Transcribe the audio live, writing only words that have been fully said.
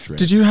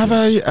Did you have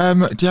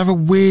do you have a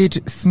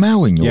weird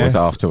smell in yours Yes,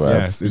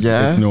 afterwards?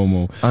 it's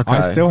normal. Okay.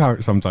 I still have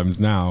it sometimes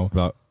now,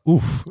 but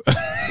oof.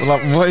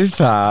 Like, what is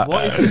that?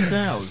 What is the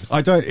sound?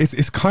 I don't.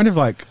 It's kind of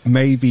like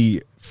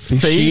maybe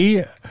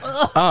fishy.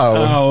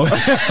 Oh.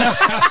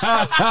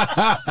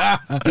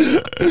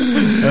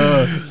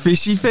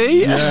 Fishy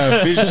feet?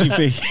 Yeah, fishy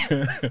feet.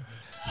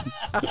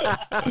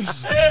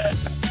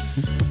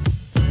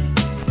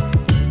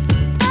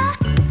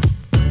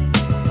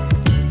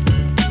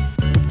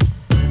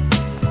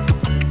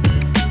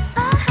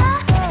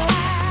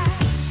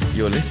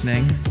 You're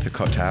listening to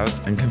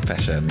Cocktails and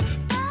Confessions.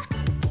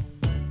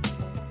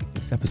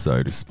 This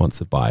episode is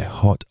sponsored by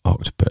Hot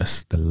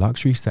Octopus, the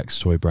luxury sex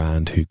toy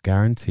brand who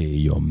guarantee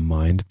your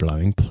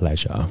mind-blowing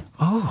pleasure.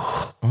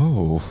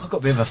 Oh. I've got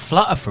a bit of a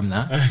flutter from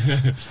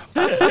that.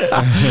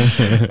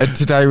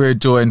 Today we're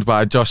joined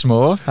by Josh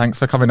Moore. Thanks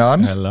for coming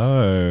on.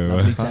 Hello.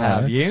 Lovely to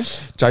have you.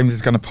 James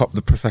is going to pop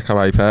the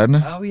Prosecco open.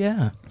 Oh,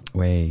 yeah.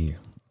 Wait,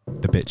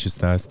 the bitch is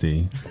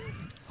thirsty.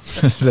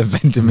 The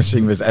vending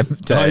machine was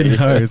empty. I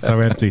know, it's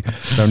so empty.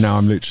 So now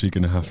I'm literally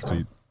going to have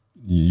to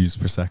use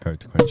Prosecco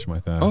to quench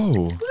my thirst.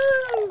 Oh.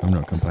 I'm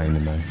not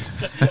complaining though.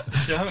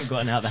 Still haven't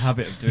gotten out of the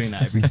habit of doing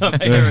that every time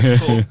I hear a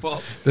cork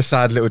pop. The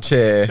sad little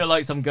cheer. I feel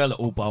like some girl at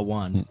All Bar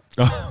One.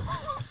 Do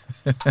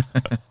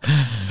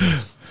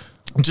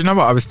you know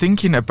what I was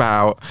thinking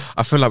about?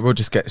 I feel like we'll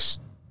just get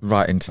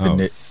right into the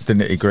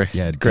nitty gritty.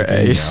 Yeah,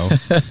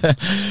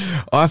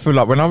 I feel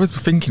like when I was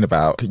thinking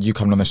about you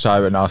coming on the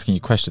show and asking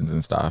you questions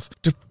and stuff,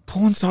 do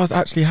porn stars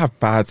actually have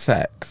bad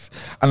sex?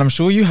 And I'm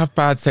sure you have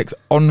bad sex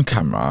on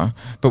camera,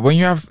 but when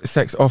you have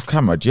sex off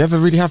camera, do you ever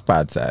really have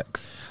bad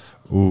sex?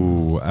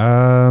 Ooh,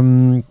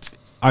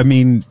 I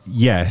mean,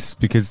 yes,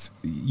 because,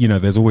 you know,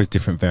 there's always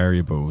different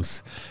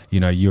variables. You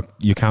know, you're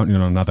counting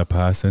on another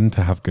person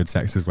to have good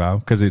sex as well,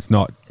 because it's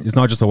not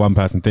just a one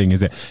person thing,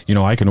 is it? You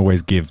know, I can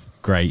always give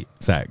great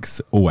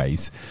sex,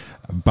 always,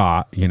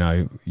 but, you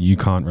know, you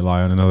can't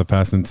rely on another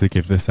person to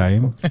give the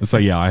same. So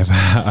yeah,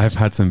 I've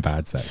had some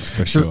bad sex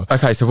for sure.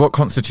 Okay, so what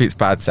constitutes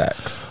bad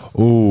sex?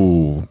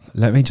 Ooh,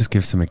 let me just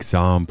give some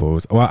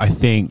examples. Well, I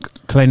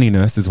think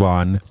cleanliness is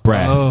one.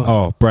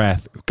 Breath.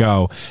 Breath.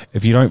 Girl,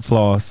 if you don't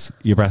floss,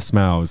 your breath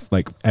smells.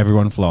 Like,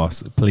 everyone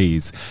floss,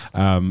 please.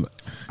 Do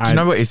you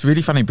know what? It's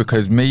really funny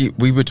because we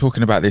were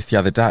talking about this the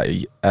other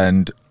day,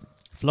 and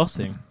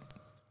Flossing.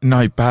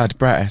 no, bad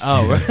breath.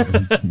 Oh,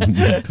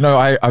 right. No,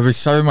 I was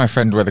showing my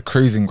friend where the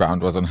cruising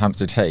ground was on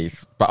Hampstead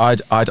Heath,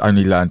 but I'd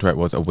only learned where it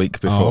was a week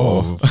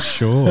before. Oh,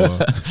 sure.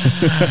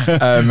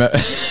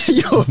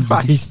 Your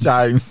face,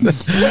 James.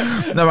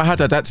 No,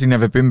 I'd actually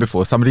never been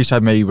before. Somebody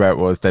showed me where it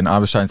was, then I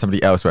was showing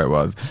somebody else where it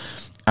was.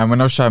 And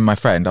when I was showing my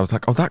friend, I was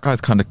like, oh, that guy's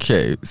kind of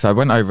cute. So I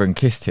went over and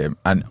kissed him,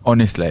 and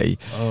honestly...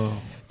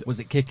 Oh, was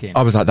it kicking?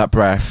 I was like, that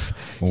breath.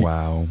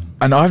 Wow.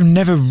 And I've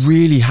never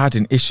really had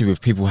an issue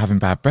with people having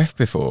bad breath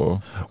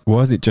before.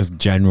 Was it just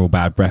general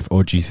bad breath,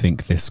 or do you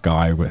think this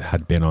guy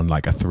had been on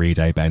like a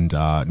 3-day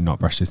bender, not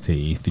brushed his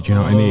teeth? Do you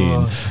know what I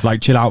mean? Like,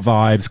 chill out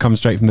vibes, come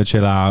straight from the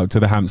chill out to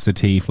the Hampstead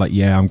Heath. Like,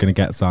 yeah, I'm going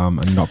to get some,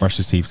 and not brushed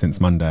his teeth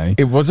since Monday.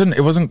 It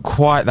wasn't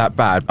quite that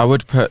bad. I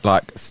would put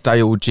like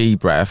stale G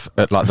breath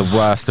at like the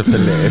worst of the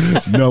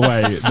list. No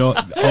way,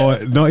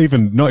 not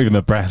even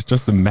the breath,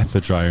 just the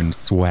methadone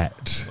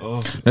sweat.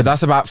 No,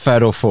 that's about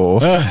third or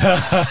fourth.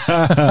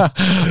 I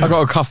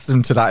got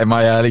accustomed to that in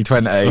my early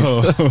 20s.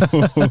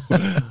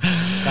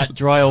 That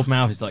dry old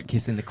mouth is like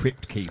kissing the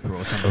crypt keeper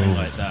or something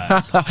like that.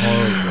 It's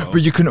horrible.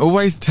 But you can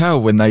always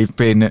tell when they've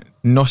been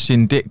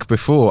noshing dick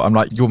before. I'm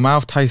like, your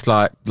mouth tastes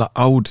like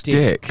old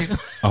dick.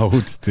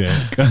 Old dick.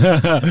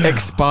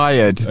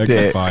 Expired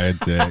dick.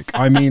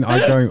 I mean,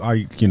 I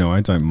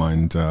don't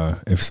mind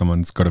if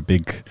someone's got a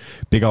big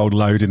old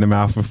load in the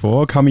mouth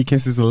before. Cummy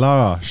kisses are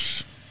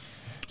lush.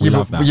 We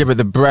love that. Yeah, but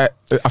the breath,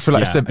 I feel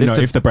like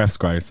if the breath's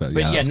gross, But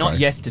that's not gross.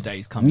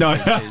 yesterday's cummy No.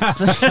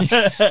 kisses.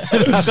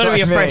 It's got to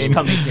be a fresh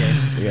cummy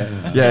kiss.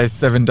 Yeah,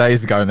 7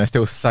 days ago and they're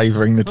still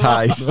savouring the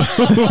taste.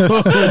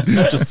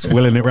 Just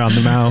swilling it around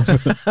the mouth.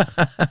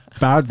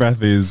 Bad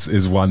breath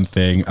is one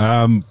thing,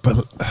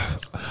 but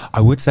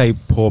I would say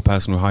poor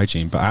personal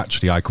hygiene, but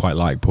actually I quite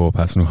like poor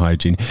personal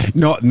hygiene.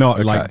 Not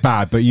Okay. like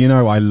bad, but you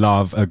know, I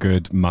love a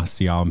good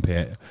musty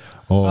armpit.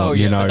 Or,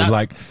 you know,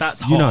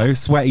 that's you know, hot.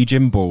 sweaty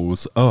gym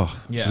balls. Oh,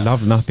 Yeah.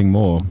 love nothing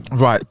more.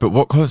 Right, but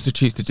what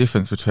constitutes the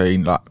difference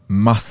between like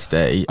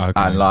musty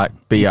and like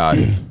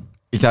BO?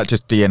 Is that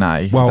just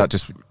DNA? Well, is that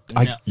just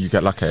you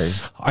get lucky?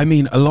 I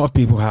mean, a lot of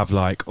people have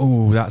like,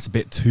 oh, that's a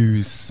bit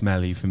too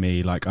smelly for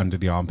me, like under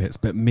the armpits.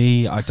 But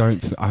me, I don't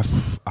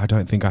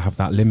think I have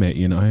that limit,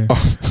 you know.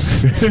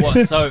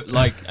 What, so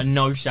like a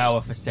no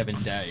shower for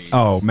 7 days?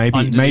 Oh,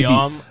 maybe the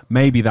arm?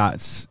 maybe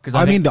that's. 'Cause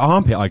I mean, the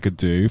armpit I could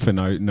do for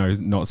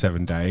not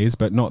 7 days,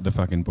 but not the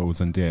fucking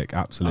balls and dick.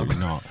 Absolutely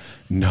not.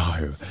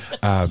 No,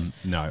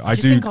 no. I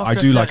Do you think do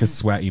after a like a certain-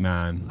 sweaty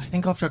man. I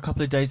think after a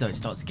couple of days though, it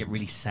starts to get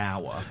really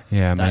sour.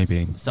 Yeah,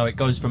 maybe. So it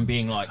goes from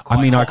being like.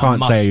 I mean, I quite hot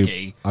can't and say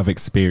musky. I've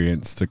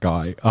experienced a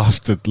guy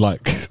after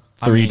like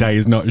 3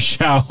 days not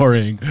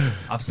showering.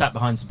 I've sat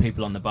behind some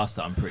people on the bus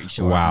that I'm pretty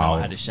sure have Wow.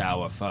 not had a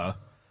shower for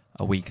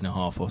a week and a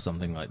half or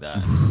something like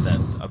that,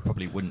 that I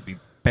probably wouldn't be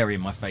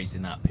burying my face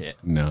in that pit.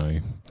 No,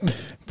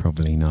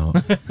 probably not.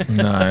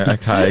 No,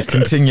 okay,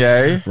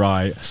 continue.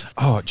 Right.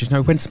 Oh, do you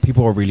know when some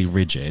people are really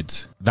rigid?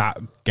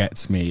 That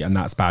gets me, and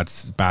that's bad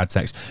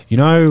sex. You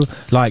know,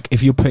 like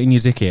if you're putting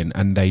your dick in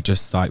and they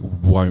just like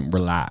won't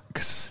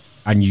relax,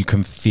 and you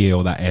can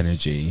feel that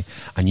energy,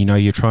 and you know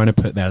you're trying to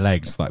put their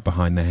legs like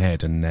behind their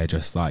head, and they're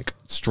just like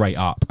straight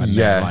up, and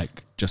they're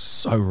like just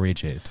so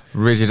rigid.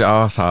 Rigid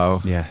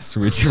arsehole. Yes,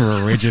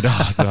 rigid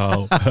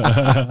arsehole.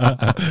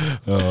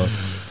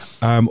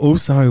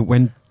 Also,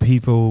 when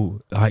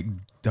people like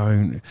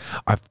don't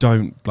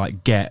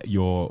like get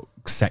your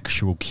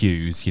sexual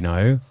cues, you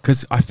know,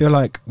 because I feel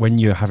like when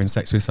you're having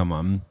sex with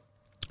someone,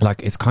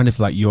 like it's kind of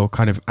like you're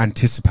kind of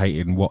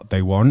anticipating what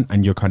they want,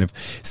 and you're kind of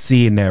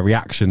seeing their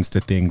reactions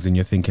to things, and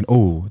you're thinking,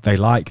 oh, they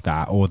like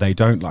that or they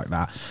don't like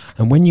that.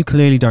 And when you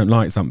clearly don't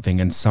like something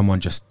and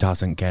someone just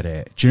doesn't get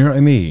it, do you know what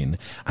I mean?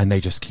 And they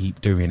just keep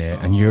doing it,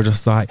 and you're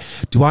just like,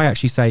 do I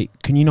actually say,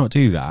 can you not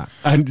do that?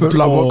 And But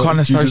like, what kind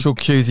of social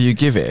cues are you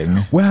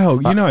giving? Well,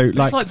 you know, It's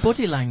like, like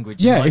body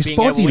language. Yeah, like it's being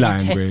body able, when you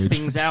language. test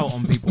things out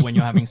on people when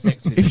you're having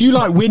sex with if them. you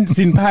like wince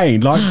in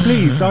pain, like,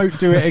 please don't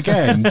do it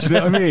again. Do you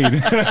know what I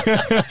mean?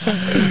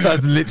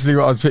 That's literally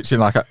what I was picturing.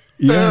 Like,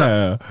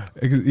 Yeah,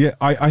 yeah.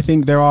 I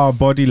think there are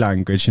body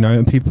language, you know,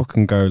 and people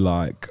can go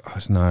like, I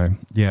don't know.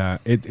 Yeah,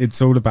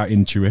 it's all about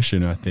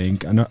intuition, I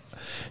think, and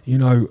you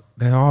know,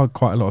 there are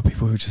quite a lot of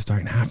people who just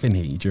don't have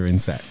any during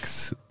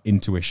sex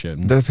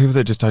intuition. there are people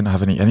that just don't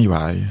have any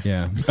anyway.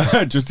 Yeah,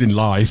 just in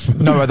life.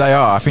 No, they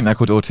are. I think they're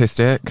called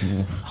autistic.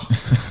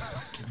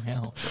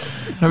 Hell.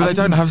 No, but they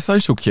don't have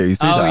social cues,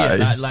 do Oh they?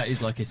 yeah, that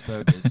is like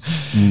Asperger's.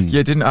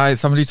 Yeah, didn't I?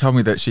 Somebody told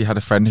me that she had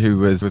a friend who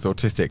was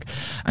autistic,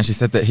 and she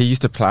said that he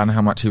used to plan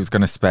how much he was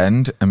going to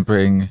spend and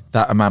bring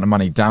that amount of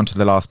money down to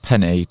the last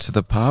penny to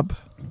the pub.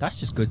 That's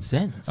just good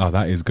sense. Oh,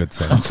 that is good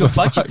sense. That's good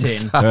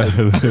budgeting.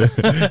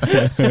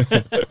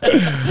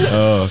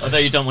 Although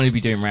you don't want to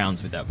be doing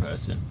rounds with that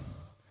person.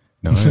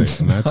 No,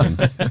 imagine.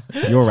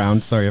 You're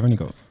around. Sorry, I've only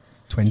got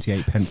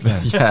 28 pence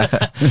left.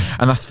 Yeah,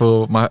 and that's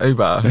for my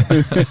Uber.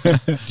 Do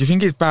you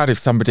think it's bad if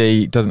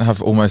somebody doesn't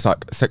have almost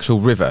like sexual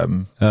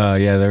rhythm?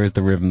 Yeah, there is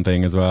the rhythm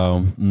thing as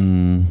well.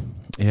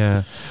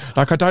 Yeah.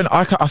 Like I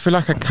feel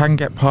like I can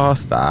get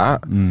past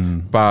that,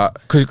 but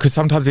because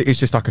sometimes it is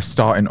just like a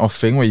starting off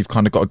thing where you've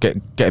kind of got to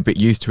get a bit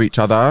used to each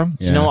other.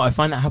 Do you know what? I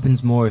find that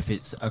happens more if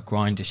it's a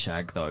grinder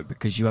shag though,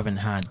 because you haven't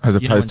had. As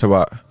opposed to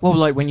what? Well,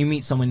 like when you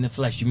meet someone in the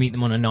flesh, you meet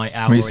them on a night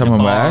out Meet or in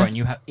someone a bar, where? and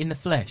you have in the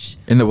flesh.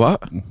 In the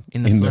what?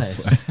 In the In the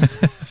flesh.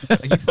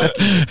 Are you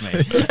fucking with me?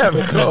 Yeah,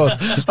 of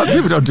course. Like,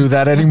 people don't do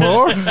that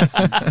anymore.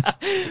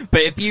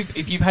 But if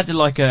you've had to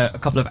like a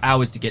couple of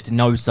hours to get to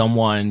know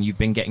someone, you've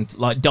been getting to,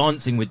 like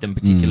dancing with them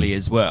particularly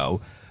as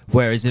well.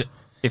 Whereas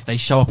if they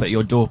show up at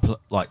your door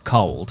like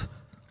cold,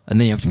 and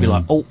then you have to be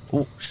like, oh,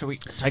 shall we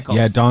take off?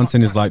 Yeah,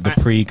 dancing is like the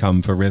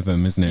pre-cum for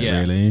rhythm, isn't it? Yeah.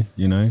 Really,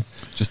 you know,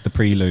 just the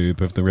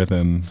pre-lube of the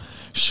rhythm.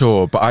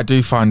 Sure, but I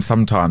do find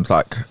sometimes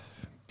like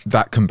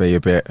that can be a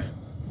bit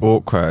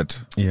awkward.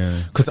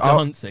 Yeah, Because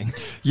Dancing.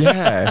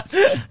 yeah.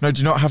 No,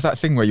 do you not have that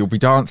thing where you'll be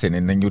dancing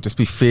and then you'll just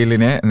be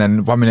feeling it, and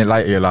then 1 minute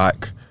later you're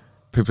like,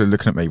 people are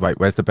looking at me, wait,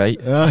 where's the beat?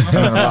 And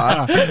I'm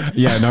like,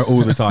 yeah, no,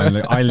 all the time.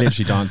 Like, I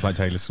literally dance like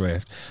Taylor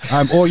Swift.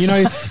 Or you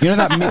know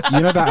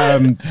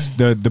that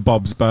the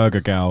Bob's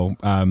Burger girl.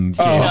 Tina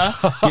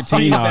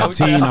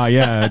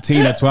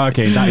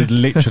twerking. That is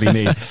literally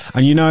me.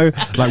 And you know,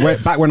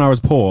 like back when I was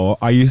poor,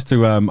 I used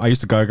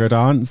to go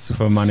dance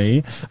for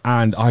money,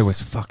 and I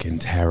was fucking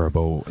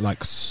terrible,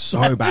 like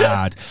so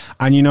bad.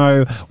 And you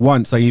know,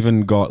 once I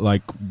even got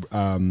like,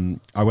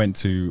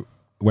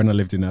 when I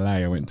lived in LA,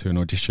 I went to an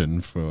audition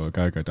for a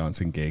go-go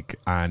dancing gig,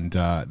 and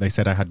they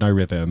said I had no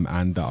rhythm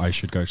and that I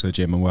should go to the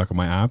gym and work on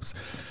my abs.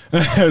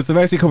 So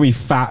basically called me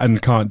fat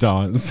and can't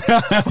dance.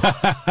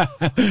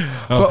 I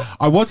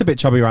was a bit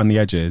chubby around the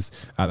edges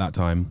at that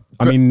time.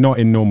 I mean, not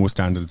in normal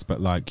standards,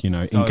 but like, you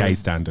know, in gay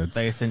standards.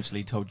 They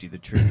essentially told you the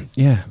truth.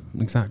 Yeah,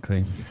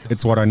 exactly.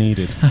 It's what I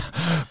needed.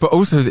 but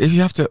also, if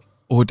you have to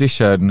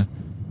audition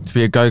to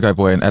be a go-go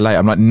boy in LA,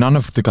 I'm like, none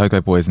of the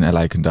go-go boys in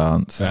LA can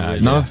dance.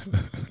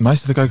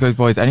 Most of the go-go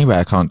boys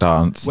anywhere can't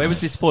dance. Where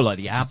was this for? Like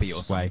the Abbey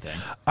or something?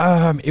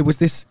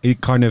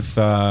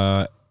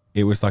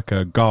 It was like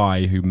a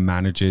guy who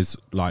manages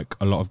like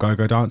a lot of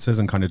go-go dancers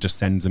and kind of just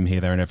sends them here,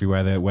 there, and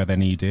everywhere where they're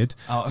needed.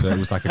 Oh. So it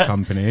was like a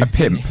company. A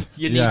pimp.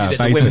 You needed Yeah, it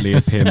at basically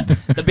a pimp.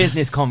 the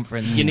business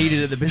conference. You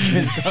needed it at the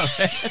business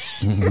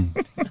conference.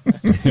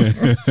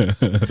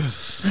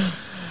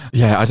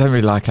 Yeah, I don't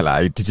really like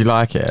LA. Did you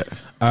like it?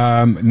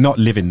 Not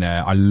living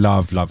there. I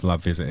love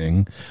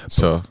visiting.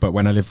 Sure. But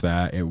when I lived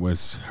there, it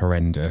was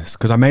horrendous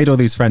because I made all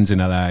these friends in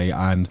LA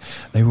and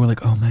they were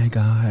like, oh my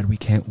God, we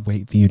can't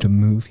wait for you to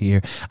move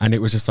here. And it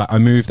was just like, I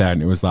moved there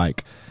and it was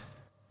like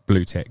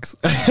blue ticks.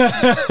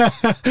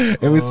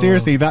 It was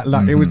seriously that.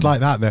 Like, It was like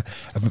that.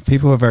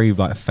 People are very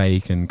like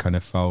fake and kind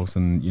of false,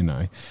 and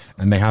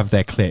and they have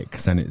their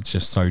cliques, and it's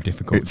just so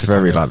difficult. It's to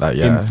very kind of like that,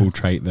 yeah.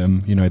 Infiltrate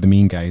them. The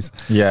mean gays.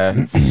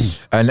 Yeah.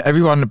 And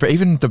everyone, but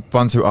even the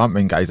ones who aren't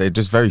mean gays, they're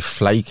just very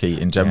flaky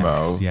in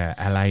general. Yes,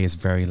 yeah, LA is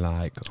very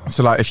like.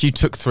 So, like, if you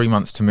took 3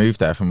 months to move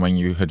there from when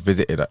you had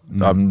visited it,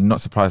 I'm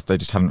not surprised they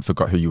just hadn't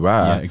forgot who you were.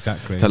 Yeah,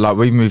 exactly. So, like,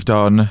 we've moved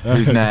on.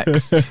 Who's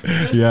next?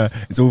 Yeah,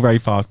 it's all very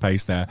fast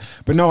paced there.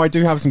 But no, I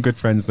do have some good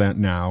friends there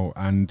now,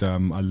 and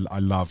I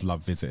love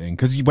visiting,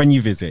 because when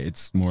you visit,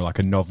 it's more like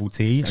a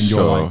novelty, and you're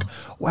Sure. like,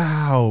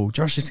 wow,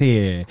 Josh is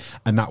here,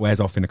 and that wears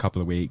off in a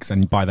couple of weeks,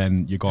 and by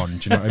then you're gone.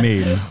 Do you know what I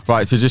mean?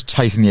 Right, so just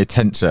chasing the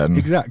attention.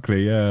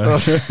 Exactly. Yeah,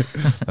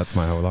 that's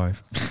my whole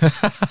life.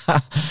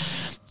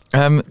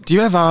 Do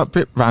you ever, a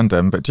bit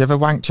random, but do you ever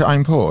wank your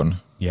own porn?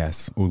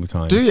 Yes, all the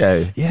time. Do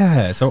you?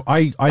 Yeah, so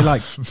I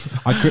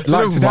could,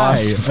 like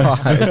today,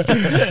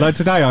 like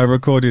today I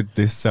recorded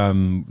this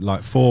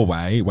like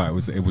 4-way. Well, it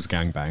was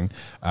gangbang,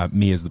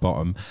 me as the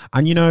bottom,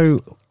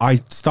 and I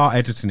start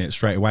editing it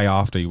straight away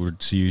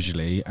afterwards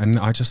usually, and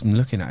I just am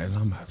looking at it and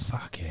I'm like,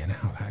 fucking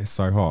hell, that is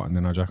so hot, and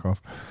then I jack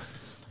off.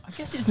 I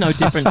guess it's no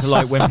different to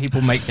like when people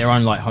make their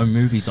own like home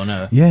movies on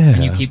Earth, Yeah.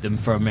 and you keep them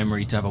for a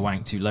memory to have a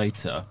wank to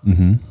later.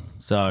 Mm-hmm.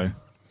 So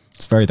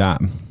It's very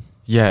that.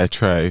 Yeah,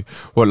 true.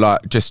 Well,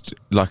 like, just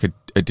like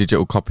a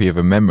digital copy of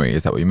a memory,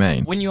 is that what you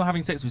mean? when you're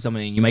having sex with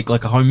somebody and you make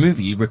like a home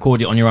movie, you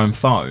record it on your own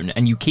phone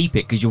and you keep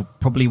it because you'll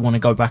probably want to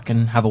go back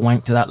and have a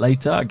wank to that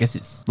later. I guess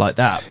it's like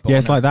that. Yeah,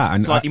 it's like that,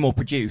 and slightly more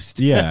produced.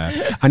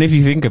 Yeah, and if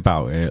you think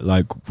about it,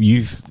 like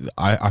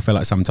I feel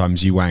like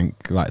sometimes you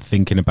wank like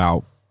thinking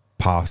about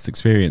past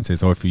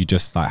experiences, or if you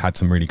just like had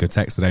some really good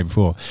sex the day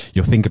before,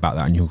 you'll think about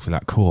that and you'll feel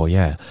like, cool,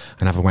 yeah,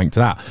 and have a wank to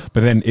that.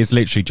 But then it's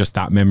literally just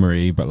that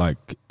memory, but like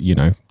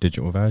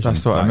digital version.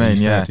 That's what I like mean.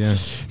 you Yeah. said,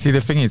 See,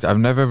 the thing is, I've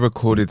never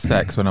recorded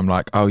sex when I'm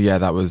like, oh yeah,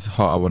 that was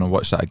hot, I want to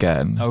watch that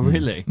again. Oh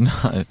really? No.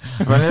 I've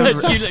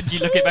never- do you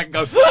look it back and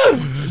go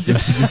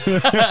just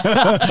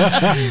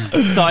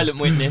silent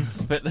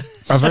witness? But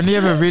I've only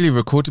ever really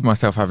recorded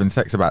myself having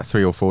sex about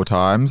 3 or 4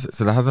 times,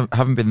 so there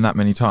haven't been that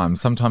many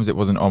times. Sometimes it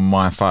wasn't on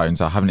my phone,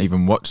 so I haven't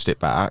even watched it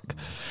back.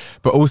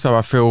 But also,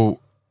 I feel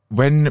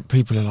when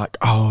people are like,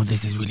 "Oh,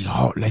 this is really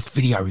hot, let's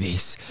video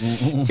this,"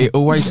 it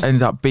always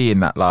ends up being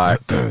that like.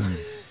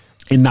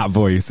 in that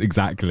voice,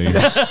 exactly.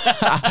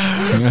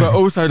 But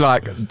also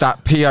like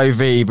that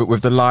POV, but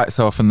with the lights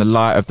off and the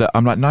light of the.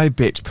 I'm like, no,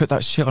 bitch, put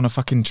that shit on a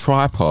fucking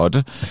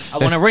tripod. I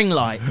want a ring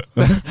light.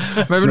 Maybe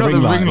not the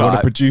ring What a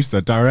light.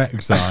 producer,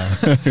 director,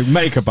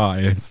 makeup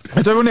artist.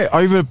 I don't want it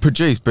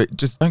overproduced, but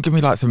just don't give me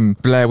like some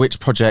Blair Witch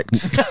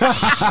Project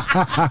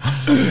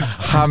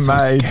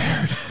handmade.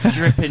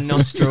 Dripping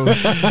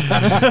nostrils.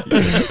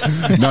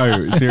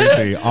 No,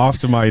 seriously.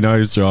 After my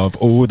nose job,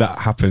 all that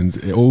happens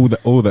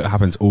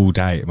all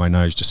day. My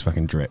nose just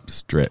fucking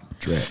drips, drip.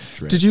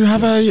 Did you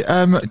have a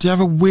do you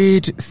have a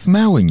weird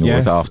smell in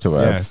yours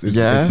afterwards?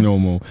 Yes, it's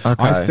normal.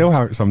 Okay. I still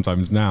have it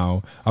sometimes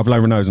now. I'll blow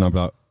my nose and I'll be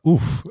like,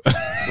 oof.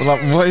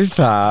 Like, what is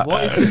that?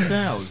 What is the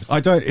sound? I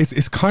don't.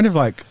 It's kind of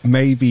like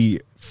maybe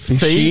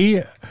fishy.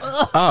 Feet?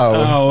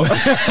 Oh,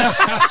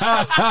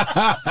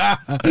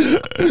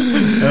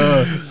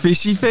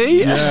 fishy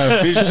feet?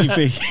 Yeah, fishy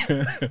feet.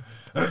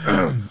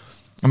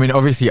 I mean,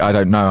 obviously, I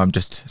don't know. I'm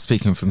just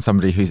speaking from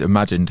somebody who's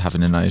imagined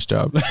having a nose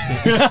job.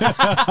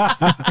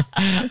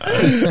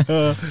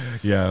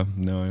 Yeah,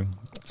 no.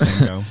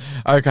 Same girl.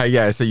 Okay,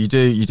 yeah. So you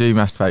do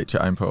masturbate to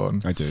your own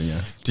porn. I do,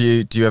 yes. Do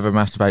you ever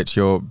masturbate to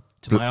your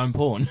To my own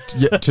porn.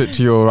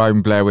 to your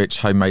own Blair Witch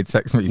homemade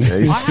sex movies?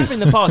 I have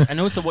in the past, and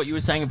also what you were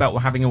saying about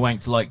having a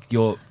wank to like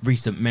your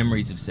recent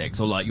memories of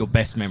sex or like your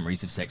best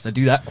memories of sex. I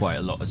do that quite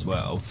a lot as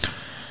well.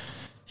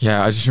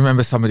 Yeah, I just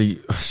remember somebody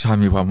showing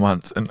me one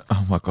once, and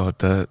oh my god,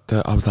 I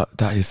was like,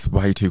 that is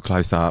way too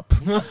close up.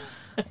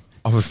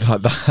 I was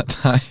like,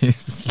 that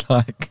is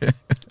like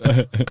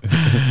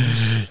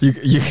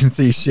you can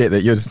see shit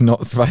that you're just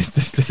not supposed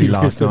to see. See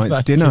last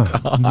night's dinner.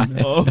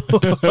 Oh.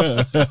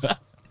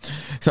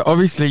 So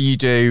obviously you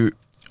do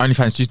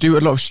OnlyFans. Do you do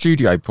a lot of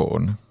studio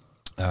porn?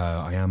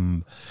 I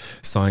am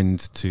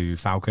signed to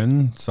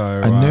Falcon, so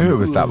I knew it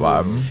was that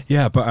one.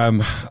 Yeah, but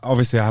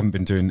obviously I haven't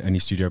been doing any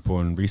studio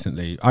porn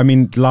recently. I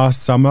mean,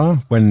 last summer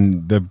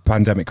when the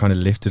pandemic kind of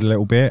lifted a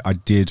little bit, I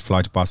did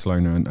fly to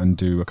Barcelona and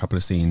do a couple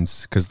of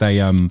scenes because they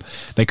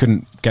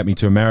couldn't get me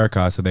to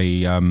America, so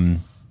they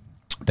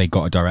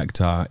got a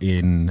director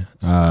in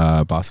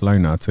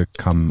Barcelona to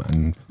come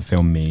and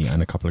film me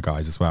and a couple of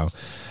guys as well.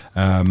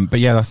 But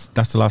yeah,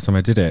 that's the last time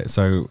I did it.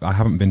 So I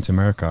haven't been to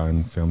America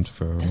and filmed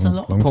for There's a a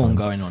lot long of porn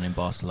time. going on in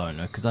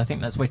Barcelona because I think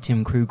that's where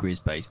Tim Kruger is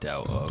based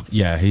out of.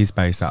 Yeah, he's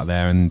based out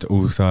there, and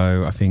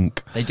also I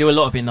think They do a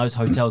lot of it in those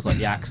hotels like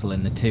the Axel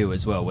and the Two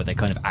as well, where they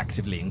kind of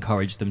actively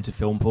encourage them to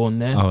film porn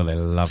there. they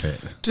love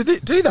it. Do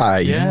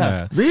they?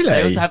 Yeah. Really?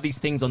 They also have these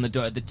things on the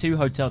door. At the Two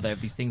hotel, they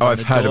have these things Oh, on I've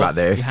the heard door. about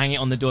this. You hang it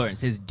on the door and it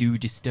says "Do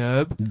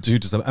disturb."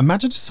 Dude,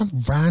 imagine just some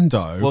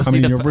rando Well, coming see,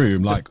 in the your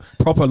room, like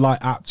proper, like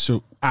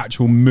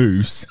actual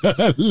moose.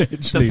 Literally.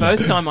 The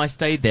first time I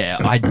stayed there,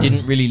 I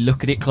didn't really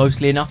look at it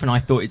closely enough, and I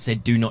thought it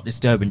said "Do not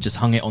disturb" and just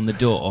hung it on the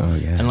door. Oh,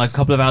 yes. And like a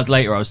couple of hours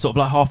later, I was sort of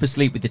like half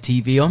asleep with the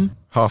TV on.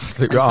 Half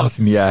asleep, your ass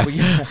in the air. Well,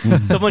 yeah,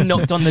 someone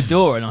knocked on the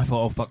door, and I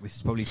thought, "Oh fuck, this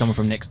is probably someone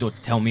from next door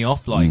to tell me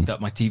off, like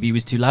that my TV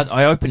was too loud."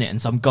 I open it, and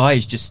some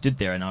guys just stood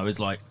there, and I was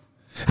like,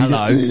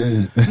 "Hello."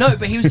 No,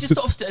 but he was just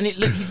sort of, and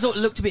he sort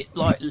of looked a bit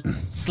like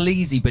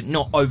sleazy, but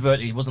not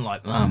overtly. He wasn't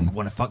like, "I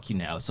want to fuck you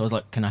now." So I was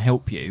like, "Can I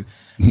help you?"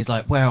 He's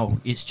like, "Well,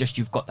 it's just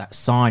you've got that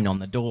sign on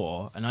the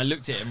door." And I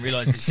looked at it and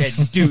realised it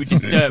said "Do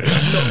disturb." And I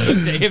sort of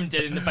looked at him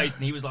dead in the face,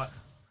 and he was like,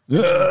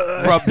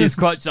 rubbed his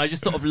crotch, and I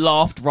just sort of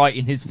laughed right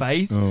in his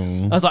face.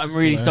 Oh, I was like, "I'm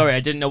really bless. sorry, I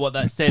didn't know what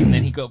that said." And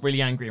then he got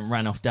really angry and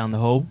ran off down the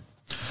hall.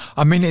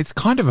 I mean, it's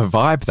kind of a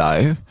vibe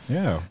though.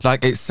 Yeah.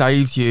 Like it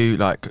saves you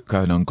like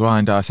going on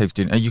Grindr, saves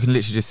you, and you can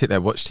literally just sit there,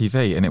 watch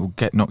TV, and it will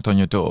get knocked on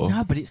your door.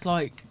 No, but it's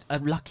like a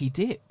lucky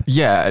dip.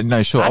 Yeah,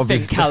 no, sure, Advent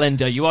obviously.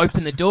 calendar. You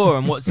open the door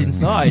and what's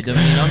inside. I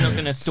mean, I'm not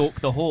going to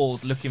stalk the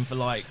halls looking for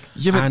like.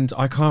 Yeah, but And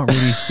I can't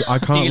really see,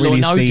 Deal or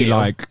no see deal.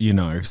 like, you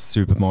know,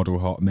 supermodel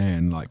hot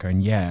men like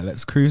going, yeah,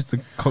 let's cruise the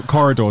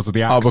corridors of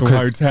the Axel because-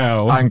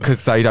 Hotel. and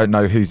because they don't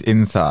know who's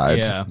inside.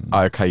 Yeah.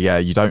 Okay, yeah,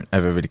 you don't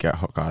ever really get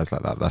hot guys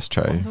like that. That's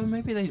true. Although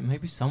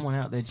maybe someone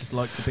out there just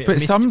likes a bit But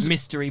of some-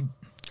 mystery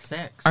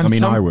sex. And I mean,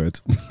 some- I would.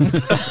 I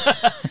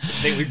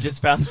think we've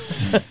just found.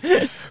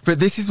 But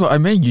this is what I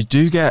mean. You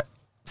do get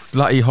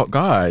slutty hot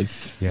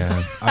guys.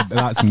 Yeah,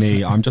 that's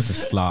me. I'm just a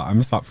slut. I'm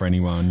a slut for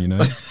anyone, you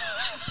know.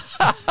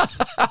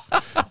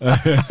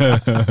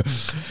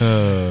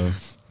 Well,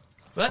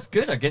 that's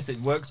good. I guess it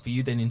works for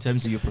you then in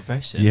terms of your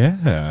profession.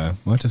 Yeah,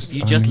 If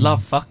you just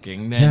love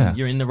fucking, then yeah.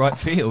 you're in the right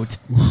field.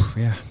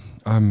 Yeah,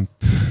 I'm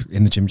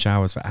in the gym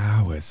showers for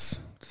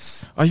hours.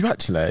 Are you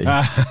actually?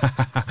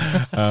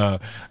 No,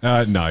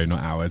 not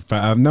hours,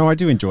 but no, I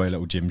do enjoy a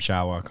little gym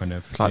shower kind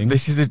of Like, thing.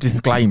 this is a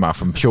disclaimer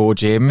from Pure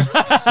Gym.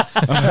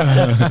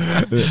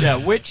 Yeah,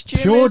 which gym?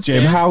 Pure is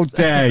gym, this? how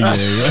dare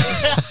you?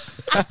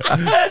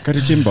 Go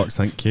to Gym Box,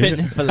 thank you.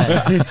 Fitness for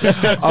less.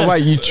 Oh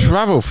wait, you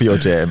travel for your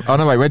gym? Oh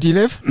no, wait, where do you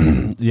live?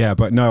 Yeah,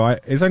 but no,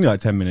 it's only like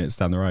 10 minutes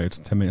down the road,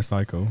 10-minute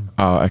cycle.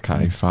 Oh,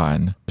 okay,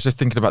 fine. I was just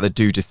thinking about the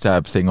do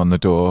disturb thing on the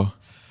door.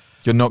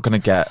 You're not going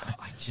to get.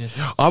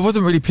 I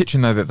wasn't really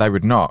picturing though that they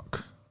would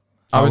knock.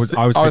 I was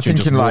picturing thinking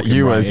just like walking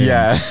you right was, in.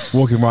 yeah.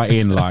 Walking right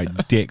in,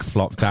 like dick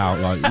flopped out,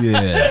 like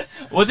yeah.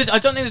 Well, I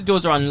don't think the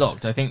doors are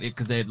unlocked. I think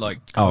because they're like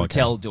Oh, okay.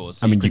 hotel doors.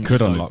 So I mean, you couldn't could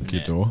just unlock open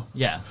your it. door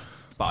Yeah,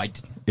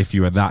 but if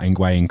you were that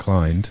way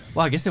inclined.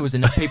 well, I guess there was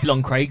enough people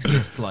on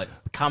Craigslist like,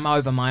 "Come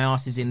over, my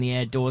ass is in the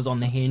air, doors on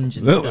the hinge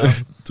and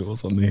stuff."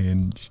 Doors on the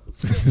hinge.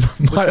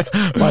 my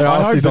I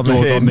ass hope is the on the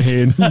doors on the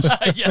hinge.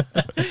 hinge. Yeah,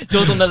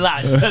 doors on the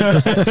latch.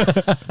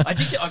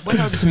 I went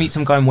over to meet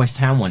some guy in West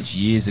Ham once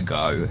years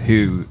ago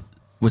who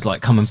was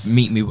like, "Come and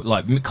meet me,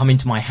 like come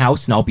into my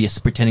house, and I'll be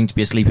pretending to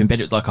be asleep in bed."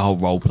 It was like a whole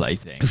role play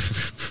thing.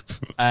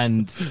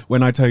 And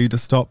When I tell you to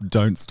stop,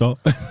 don't stop.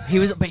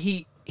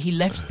 he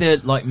left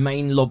the like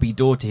main lobby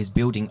door to his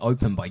building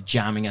open by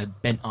jamming a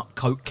bent up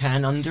Coke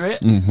can under it.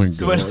 Oh my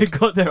So when God. I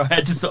got there, I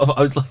had to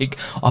I was like,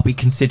 "I'll be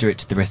considerate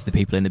to the rest of the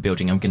people in the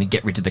building. I'm going to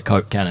get rid of the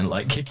Coke can and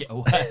like kick it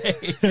away."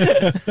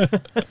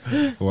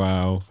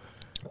 Wow.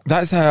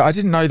 That's how I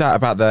didn't know that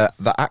about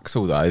the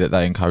Axel though, that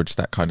they encourage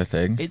that kind of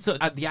thing. It's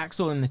the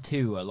Axel and the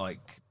Two are like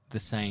the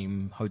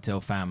same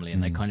hotel family,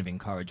 and they kind of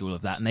encourage all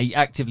of that, and they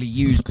actively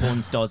use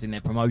porn stars in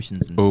their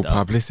promotions and All stuff.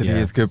 publicity Yeah.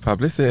 is good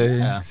publicity.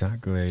 Yeah.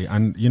 Exactly.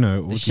 And, you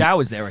know, all The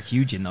showers there are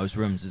huge in those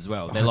rooms as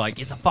well. They're like,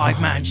 it's a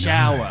 5-man no.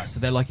 shower, so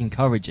they're like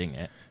encouraging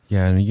it.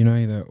 yeah, and you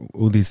know that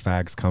all these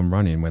fags come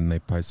running when they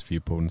post a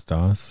few porn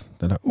stars.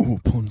 They're like, oh,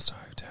 porn star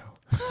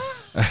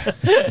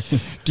hotel.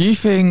 Do you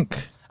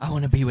think? I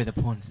want to be where the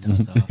porn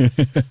stars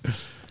are.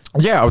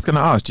 Yeah, I was going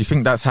to ask. Do you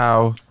think that's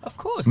how? Of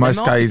course, Most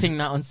they're gays- marketing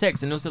that on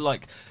sex, and also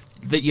like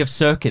that you have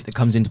Circuit that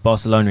comes into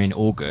Barcelona in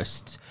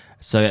August.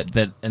 So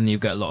that, and you've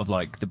got a lot of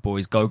like the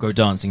boys go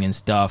dancing and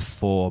stuff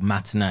for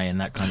matinee and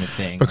that kind of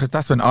thing. Because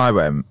that's when I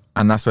went,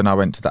 and that's when I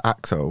went to the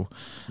Axel.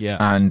 Yeah.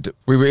 And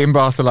we were in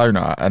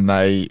Barcelona, and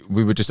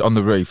we were just on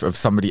the roof of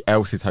somebody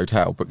else's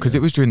hotel. But because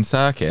it was during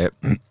Circuit,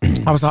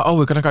 I was like, "Oh,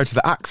 we're going to go to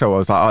the Axel." I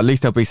was like, "Oh, at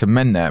least there'll be some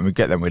men there." And we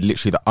get there, and we're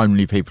literally the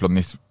only people on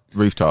this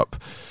rooftop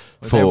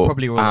Well, they were for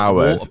probably all at the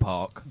hours. water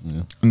park.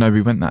 No,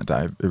 we went that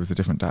day. It was a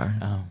different day.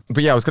 Oh.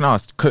 But yeah, I was going to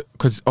ask,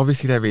 because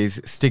obviously there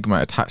is stigma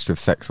attached with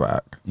sex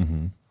work.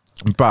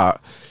 But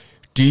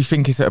do you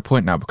think it's at a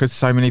point now, because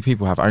so many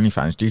people have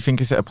OnlyFans, do you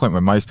think it's at a point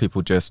where most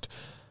people just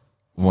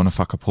want to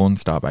fuck a porn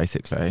star,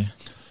 basically?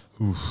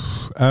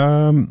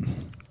 I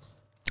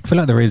feel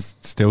like there is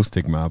still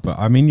stigma, but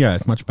I mean, yeah,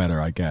 it's much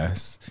better, I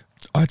guess.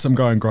 I had some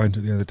guy on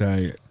Grindr the other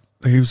day.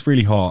 He was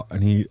really hot,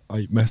 and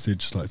I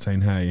messaged like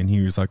saying hey, and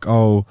he was like,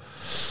 "Oh,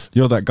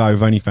 you're that guy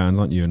with OnlyFans,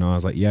 aren't you?" And I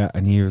was like, "Yeah,"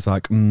 and he was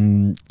like,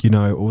 "You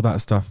know, all that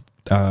stuff.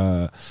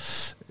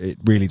 It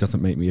really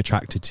doesn't make me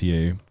attracted to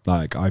you.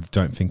 Like, I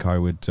don't think I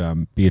would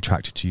be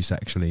attracted to you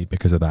sexually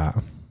because of that."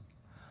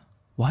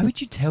 Why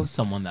would you tell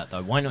someone that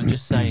though? Why not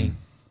just say,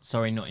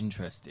 "Sorry, not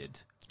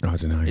interested"? I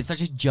don't know. It's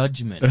such a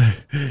judgment.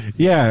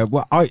 Yeah,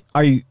 well, I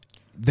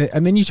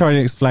and then you try to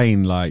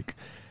explain like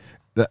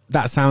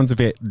that sounds a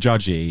bit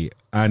judgy,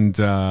 and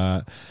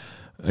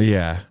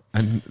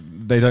and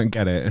they don't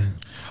get it.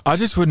 I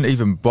just wouldn't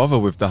even bother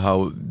with the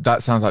whole,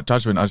 that sounds like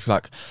judgment. I'd just be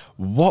like,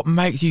 what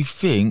makes you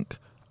think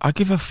I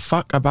give a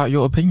fuck about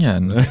your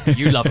opinion?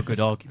 You love a good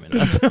argument.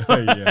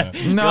 Yeah.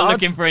 You're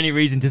looking for any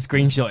reason to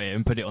screenshot it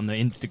and put it on the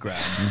Instagram.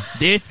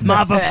 This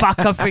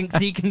motherfucker thinks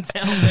he can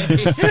tell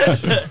me.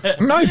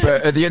 No,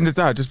 but at the end of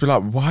the day, I'd just be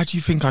like, why do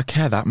you think I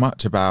care that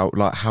much about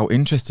like how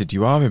interested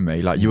you are in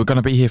me? Like, you were going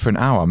to be here for an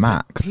hour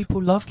max.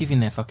 People love giving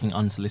their fucking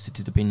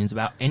unsolicited opinions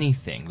about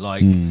anything.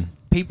 Like,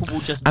 people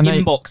will just And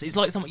inbox. It's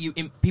like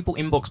something people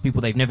inbox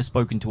people they've never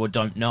spoken to or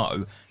don't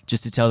know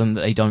just to tell them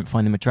that they don't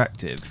find them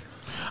attractive.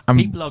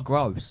 People are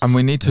gross. And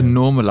we need to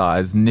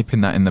normalise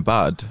nipping that in the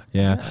bud.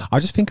 Yeah. I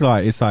just think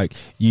like it's like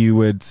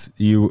you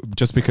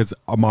just because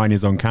mine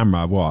is on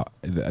camera,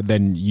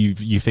 then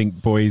you think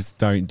boys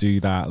don't do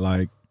that,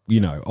 like, you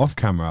know, off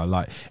camera.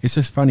 Like, it's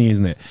just funny,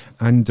 isn't it?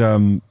 And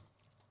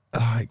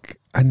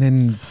and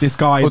then this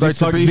guy, Although, this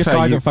to be fair,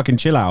 guy's at fucking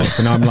chill outs,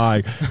 and I'm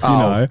like,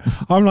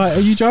 I'm like, are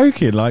you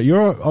joking? Like,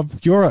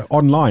 you're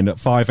online at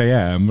 5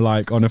 a.m.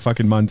 like on a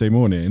fucking Monday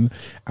morning,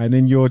 and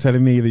then you're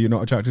telling me that you're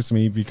not attracted to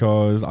me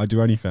because I do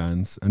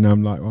OnlyFans, and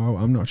I'm like, well,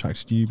 I'm not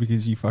attracted to you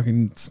because you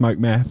fucking smoke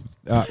meth.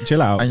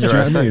 Chill out. And Do you're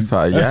you a know what I mean? sex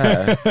party,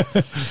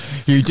 yeah.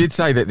 You did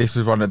say that this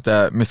was one of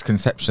the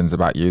misconceptions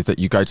about you, that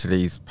you go to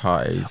these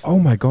parties. Oh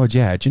my god,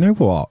 yeah. Do you know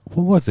what?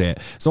 What was it?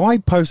 So I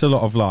post a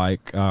lot of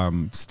like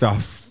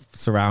stuff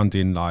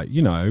surrounding, like,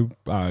 you know,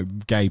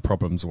 gay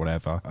problems or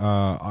whatever.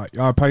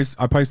 I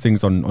post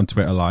things on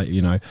Twitter, like,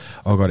 you know,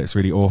 oh god, it's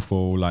really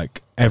awful,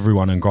 like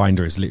everyone on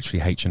Grindr is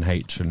literally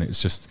H&H, and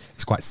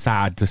it's quite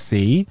sad to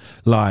see,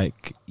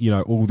 like, you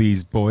know, all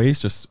these boys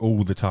just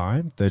all the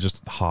time, they're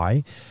just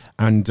high.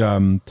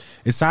 And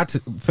it's sad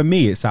for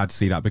me, it's sad to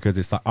see that, because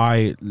it's like,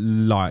 I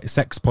like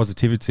sex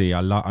positivity.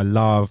 I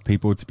love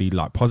people to be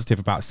like positive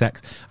about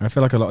sex. And I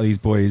feel like a lot of these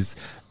boys,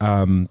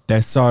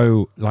 they're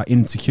so like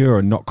insecure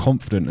and not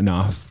confident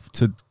enough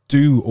to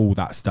do all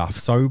that stuff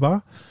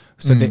sober.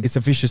 So it's a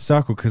vicious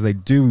circle, because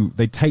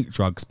they take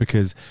drugs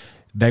because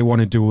they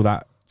want to do all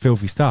that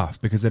filthy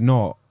stuff because they're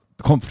not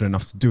confident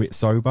enough to do it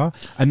sober,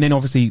 and then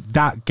obviously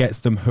that gets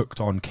them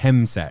hooked on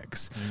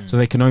chemsex. So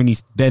they can only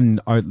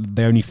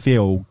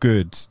feel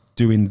good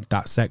doing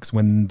that sex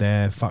when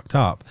they're fucked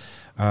up,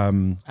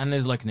 and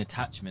there's like an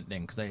attachment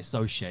then, because they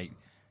associate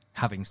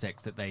having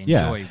sex that they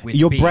enjoy with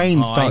your being brain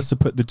high. starts to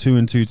put the two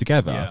and two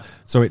together.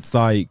 So it's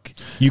like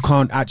you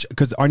can't actually,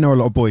 because I know a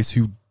lot of boys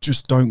who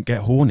just don't get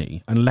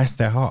horny unless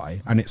they're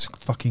high, and it's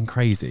fucking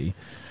crazy.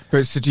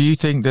 But so do you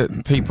think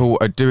that people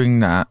are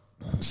doing that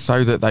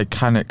so that they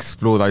can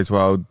explore those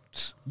worlds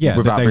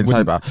without being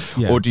sober?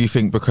 Or do you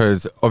think,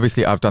 because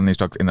obviously I've done these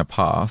drugs in the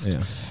past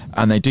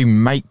and they do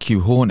make you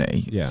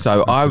horny,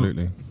 so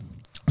absolutely.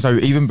 So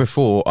even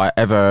before I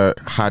ever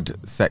had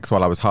sex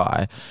while I was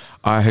high,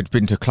 I had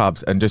been to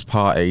clubs and just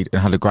partied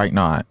and had a great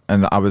night,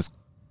 and I was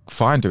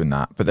fine doing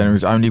that. But then it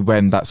was only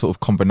when that sort of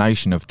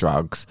combination of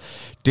drugs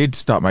did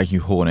start making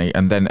you horny,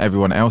 and then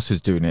everyone else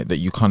was doing it, that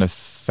you kind of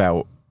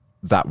felt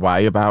that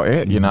way about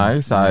it, you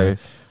know? So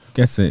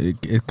guess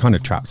it kind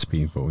of traps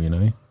people, you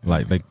know,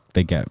 like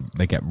they get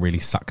really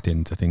sucked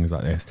into things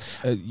like this.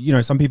 You know,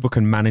 some people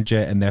can manage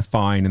it and they're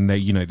fine, and they,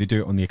 you know, they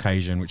do it on the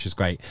occasion, which is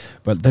great.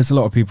 But there's a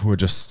lot of people who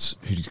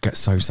get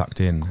so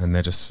sucked in, and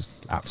they're just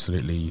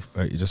absolutely,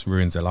 it just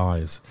ruins their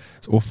lives.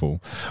 It's awful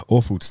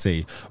to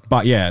see.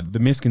 But yeah, the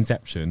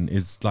misconception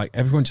is like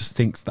everyone just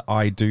thinks that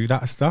I do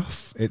that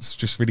stuff. It's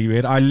just really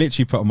weird. I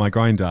literally put on my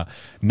Grindr,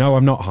 no,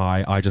 I'm not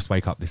high, I just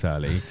wake up this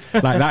early.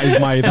 Like that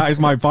is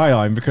my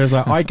byline, because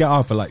I get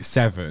up at like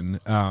 7.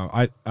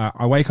 I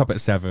wake up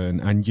at 7,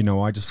 and you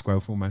know, I just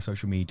scroll through my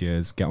social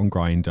medias, get on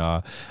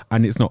Grindr,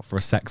 and it's not for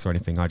a sex or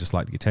anything. I just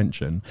like the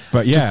attention.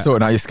 But yeah, just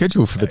sorting out your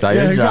schedule for the day.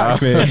 Yeah,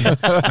 exactly.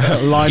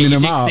 Lining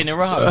them up in a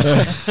row.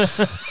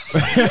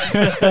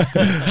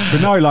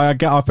 But no, like I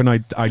get up and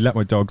I let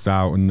my dogs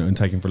out and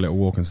take them for a little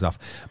walk and stuff.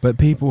 But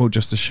people will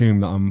just assume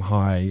that I'm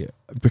high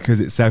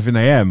because it's 7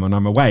 a.m. and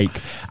I'm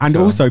awake. And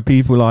also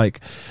people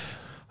like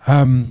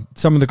some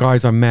of the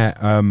guys I met,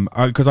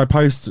 because I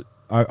posted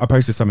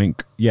something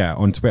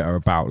on Twitter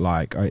about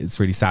like it's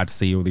really sad to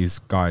see all these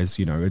guys,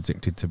 you know,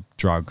 addicted to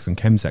drugs and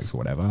chemsex or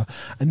whatever.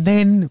 And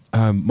then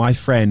my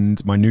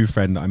new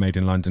friend that I made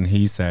in London,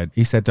 he said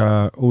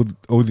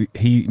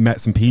he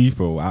met some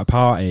people at a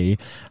party,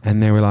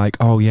 and they were like,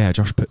 oh yeah,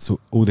 Josh puts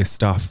all this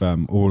stuff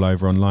all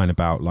over online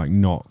about like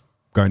not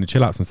going to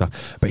chill outs and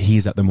stuff, but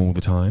he's at them all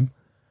the time.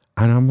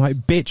 And I'm like,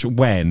 bitch,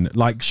 when?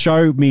 Like,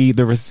 show me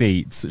the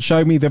receipts,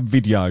 show me the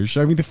video,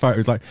 show me the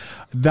photos. Like,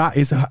 that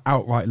is an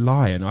outright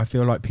lie. And I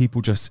feel like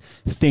people just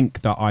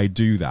think that I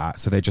do that.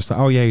 So they're just like,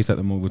 oh yeah, he's at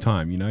them all the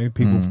time. You know,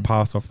 people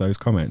pass off those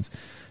comments.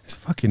 It's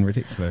fucking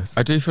ridiculous.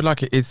 I do feel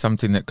like it is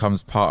something that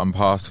comes part and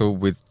parcel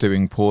with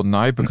doing porn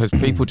though, because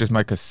people just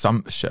make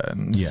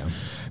assumptions. Yeah.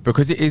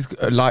 Because it is,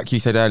 like you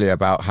said earlier,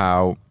 about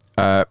how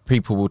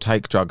people will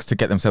take drugs to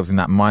get themselves in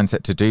that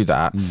mindset to do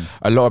that.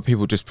 A lot of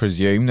people just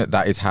presume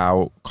that is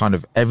how kind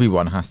of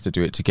everyone has to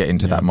do it to get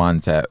into that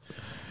mindset.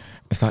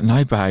 It's like,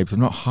 no, babes, I'm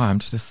not high. I'm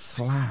just a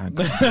slag.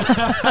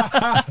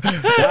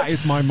 That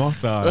is my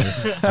motto.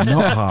 I'm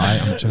not high.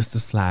 I'm just a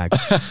slag.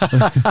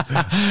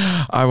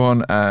 I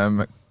want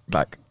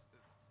like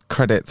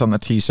credits on the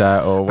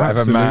t-shirt or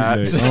whatever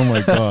merch. Oh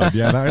my god,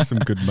 yeah, that is some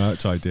good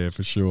merch idea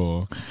for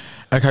sure.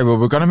 Okay, well,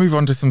 we're going to move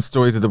on to some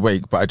stories of the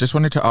week, but I just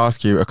wanted to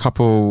ask you a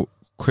couple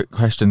quick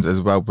questions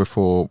as well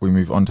before we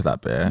move on to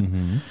that bit.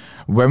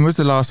 When was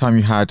the last time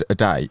you had a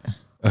date?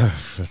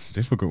 That's a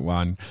difficult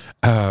one.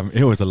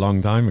 It was a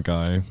long time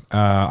ago.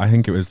 I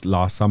think it was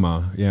last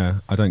summer. Yeah,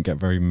 I don't get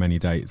very many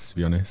dates, to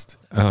be honest.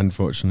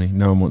 Unfortunately,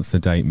 no one wants to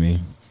date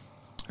me.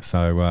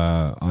 So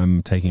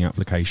I'm taking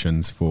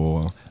applications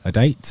for a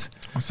date.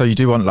 So you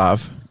do want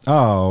love?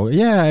 Oh,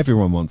 yeah,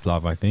 everyone wants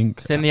love, I think.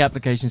 Send the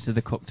applications to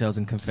the Cocktails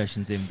and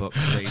Confessions inbox,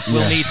 please.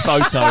 We'll need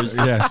photos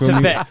Yes, to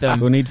vet them.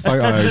 We'll need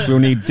photos. We'll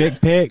need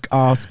dick pic,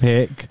 arse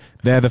pic.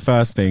 They're the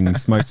first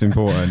things, most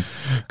important.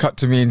 Cut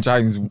to me and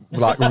James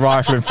like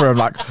rifling through them,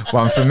 like,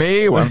 one for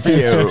me, one for you.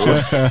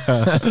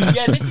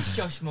 Yeah, this is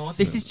Josh Moore.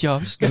 This is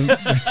Josh.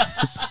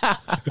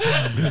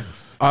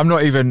 I'm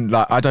not even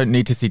like, I don't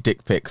need to see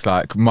dick pics.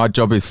 Like, my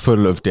job is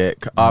full of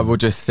dick. I will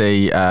just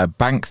see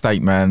bank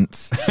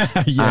statements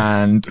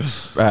and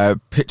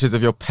pictures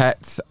of your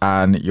pets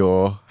and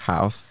your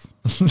house.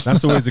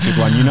 That's always a good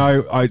one. You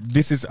know,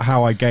 this is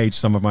how I gauge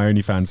some of my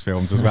OnlyFans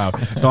films as well.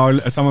 So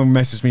someone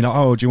messaged me like,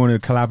 "Oh, do you want to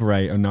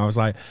collaborate?" And I was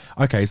like,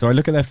 "Okay." So I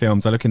look at their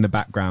films. I look in the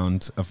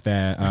background of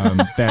their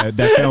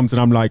films,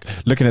 and I'm like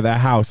looking at their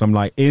house. I'm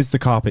like, "Is the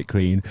carpet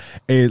clean?"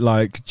 I'm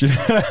like,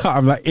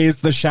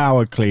 "Is the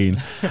shower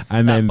clean?"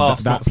 And then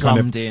bath's that's not kind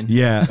plumbed of in.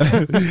 Yeah,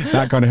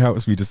 that kind of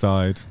helps me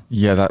decide.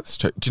 Yeah, that's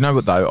true. Do you know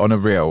what though? On a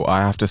real, I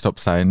have to stop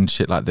saying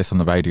shit like this on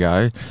the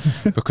radio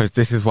because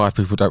this is why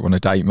people don't want to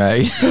date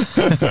me.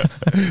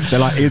 They're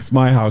like, "Is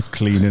my house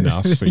clean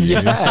enough for you?"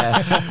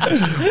 Yeah.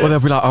 Or they'll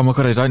be like, "Oh my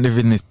god, I don't live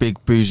in this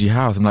big bougie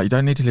house." I'm like, "You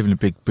don't need to live in a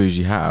big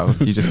bougie house.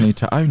 You just need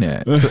to own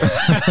it."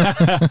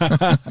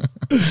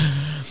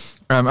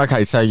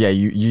 Okay, so yeah,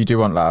 you do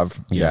want love.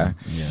 Yeah.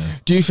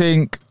 Do you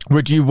think,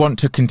 would you want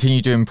to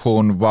continue doing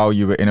porn while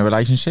you were in a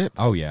relationship?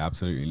 Oh yeah,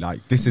 absolutely. Like,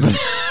 this isn't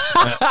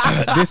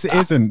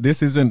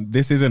this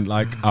isn't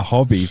like a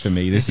hobby for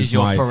me. This is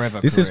your my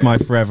forever this is career. my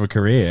forever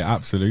career.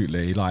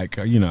 Absolutely. Like,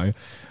 you know,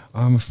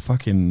 I'm a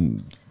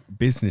fucking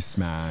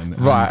businessman.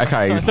 Right,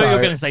 okay. I thought you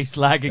were going to say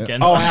slag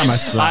again. Oh, I am a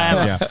slag.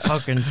 I am yeah. a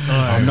fucking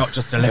sorry. I'm not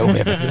just a little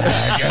bit of a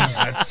slag.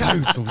 A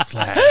total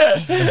slag.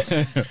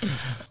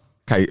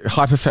 Okay,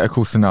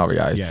 hypothetical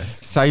scenario.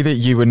 Yes. Say that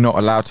you were not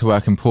allowed to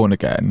work in porn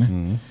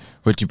again.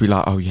 Would you be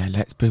like, "Oh yeah,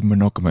 let's be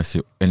monogamous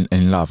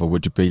in love," or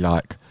would you be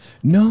like,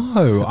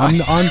 No, one,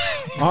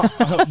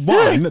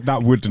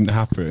 that wouldn't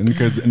happen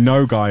because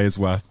no guy is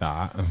worth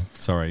that.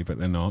 Sorry, but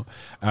they're not.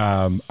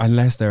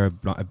 Unless they're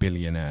a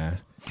billionaire.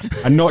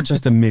 And not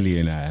just a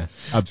millionaire,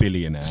 a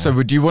billionaire. so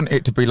would you want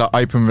it to be like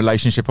open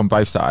relationship on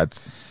both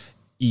sides?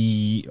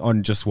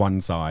 On just one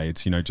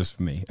side, you know, just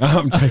for me.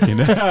 I'm joking.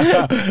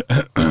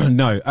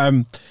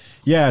 No.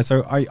 Yeah,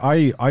 so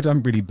I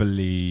don't really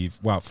believe,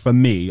 well, for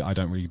me, I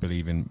don't really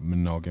believe in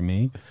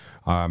monogamy.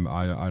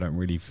 I don't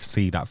really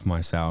see that for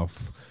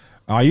myself.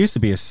 I used to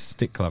be a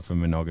stickler for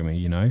monogamy,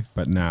 you know,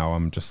 but now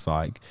I'm just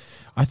like,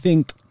 I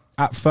think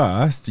at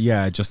first,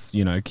 yeah, just,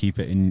 you know, keep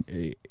it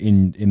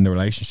in the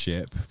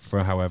relationship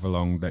for however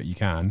long that you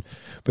can.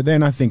 But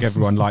then I think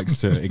everyone likes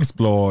to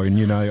explore, and,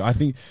 you know, I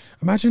think,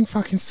 imagine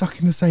fucking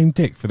sucking the same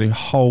dick for the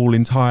whole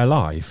entire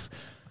life.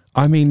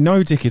 I mean,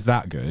 no dick is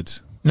that good.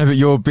 No, but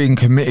you're being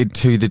committed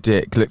to the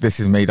dick. Look, this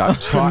is me. Like,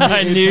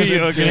 I knew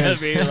you were going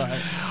to be like...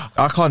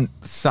 I can't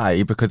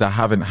say because I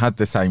haven't had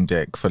the same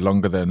dick for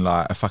longer than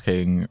like a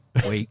fucking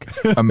week,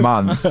 a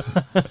month.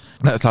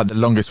 That's like the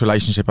longest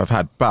relationship I've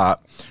had. But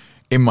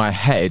in my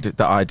head,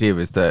 the idea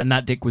is that... And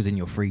that dick was in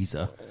your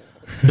freezer.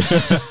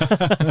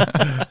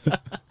 I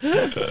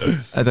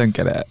don't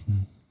get it.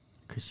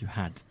 Because you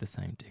had the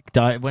same dick.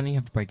 When you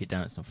have to break it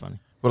down, it's not funny.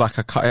 Well, like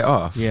I cut it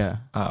off? Yeah.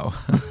 Oh.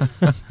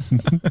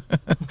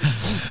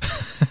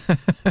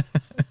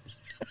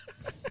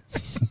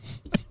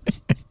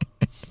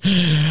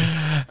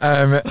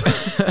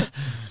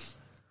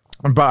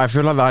 But I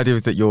feel like the idea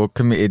is that you're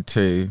committed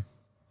to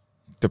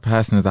the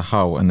person as a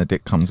whole and the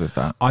dick comes with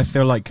that. I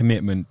feel like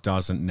commitment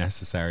doesn't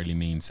necessarily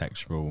mean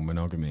sexual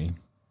monogamy.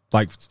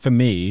 Like, for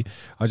me,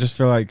 I just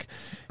feel like,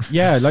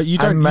 yeah, like you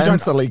don't... I'm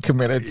mentally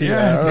committed to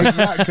Yes, you.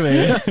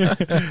 exactly.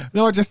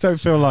 No, I just don't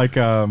feel like...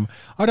 I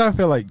don't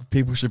feel like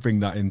people should bring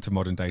that into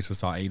modern day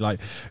society.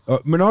 Like,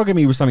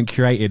 monogamy was something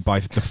created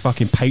by the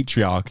fucking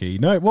patriarchy.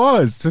 No, it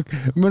was.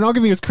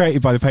 Monogamy was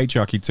created by the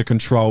patriarchy to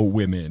control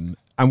women.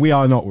 And we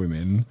are not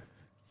women.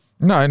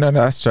 No,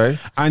 that's true.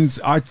 And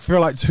I feel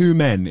like two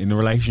men in a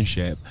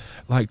relationship,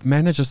 like,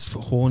 men are just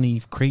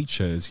horny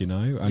creatures, you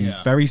know, and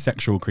very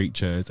sexual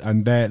creatures,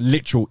 and their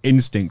literal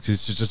instinct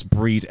is to just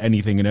breed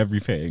anything and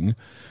everything.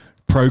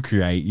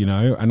 procreate, you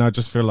know. And I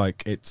just feel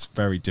like it's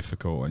very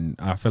difficult, and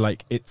I feel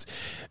like it's,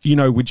 you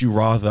know, would you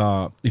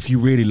rather, if you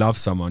really love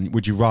someone,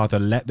 would you rather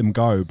let them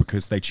go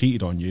because they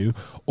cheated on you,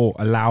 or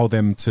allow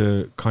them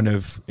to kind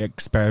of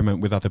experiment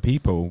with other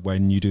people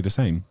when you do the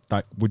same?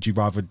 Like, would you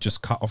rather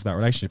just cut off that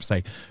relationship,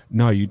 say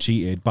no, you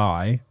cheated,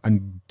 bye,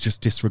 and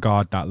just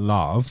disregard that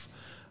love?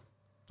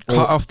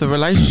 Cut off the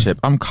relationship.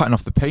 I'm cutting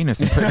off the penis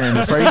and putting it in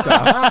the freezer.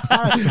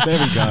 There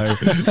we go.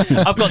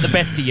 I've got the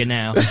best of you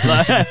now.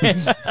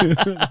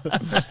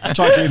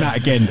 Try doing that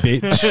again,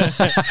 bitch.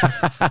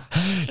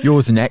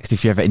 Yours next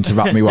if you ever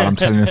interrupt me while I'm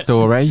telling a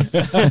story.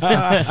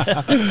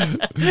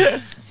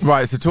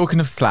 Right, so talking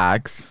of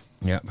slags,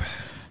 Yep.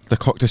 the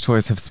Cock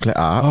Destroyers have split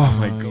up. Oh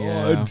my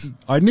god. yeah.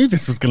 I knew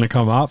this was going to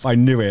come up. I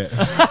knew it.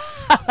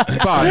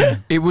 But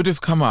it would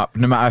have come up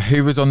no matter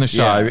who was on the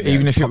show, Yeah,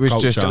 even it's if it pop was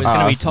just culture. It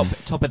was going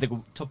us. to be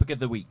topic of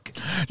the week.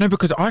 No,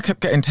 because I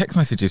kept getting text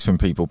messages from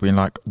people being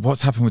like,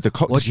 what's happened with the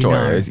Cock What do you know?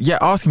 Destroyers? Yeah,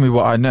 asking me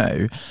what I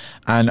know.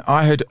 And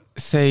I had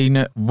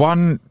seen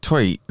one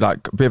tweet,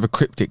 like a bit of a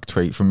cryptic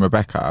tweet from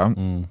Rebecca.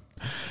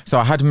 So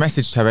I had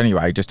messaged her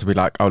anyway, just to be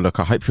like, oh, look,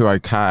 I hope you're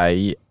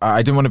okay.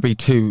 I didn't want to be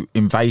too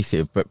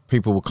invasive, but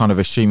people were kind of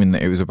assuming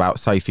that it was about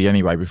Sophie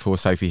anyway before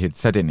Sophie had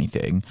said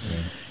anything. Yeah.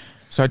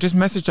 So I just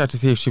messaged her to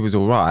see if she was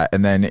all right.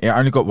 And then it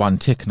only got one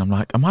tick. And I'm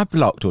like, am I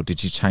blocked or did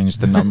she change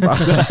the number?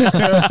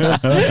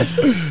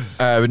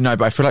 No,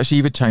 but I feel like she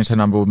either changed her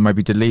number or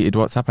maybe deleted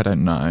WhatsApp. I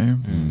don't know.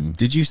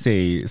 Did you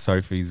see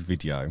Sophie's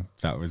video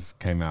that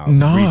came out?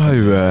 No.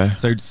 recently?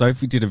 So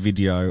Sophie did a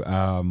video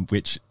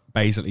which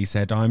basically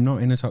said, I'm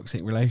not in a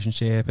toxic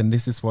relationship and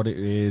this is what it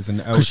is. And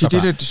Because she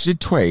did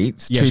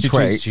tweets, yeah, two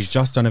tweets. She's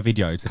just done a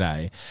video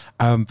today.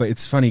 But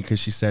it's funny because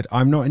she said,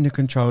 I'm not in a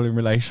controlling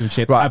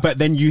relationship. Right. But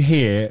then you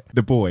hear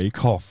the boy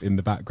cough in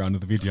the background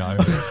of the video.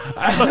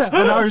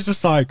 And I was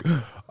just like,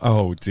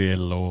 oh, dear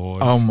Lord.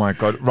 Oh, my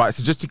God. Right.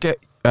 So just to get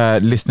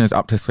listeners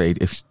up to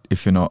speed,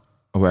 if you're not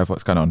aware of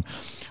what's going on,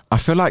 I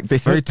feel like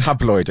this is very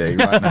tabloidy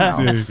right now,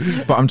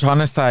 but I'm trying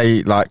to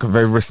stay like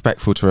very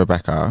respectful to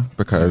Rebecca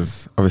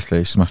because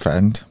obviously she's my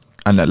friend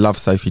and I love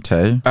Sophie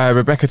too.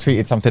 Rebecca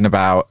tweeted something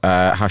about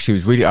how she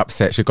was really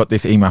upset. She got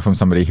this email from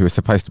somebody who was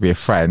supposed to be a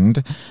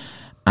friend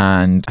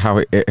and how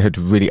it had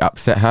really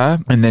upset her.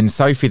 And then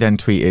Sophie then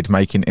tweeted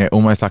making it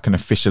almost like an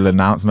official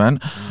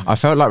announcement. I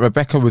felt like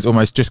Rebecca was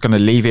almost just going to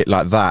leave it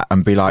like that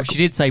and be like... Well, she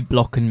did say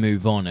block and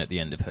move on at the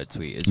end of her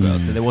tweet as well,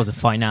 so there was a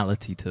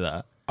finality to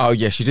that. Oh,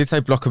 yeah, she did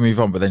say block and move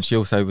on, but then she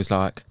also was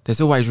like,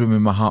 there's always room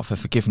in my heart for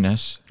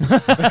forgiveness.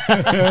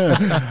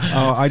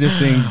 I just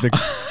think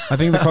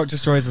the Cock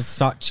Destroyers are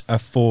such a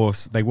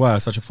force. They were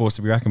such a force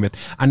to be reckoned with.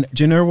 And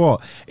do you know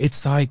what?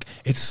 It's like,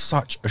 it's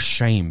such a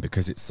shame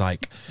because it's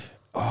like,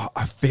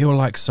 I feel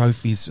like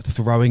Sophie's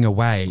throwing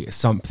away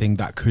something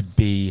that could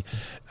be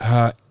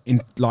her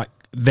in like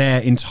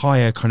their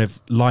entire kind of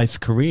life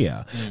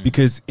career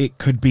because it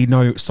could be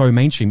so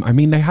mainstream. I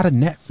mean, they had a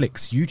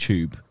Netflix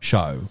YouTube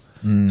show.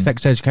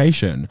 Sex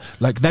Education,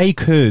 like they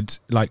could,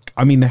 like,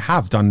 I mean, they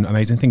have done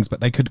amazing things, but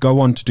they could go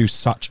on to do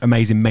such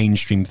amazing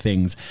mainstream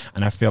things,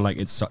 and I feel like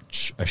it's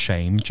such a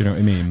shame. Do you know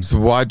what I mean? So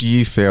why do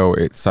you feel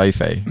it's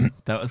Sophie?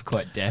 That was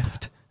quite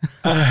deft.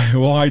 I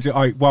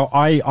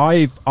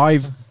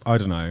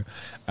don't know.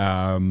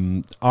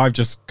 I've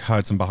just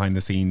heard some behind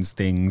the scenes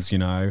things, you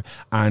know,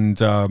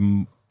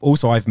 and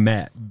also I've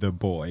met the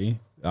boy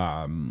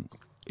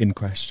in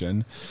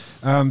question.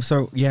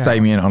 So yeah,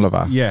 Damien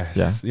Oliver.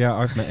 Yes, yeah,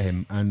 I've met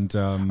him, and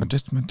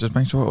just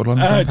make sure we're all on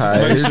the same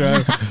page. just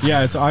make sure.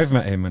 Yeah, so I've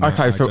met him. And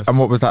Okay, and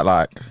what was that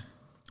like?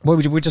 Well,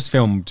 we just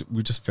filmed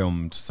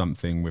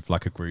something with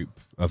like a group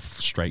of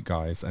straight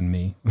guys and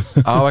me.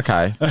 Oh,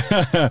 okay.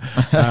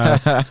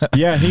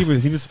 Yeah, he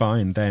was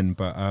fine then,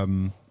 but I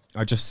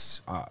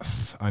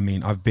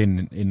mean, I've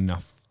been in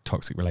enough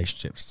toxic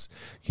relationships,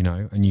 you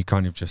know, and you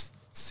kind of just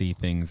see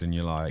things and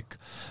you're like,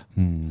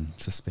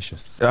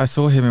 suspicious. I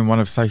saw him in one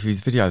of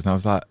Sophie's videos and I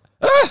was like,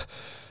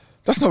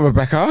 that's not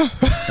Rebecca.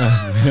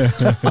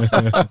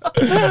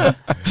 I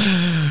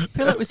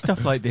feel like with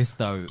stuff like this,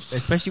 though,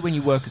 especially when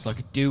you work as like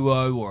a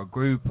duo or a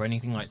group or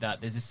anything like that,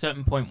 there's a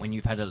certain point when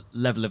you've had a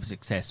level of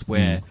success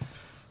where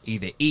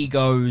either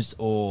egos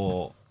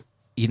or,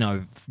 you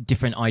know,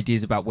 different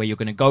ideas about where you're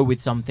going to go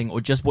with something or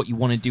just what you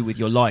want to do with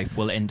your life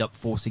will end up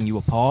forcing you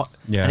apart.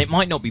 Yeah. And it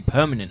might not be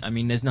permanent. I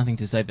mean, there's nothing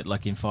to say that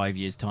like in 5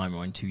 years' time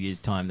or in 2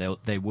 years' time,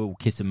 they will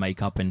kiss and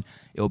make up and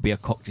it'll be a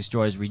Cock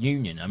Destroyers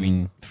reunion. I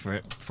mean,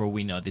 for all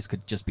we know, this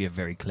could just be a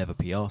very clever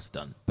PR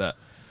stunt. But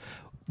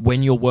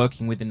when you're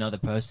working with another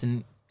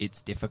person,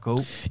 it's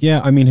difficult.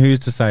 Yeah, I mean, who's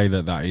to say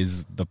that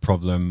is the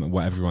problem,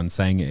 what everyone's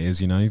saying it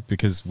is, you know,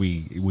 because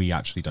we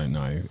actually don't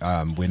know.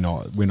 We're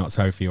not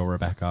Sophie or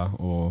Rebecca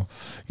or,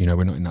 you know,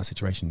 we're not in that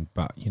situation,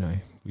 but, you know,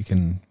 we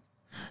can...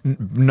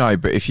 No,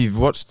 but if you've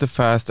watched the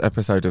first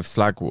episode of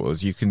Slag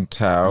Wars, you can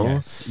tell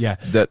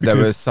that there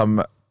was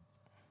some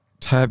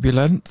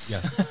turbulence.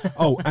 Yes.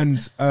 Oh,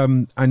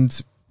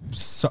 and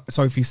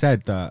Sophie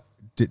said that,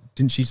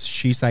 didn't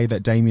she say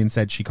that Damien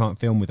said she can't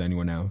film with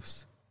anyone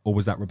else? Or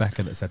was that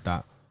Rebecca that said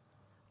that?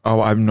 Oh,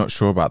 I'm not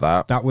sure about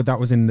that. That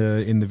was in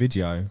the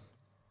video.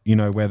 You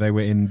know, where they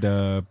were in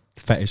the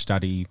Fetish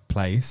Daddy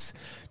place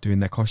doing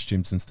their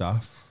costumes and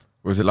stuff.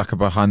 Was it like a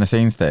behind the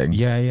scenes thing?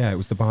 Yeah, it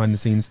was the behind the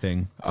scenes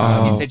thing.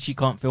 You said she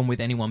can't film with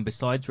anyone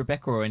besides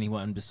Rebecca or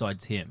anyone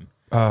besides him.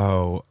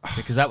 Oh,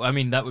 Because that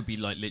would be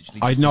like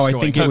literally. I Just know. I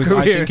destroying think her it was.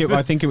 career.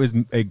 I think it was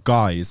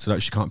guys, so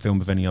that she can't film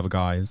with any other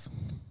guys.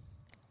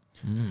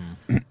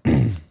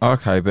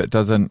 Okay, but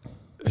doesn't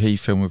he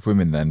film with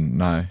women then?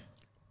 No.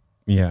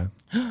 Yeah.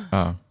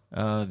 Oh.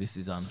 This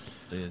is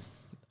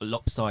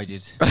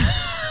lopsided.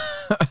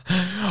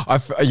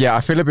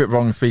 I feel a bit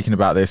wrong speaking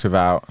about this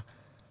without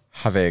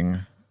having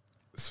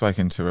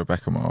spoken to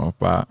Rebecca Moore,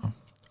 but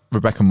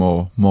Rebecca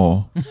Moore.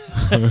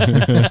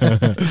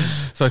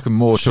 Spoken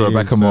more to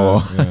Rebecca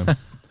Moore. Yeah.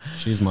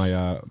 She's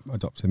my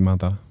adopted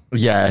mother.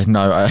 Yeah,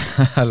 no,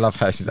 I love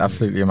her. She's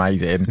absolutely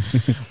amazing.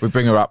 We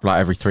bring her up like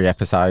every 3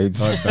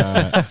 episodes. I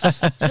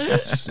bet.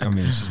 I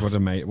mean, she's what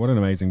an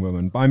amazing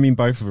woman. But I mean,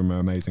 both of them are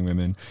amazing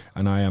women,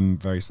 and I am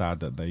very sad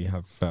that they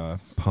have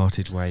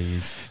parted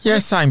ways. Yeah,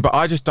 same, but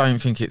I just don't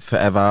think it's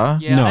forever.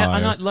 Yeah, No.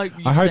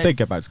 I hope they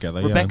get back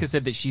together. Rebecca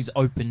said that she's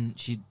open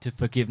to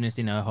forgiveness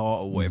in her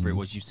heart or whatever it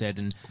was you said,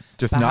 and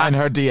Just not in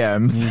her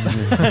DMs.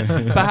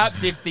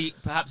 perhaps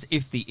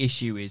if the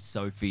issue is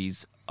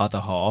Sophie's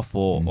other half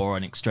or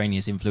an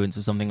extraneous influence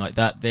or something like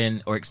that,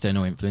 then or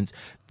external influence,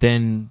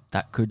 then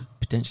that could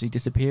potentially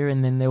disappear,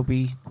 and then there'll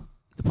be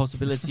the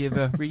possibility of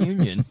a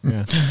reunion.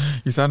 Yeah.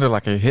 You sounded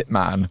like a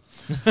hitman.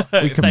 We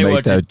If can they were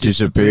make to that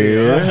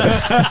disappear.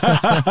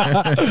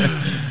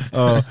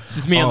 It's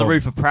just me on the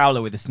roof of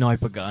Prowler with a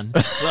sniper gun.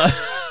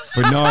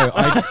 But no,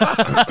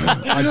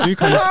 I do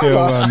kind of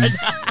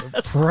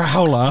feel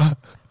Prowler.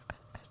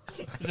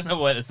 I don't know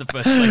why that's the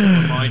first thing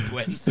my mind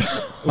went.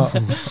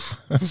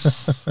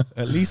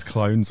 At least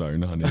Clone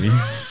Zone, honey.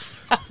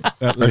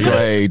 At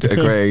least.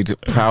 Agreed.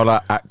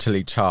 Prowler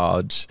actually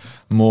charge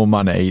more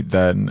money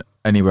than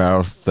anywhere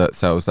else that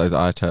sells those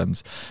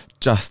items.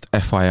 Just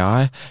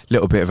FYI,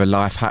 little bit of a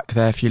life hack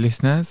there for you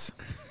listeners.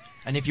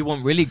 And if you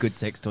want really good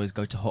sex toys,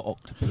 go to Hot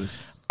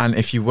Octopus. And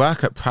if you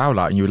work at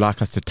Prowler and you would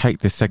like us to take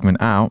this segment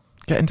out,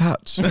 get in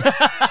touch. For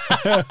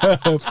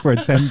a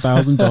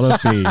 $10,000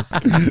 fee.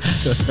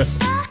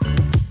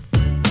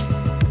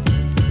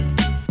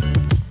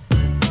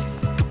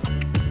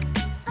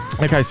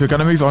 Okay, so we're going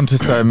to move on to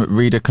some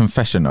reader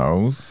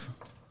confessionals.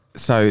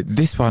 So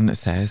this one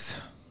says,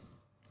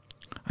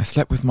 I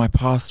slept with my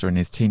pastor and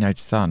his teenage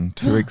son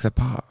 2 weeks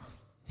apart.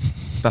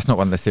 That's not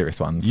one of the serious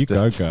ones. You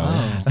Just- go, girl.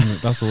 Oh.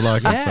 That's all I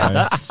can Yeah, say.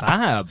 that's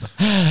fab.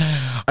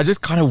 I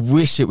just kind of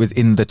wish it was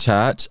in the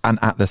church and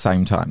at the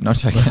same time. Not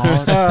joking.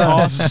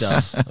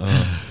 Pastor.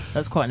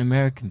 That's quite an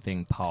American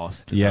thing,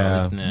 pastor.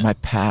 Yeah. Isn't it? My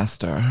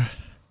pastor.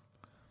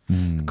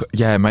 Mm.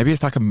 Yeah, maybe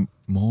it's like a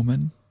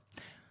Mormon.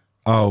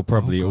 Oh,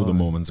 probably Oh, all the God.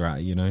 Mormons are at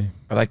it, you know.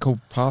 Are they called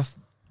past?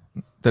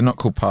 They're not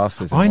called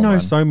pastors. in I know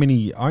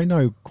Mormon. I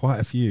know quite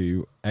a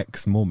few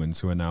ex-Mormons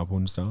who are now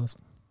porn stars.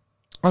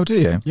 Oh, do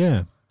you?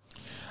 Yeah.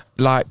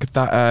 Like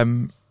that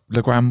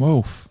LeGrand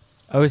Wolf.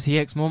 Oh, is he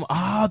ex-Mormon?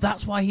 Oh,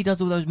 that's why he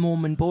does all those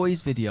Mormon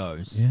boys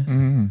videos.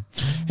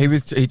 Yeah.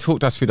 He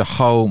talked us through the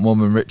whole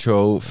Mormon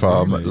ritual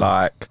from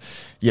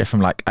Really?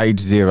 from age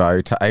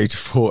 0 to age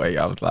 40.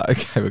 I was like,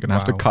 okay, we're gonna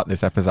have to Wow. cut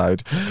this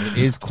episode. It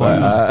is quite,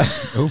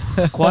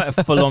 But, quite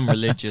a full-on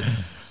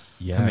religious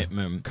Yeah.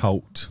 commitment.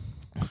 Cult.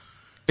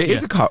 it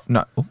is a cult.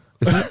 No,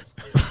 is it?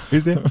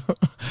 Is it?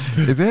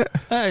 Is it?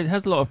 It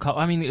has a lot of cult.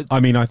 I mean, I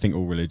mean, I think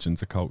all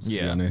religions are cults, to be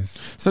Yeah.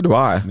 honest. So do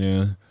I.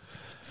 Yeah.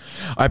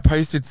 I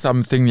posted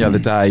something the other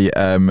day.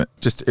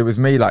 It was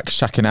me like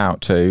shacking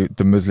out to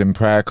the Muslim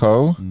prayer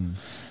call,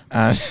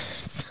 and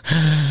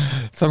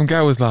some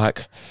girl was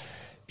like,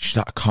 she's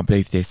like, I can't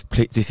believe this.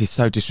 This is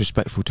so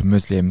disrespectful to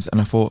Muslims.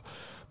 And I thought,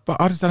 but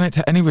I'd have done it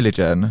to any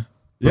religion.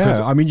 Because-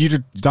 Yeah, I mean, you'd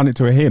have done it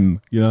to a hymn,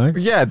 you know?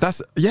 Yeah,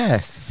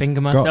 yes.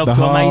 finger Got myself the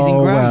to Amazing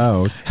whole Grace.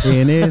 world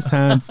in his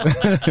hands.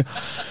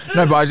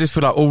 No, but I just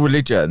feel like all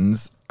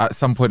religions, at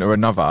some point or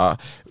another,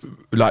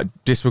 like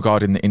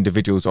disregarding the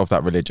individuals of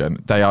that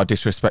religion, they are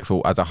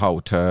disrespectful as a whole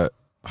to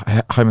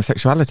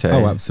homosexuality.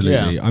 Oh,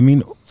 absolutely. Yeah. I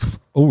mean,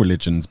 all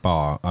religions,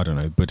 bar, I don't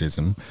know,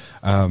 Buddhism,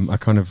 are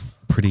kind of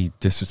pretty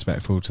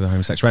disrespectful to the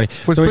homosexuality.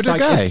 Was So it's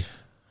Buddha like- gay?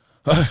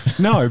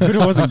 No, Buddha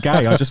wasn't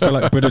gay. I just feel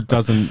like Buddha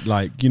doesn't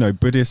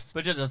Buddhists.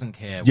 Buddha doesn't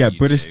care. Yeah, what you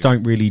Buddhists do.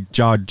 don't really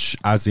judge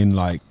as in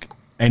like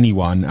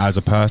anyone as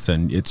a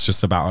person. It's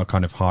just about a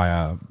kind of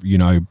higher,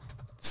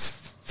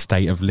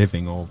 state of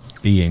living or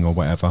being or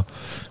whatever,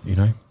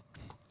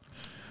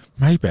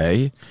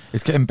 Maybe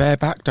it's getting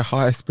bareback to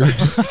higher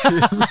spiritual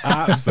states.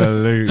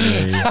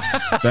 Absolutely.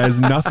 There's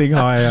nothing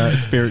higher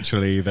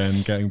spiritually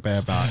than getting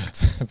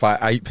barebacked. by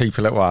 8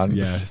 people at once.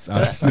 Yes,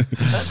 absolutely.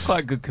 That's quite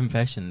a good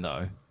confession,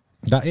 though.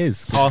 That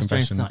is good Pastor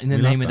and confession. son, in the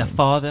We name love of the that.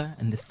 Father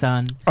and the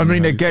Son. I mean,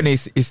 Amazing. again,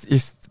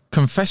 it's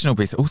confessional,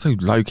 but it's also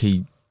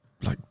low-key,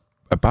 like,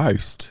 a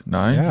boast,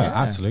 no? Yeah, Yeah.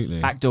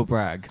 absolutely. Act or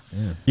brag.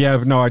 Yeah,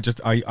 but no, I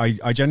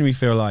genuinely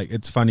feel like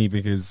it's funny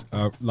because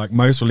like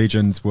most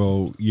religions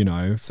will,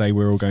 say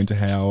we're all going to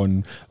hell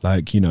and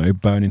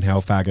burn in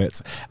hell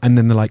faggots. And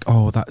then they're like,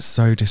 oh, that's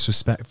so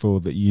disrespectful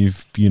that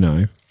you've,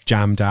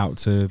 jammed out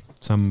to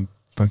some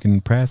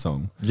fucking prayer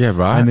song. Yeah,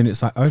 right. And then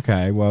it's like,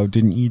 okay, well,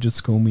 didn't you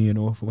just call me an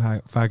awful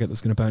faggot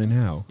that's going to burn in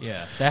hell?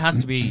 Yeah, there has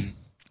to be.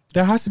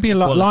 There has to be a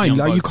Equality line. on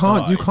Like you both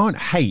can't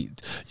sides.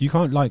 hate. You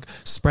can't like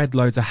spread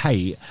loads of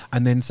hate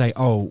and then say,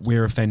 "Oh,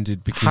 we're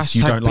offended because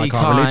you Hashtag don't like be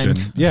our kind.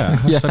 religion." Yeah,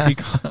 hashtag be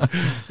kind.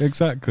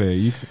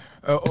 Exactly.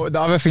 The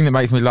other thing that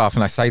makes me laugh,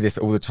 and I say this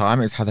all the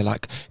time, is how they're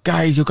like,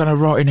 "Guys, you're gonna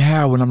rot in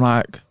hell," and I'm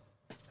like,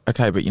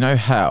 "Okay, but you know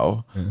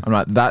hell." I'm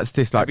like, "That's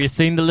this like." Have you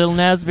seen the Lil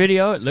Nas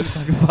video? It looks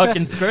like a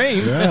fucking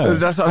scream. Yeah.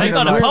 That's what I They mean.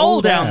 got I'm a like, pole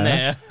all down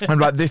there. there. I'm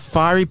like this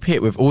fiery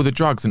pit with all the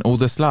drugs and all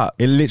the sluts.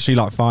 It literally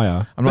like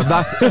fire. I'm like,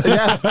 that's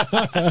yeah,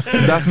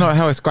 that's not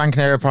hell. It's Gran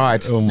Canaria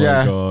Pride. Oh my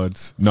yeah. god.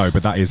 No,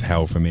 but that is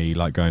hell for me.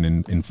 Like going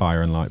in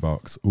fire and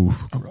lightbox. Ooh,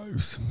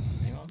 gross.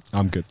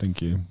 I'm good,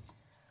 thank you.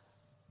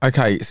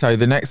 Okay, so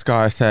the next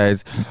guy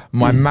says,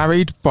 my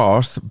married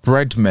boss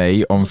bred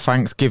me on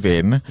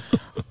Thanksgiving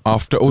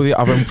after all the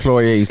other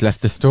employees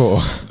left the store.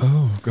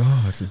 Oh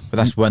god. But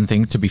that's one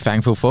thing to be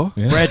thankful for.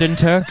 Yeah. Bread and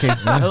turkey.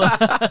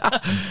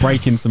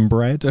 Breaking some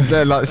bread.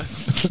 They're like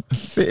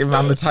sitting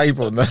around the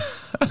table and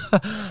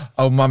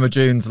old Mama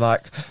June's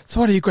like, so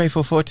what are you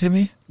grateful for,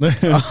 Timmy?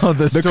 Oh,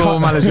 the store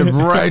cum. manager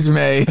bred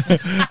me.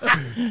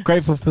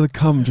 Grateful for the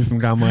cum dripping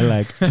down my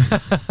leg.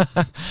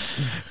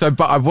 So,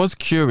 but I was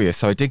curious,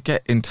 so I did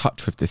get in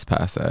touch with this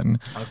person.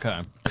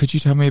 Okay. Could you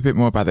tell me a bit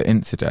more about the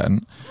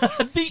incident?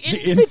 The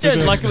incident,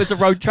 incident. like it was a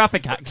road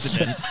traffic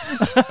accident.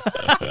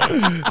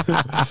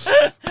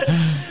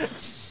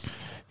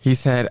 He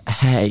said,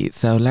 hey,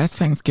 so last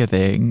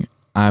Thanksgiving,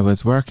 I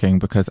was working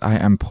because I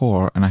am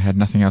poor and I had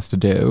nothing else to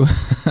do.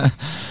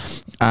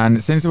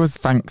 And since it was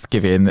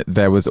Thanksgiving,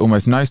 there was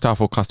almost no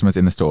staff or customers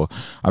in the store.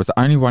 I was the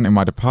only one in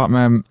my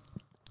department.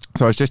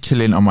 So I was just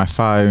chilling on my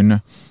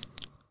phone.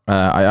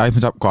 I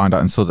opened up Grindr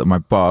and saw that my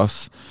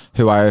boss,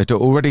 who I had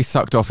already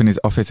sucked off in his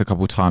office a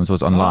couple of times,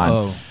 was online.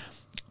 Oh.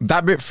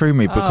 That bit threw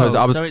me because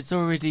I was... So it's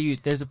already,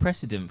 there's a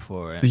precedent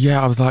for it.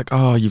 Yeah, I was like,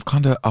 oh, you've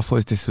kind of... I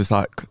thought this was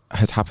like,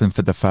 had happened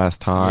for the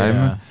first time.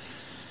 Yeah.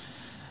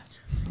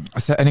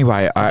 So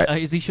anyway,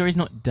 Is he sure he's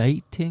not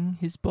dating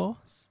his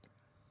boss?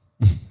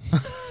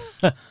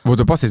 well,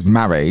 the boss is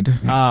married.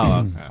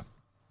 Oh, okay.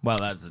 Well,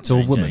 that's It's a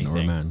woman or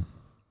a man.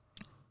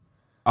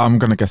 I'm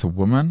going to guess a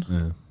woman.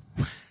 Yeah.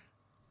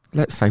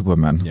 Let's say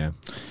woman. Yeah.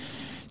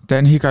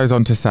 Then he goes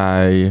on to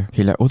say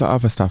he let all the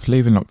other stuff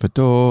leave and locked the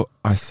door.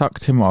 I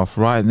sucked him off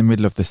right in the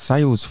middle of the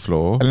sales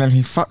floor. And then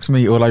he fucked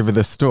me all over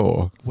the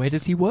store. Where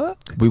does he work?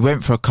 We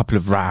went for a couple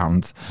of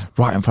rounds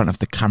right in front of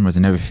the cameras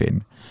and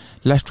everything.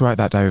 Left right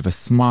that day with a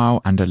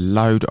smile and a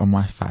load on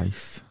my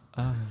face.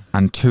 Oh.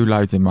 And 2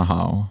 loads in my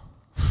hole.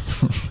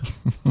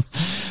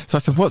 So I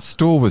said, what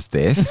store was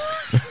this?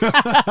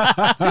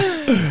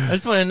 I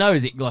just want to know,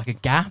 is it like a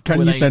Gap? Can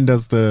Were you they- send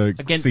us the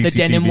against CCTV the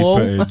denim wall?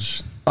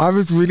 footage? I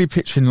was really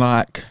picturing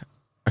like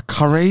a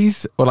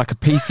Curry's or like a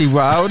PC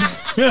World.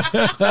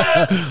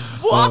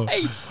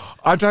 Why?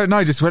 I don't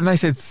know. Just when they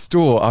said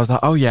store, I was like,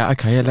 oh yeah,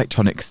 okay,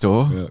 electronics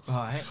store. Yeah.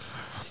 Right.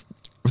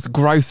 It was a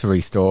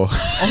grocery store.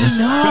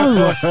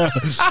 Oh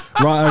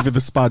Right over the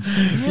spuds.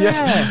 no!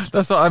 Yeah.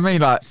 That's what I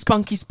mean. Like,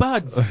 Spunky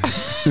Spuds.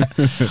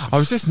 I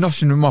was just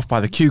noshing them off by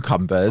the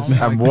cucumbers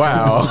and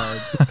wow,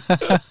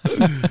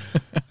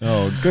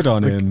 Oh, good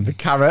on him. the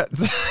carrots.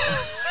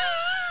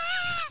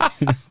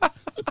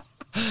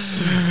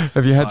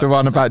 Have you heard the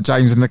one about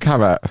James and the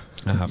carrot?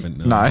 I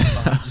haven't. No.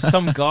 Just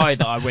some guy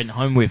that I went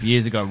home with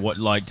years ago.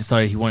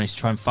 Decided he wanted to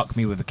try and fuck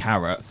me with a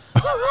carrot.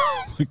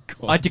 Oh my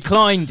God. I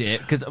declined it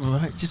because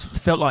it just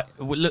felt like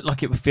it would look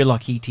like it would feel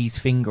like E.T.'s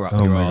finger up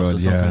Oh your my ass God, or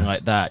something yeah.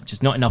 like that.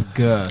 Just not enough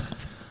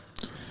girth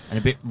and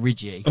a bit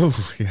ridgy. Oh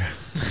yeah.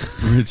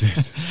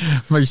 Rigid.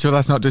 Make sure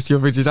that's not just your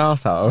rigid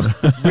arsehole.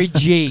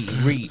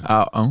 Ridgy.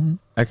 Oh,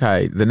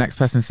 okay. The next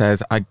person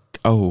says,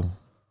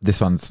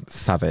 this one's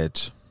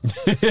savage.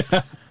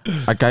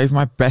 I gave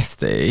my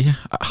bestie,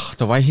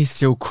 the way he's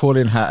still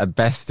calling her a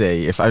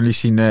bestie, if only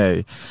she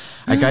knew.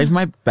 I gave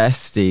my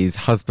bestie's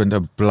husband a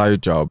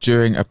blowjob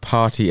during a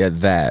party at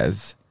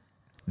theirs,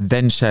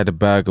 then shared a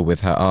burger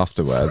with her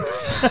afterwards.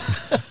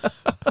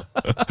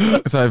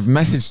 So I've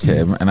messaged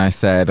him and I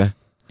said,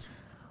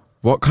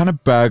 what kind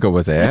of burger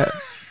was it?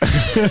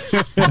 Because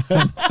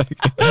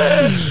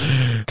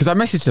I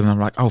messaged him and I'm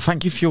like, oh,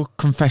 thank you for your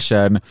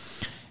confession.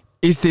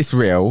 Is this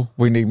real?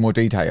 We need more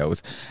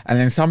details. And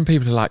then some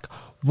people are like,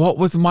 what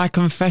was my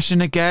confession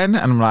again?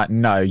 And I'm like,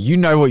 no, you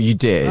know what you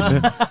did.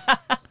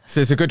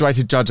 So it's a good way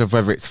to judge of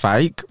whether it's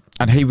fake.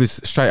 And he was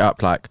straight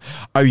up like,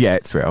 oh yeah,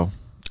 it's real.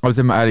 I was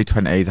in my early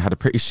 20s. I had a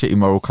pretty shitty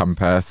moral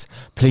compass.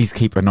 Please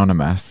keep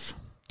anonymous.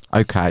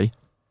 Okay.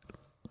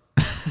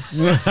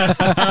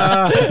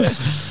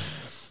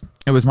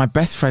 It was my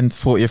best friend's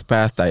 40th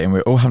birthday and we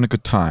were all having a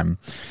good time.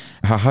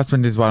 Her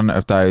husband is one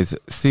of those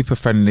super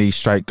friendly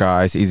straight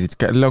guys, easy to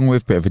get along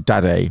with, bit of a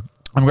daddy.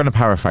 I'm going to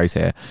paraphrase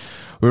here.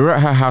 We were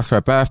at her house for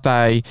her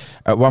birthday.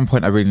 At one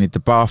point, I really needed the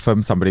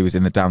bathroom. Somebody was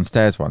in the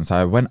downstairs one. So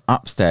I went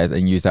upstairs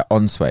and used their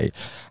ensuite.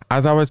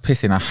 As I was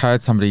pissing, I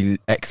heard somebody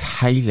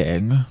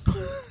exhaling.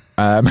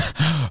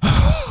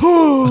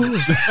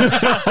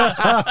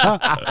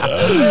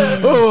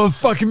 Oh,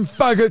 fucking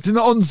faggots in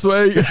the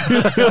ensuite.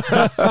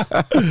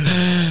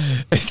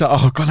 It's like,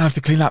 oh, gonna have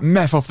to clean that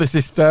meth off the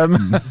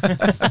system.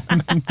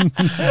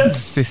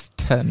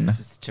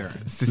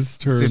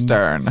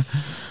 Cistern.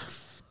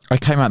 I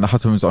came out and the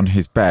husband was on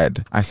his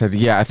bed. I said,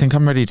 yeah, I think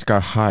I'm ready to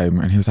go home.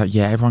 And he was like,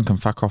 yeah, everyone can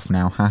fuck off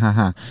now. Ha ha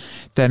ha.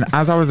 Then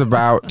as I was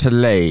about to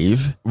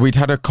leave, we'd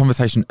had a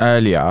conversation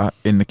earlier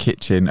in the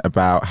kitchen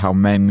about how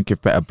men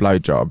give better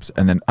blowjobs.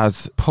 And then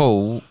as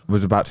Paul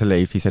was about to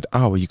leave, he said,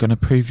 oh, are you going to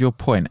prove your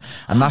point?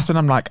 And that's when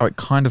I'm like, oh, it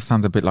kind of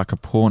sounds a bit like a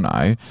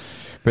porno.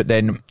 But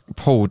then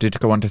Paul did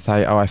go on to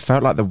say, oh, I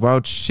felt like the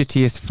world's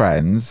shittiest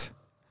friends,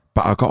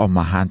 but I got on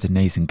my hands and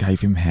knees and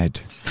gave him head.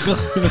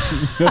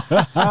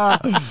 Oh,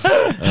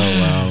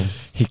 wow.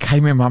 He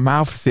came in my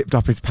mouth, zipped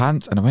up his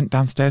pants, and I went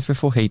downstairs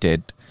before he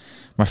did.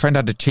 My friend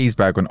had a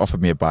cheeseburger and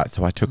offered me a bite,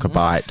 so I took a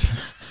bite.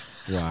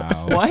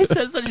 Wow. Why is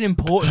that such an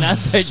important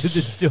aspect of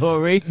the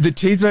story? The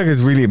cheeseburger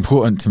is really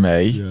important to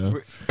me.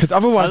 Because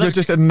otherwise you're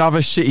just another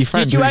shitty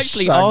friend. Did you who's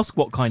actually ask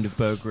what kind of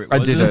burger it was?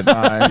 I didn't.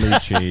 No. Blue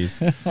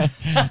cheese.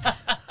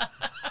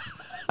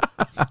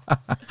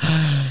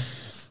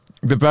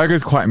 The burger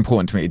is quite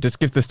important to me. It just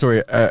gives the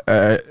story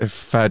a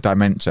third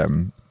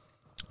dimension.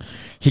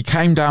 He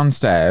came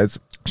downstairs.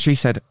 She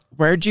said,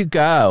 where'd you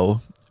go?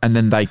 And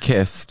then they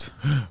kissed.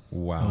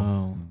 Wow.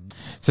 Oh.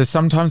 So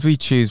sometimes we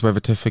choose whether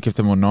to forgive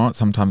them or not.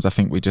 Sometimes I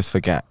think we just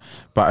forget.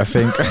 But I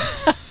think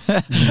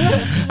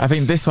I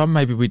think this one,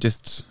 maybe we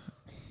just...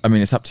 I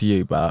mean, it's up to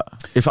you, but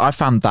if I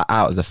found that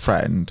out as a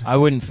friend... I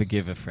wouldn't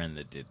forgive a friend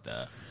that did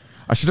that.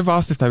 I should have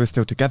asked if they were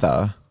still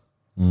together.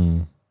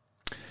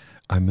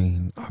 I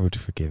mean, I would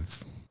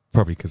forgive.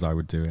 Probably because I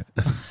would do it.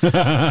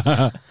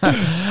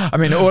 I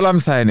mean, all I'm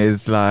saying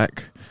is,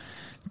 like,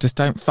 just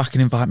don't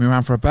fucking invite me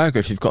around for a burger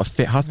if you've got a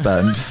fit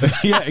husband.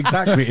 Yeah,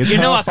 exactly. It's You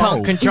know her I can't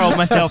fault. control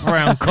myself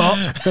around cock.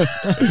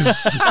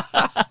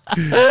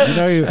 You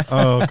know,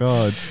 oh,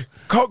 God.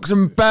 Cocks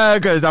and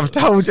burgers, I've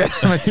told you,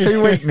 are my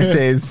two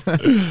weaknesses.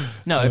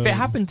 No, if it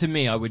happened to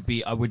me, I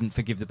wouldn't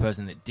forgive the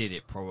person that did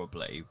it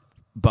probably,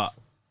 but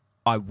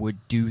I would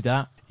do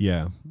that.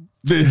 Yeah.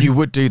 You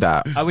would do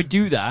that. I would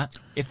do that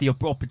if the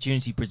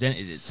opportunity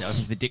presented itself.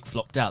 If the dick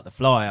flopped out the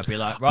fly, I'd be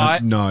like,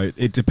 right. No,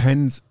 it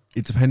depends.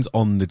 It depends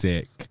on the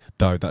dick,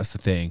 though. That's the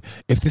thing.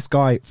 If this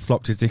guy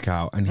flopped his dick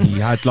out and he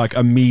had like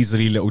a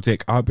measly little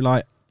dick, I'd be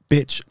like,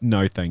 bitch,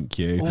 no, thank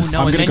you. Oh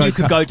no, and then you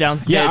could go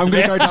downstairs. Yeah, I'm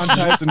going to go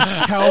downstairs and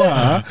tell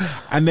her.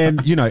 And then,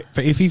 you know,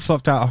 but if he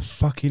flopped out a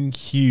fucking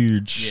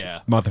huge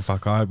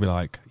motherfucker, I'd be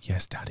like,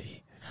 yes,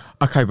 daddy.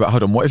 Okay, but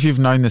hold on. What if you've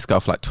known this girl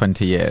for like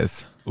 20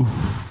 years?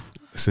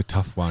 It's a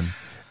tough one.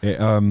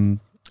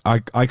 I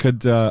could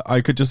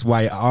just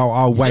wait.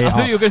 I'll wait. I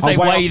thought you were going to say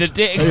weigh the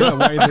dick. Yeah,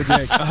 weigh the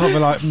dick. I'll be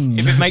like,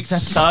 if it makes a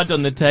thud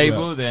on the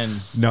table, then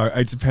no.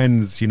 It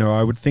depends. You know,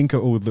 I would think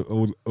of all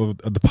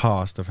the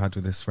past I've had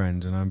with this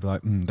friend, and I'd be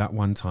like, that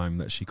one time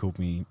that she called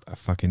me a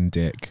fucking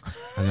dick,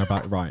 and I'm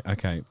like, right,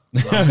 okay.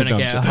 I'm gonna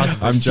get a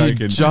husband. I'm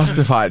joking.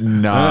 Justify it.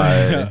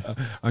 No.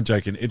 I'm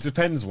joking. It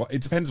depends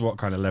what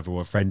kind of level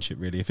of friendship,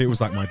 really. If it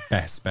was like my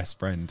best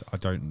friend, I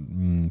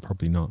don't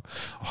probably not.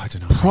 Oh, I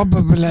don't know.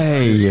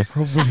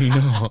 Probably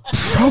not.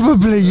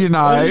 Probably, you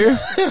know.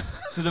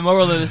 So the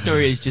moral of the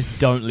story is just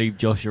don't leave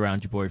Josh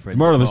around your boyfriend.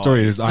 Moral of the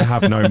story is I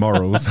have no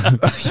morals.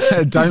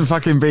 Don't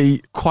fucking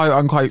be quote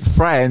unquote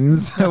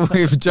friends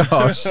with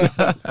Josh.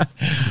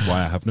 This is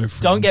why I have no friends.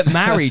 Don't get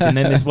married and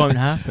then this won't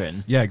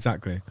happen. Yeah,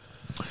 exactly.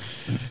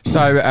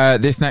 So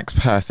this next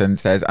person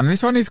says, and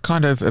this one is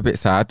kind of a bit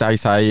sad. They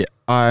say,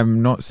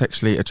 I'm not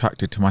sexually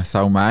attracted to my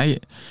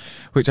soulmate,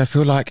 which I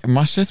feel like it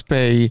must just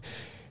be,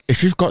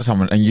 if you've got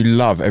someone and you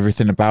love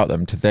everything about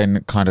them, to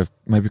then kind of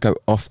maybe go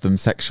off them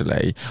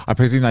sexually. I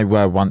presume they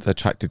were once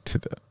attracted to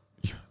the...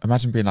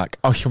 Imagine being like,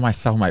 oh, you're my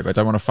soulmate, but I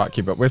don't want to fuck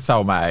you, but we're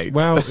soulmates.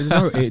 Well,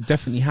 no, it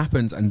definitely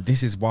happens. And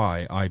this is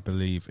why I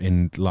believe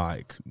in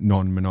like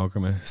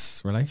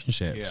non-monogamous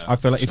relationships. Yeah, I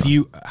feel like if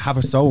you have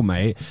a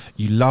soulmate,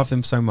 you love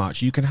them so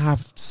much, you can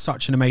have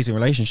such an amazing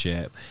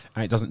relationship,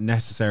 and it doesn't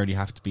necessarily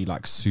have to be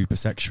like super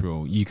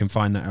sexual. You can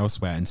find that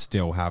elsewhere and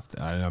still have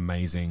an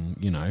amazing,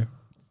 you know,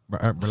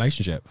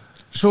 relationship.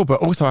 Sure,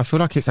 but also I feel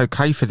like it's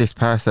okay for this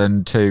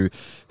person to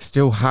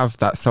still have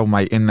that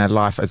soulmate in their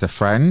life as a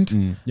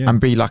friend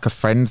and be like a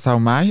friend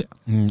soulmate.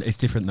 It's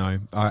different though.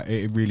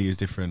 It really is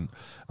different.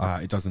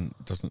 It doesn't.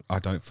 I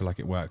don't feel like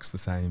it works the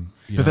same.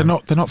 But they're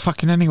not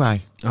fucking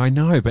anyway. I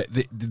know, but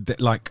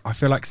like I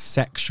feel like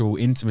sexual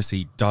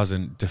intimacy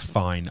doesn't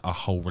define a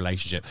whole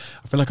relationship.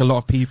 I feel like a lot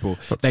of people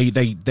they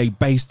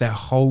base their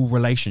whole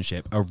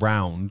relationship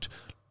around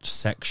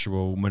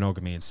sexual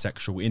monogamy and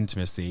sexual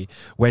intimacy,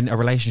 when a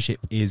relationship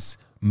is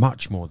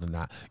much more than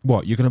that.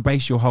 What, you're going to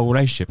base your whole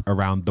relationship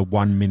around the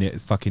 1 minute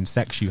fucking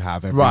sex you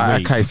have every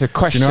week? Okay, so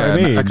question. Do you know what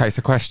I mean? Okay,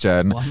 so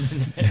question. 1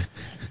 minute.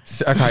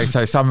 Okay,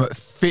 so some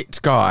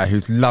fit guy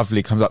who's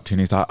lovely comes up to you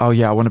and he's like, oh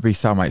yeah, I want to be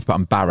soulmates, but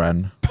I'm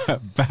barren.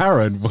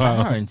 Barren?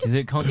 Wow. Barren, says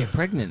it can't get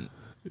pregnant.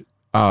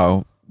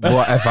 Oh,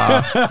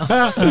 whatever.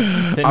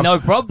 Then no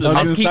problem.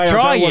 Let's keep I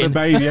don't want a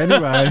trying. baby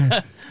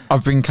anyway.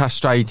 I've been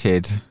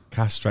castrated.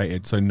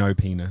 Castrated, so no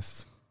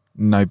penis,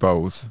 No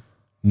balls.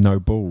 no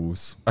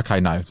balls. Okay,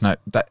 no.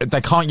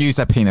 They can't use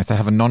their penis. They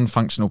have a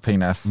non-functional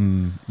penis.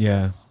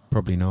 Yeah,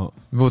 probably not.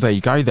 Well, there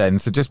you go then.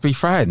 So just be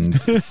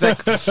friends.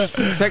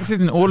 Sex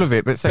isn't all of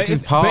it, but sex is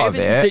part but of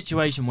if it's a it.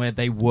 situation where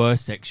they were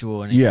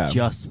sexual and it's Yeah.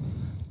 just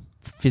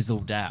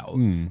fizzled out,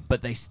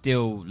 but they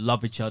still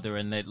love each other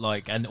and they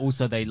like, and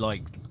also they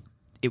like,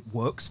 it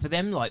works for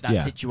them. Like that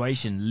Yeah.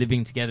 situation,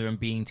 living together and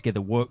being together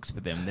works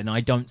for them. Then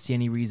I don't see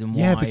any reason why.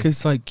 Yeah,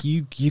 because like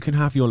you can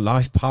have your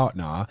life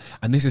partner,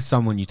 and this is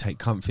someone you take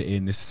comfort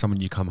in. This is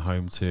someone you come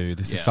home to.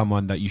 This is Yeah.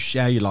 someone that you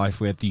share your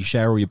life with. You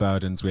share all your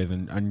burdens with,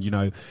 and you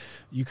know,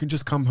 you can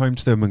just come home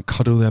to them and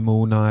cuddle them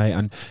all night.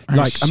 And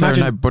like, Share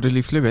imagine, no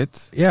bodily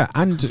fluids. yeah,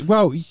 and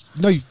well,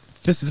 no.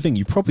 This is the thing.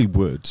 You probably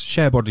would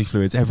share bodily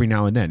fluids every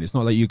now and then. It's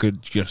not like you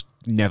could just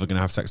never going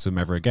to have sex with them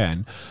ever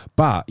again.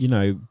 But you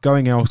know,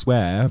 going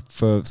elsewhere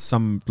for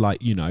some like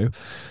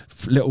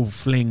little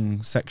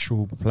fling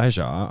sexual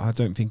pleasure, I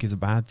don't think is a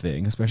bad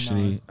thing.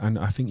 Especially, and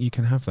I think you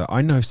can have that.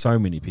 I know so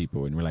many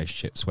people in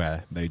relationships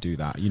where they do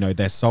that. You know,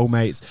 they're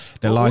soulmates,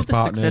 they're all life the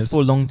partners.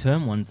 successful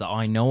long-term ones that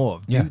I know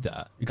of Yeah, do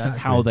that. That's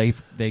exactly. how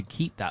they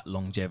keep that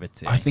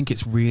longevity. I think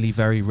it's really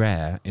very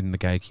rare in the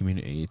gay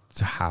community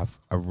to have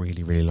a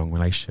really, really long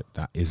relationship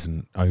that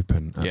isn't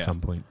open at Yeah.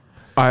 some point.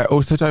 I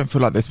also don't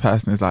feel like this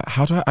person is like,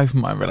 how do I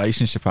open my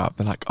relationship up?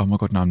 They're like, oh my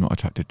God, no, I'm not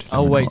attracted to them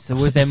Oh wait, anymore. so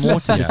was there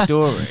more to the Yeah.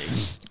 story?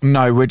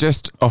 No, we're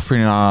just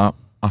offering our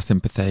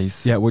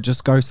sympathies. Yeah, we'll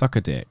just go suck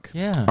a dick.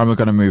 Yeah, And we're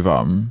going to move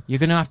on. you're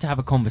gonna have to have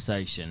a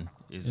conversation.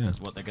 Is Yeah.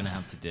 what they're gonna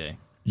have to do.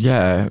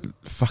 Yeah,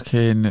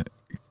 fucking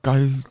go.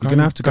 You're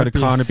gonna have to go to be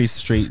a Carnaby s-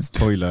 Street's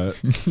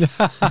toilets and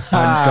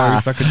go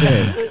suck a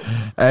dick.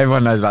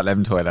 Everyone knows about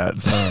them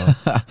toilets.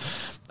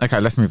 Okay,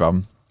 let's move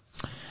on.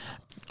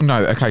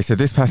 No, okay, so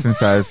this person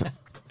says,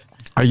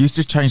 I used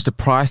to change the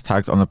price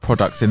tags on the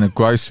products in the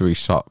grocery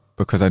shop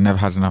because I never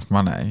had enough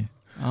money.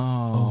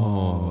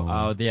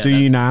 Oh, yeah. Do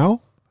you that's-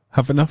 now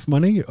have enough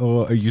money,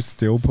 or are you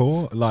still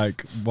poor?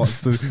 Like, what's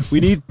the? We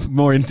need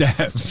more in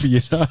depth,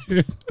 you know.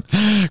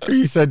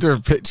 You sent her a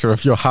picture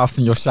of your house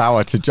and your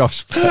shower to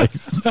Josh,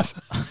 please.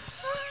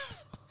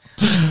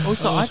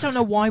 Also, I don't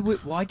know why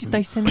did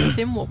they send this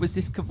in? What was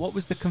this? What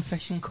was the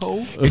confession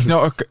call? It's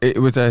not. It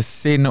was a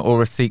sin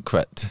or a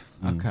secret.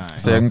 Okay.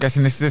 So I'm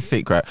guessing this is a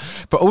secret.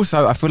 But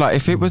also, I feel like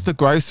if it was the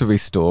grocery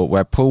store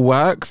where Paul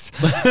works,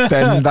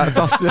 then that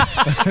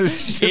stuff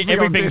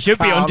Everything should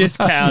be on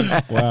discount.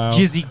 Wow.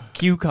 Jizzy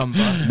cucumber.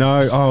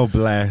 No, oh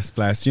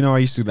bless. You know, I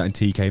used to do that in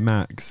TK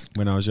Maxx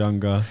when I was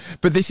younger.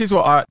 But this is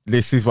why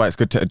it's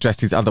good to address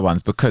these other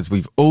ones, because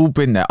we've all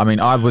been there. I mean,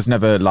 I was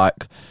never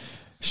like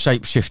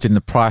shape shifting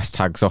the price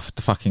tags off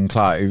the fucking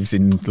clothes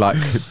in like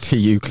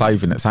TU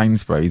clothing at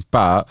Sainsbury's,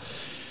 but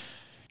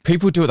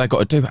people do what they got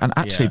to do, and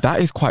actually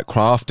that is quite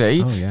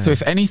crafty. Oh, yeah. So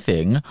if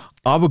anything,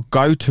 I would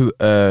go to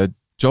a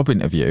job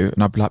interview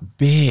and I'd be like,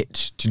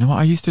 bitch, do you know what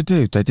I used to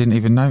do? They didn't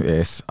even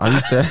notice. I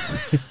used to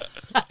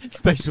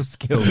Special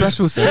skills.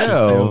 special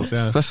skills, skills,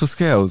 yeah. special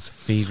skills.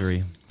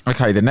 Thievery.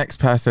 Okay, the next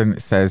person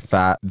says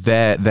that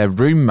their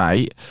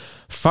roommate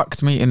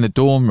fucked me in the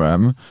dorm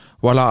room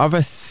while our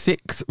other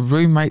 6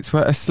 roommates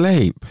were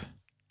asleep.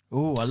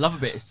 Oh, I love a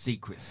bit of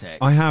secret sex.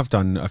 I have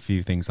done a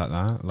few things like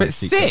that. Like But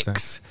secret 6?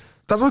 sex.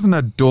 That wasn't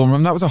a dorm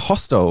room, that was a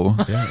hostel.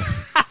 Yeah.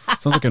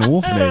 Sounds like an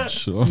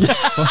orphanage.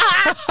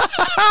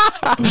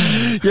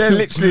 Yeah,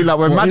 literally, like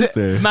when What is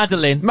this?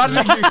 Madeline.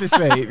 Madeline used to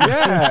sleep.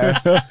 Yeah.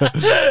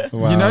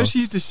 Wow. You know, she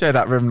used to share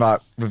that room like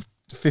with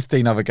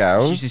 15 other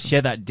girls. She used to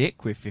share that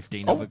dick with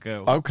 15 other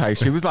girls. Okay,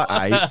 she was like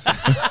 8.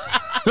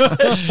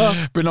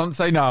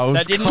 Beyonce knows.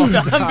 That didn't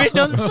stop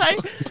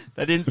Beyonce.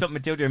 That didn't stop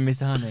Matilda and Miss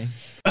Honey.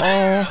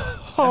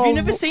 Have you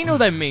never seen all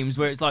them memes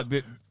where it's like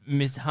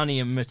Miss Honey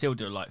and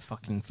Matilda are like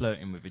fucking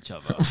flirting with each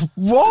other?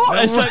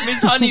 What? It's like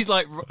Miss Honey's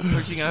like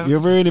pushing her. You're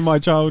ruining my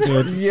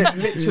childhood. Yeah,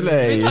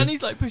 literally. Miss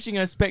Honey's like pushing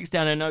her specs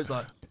down her nose,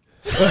 like,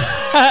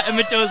 and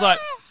Matilda's like.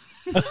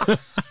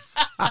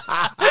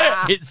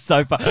 It's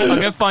so fun. I'm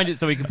gonna find it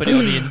so we can put it on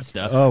the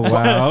Insta. Oh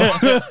wow.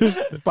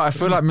 But I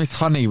feel like Miss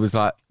Honey was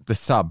like the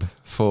sub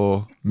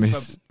for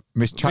Miss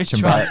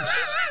Trachtenberg.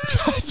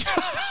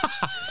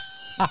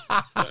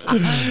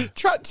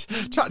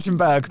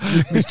 Trachtenberg.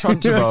 Miss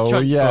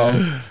Trunchbull,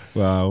 yeah.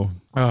 Wow.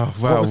 Oh,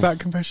 well. What was that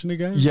confession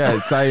again? Yeah,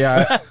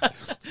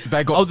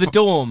 they got Oh, the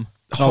dorm.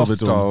 Oh, the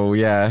hostel, dorm.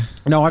 yeah.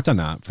 No, I've done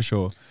that for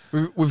sure.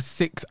 With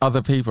 6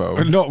 other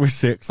people. Not with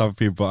 6 other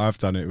people, but I've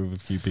done it with a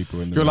few people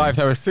in the You're room. like, if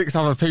there were 6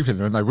 other people in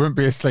the room, they wouldn't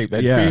be asleep,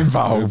 they'd Yeah. be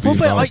involved. Well,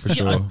 But for I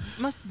sure.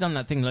 must have done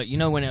that thing, like, you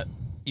know, when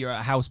you're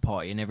at a house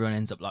party and everyone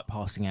ends up like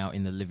passing out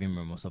in the living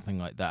room or something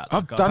like that.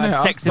 I've Like, done had it.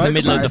 I've Sex in the spoken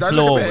middle of about the it.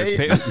 floor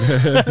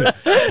Don't look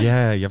with people.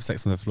 Yeah, you have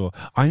sex on the floor.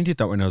 I only did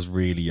that when I was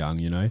really young,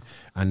 you know,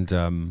 and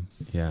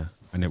yeah,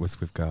 and it was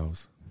with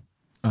girls.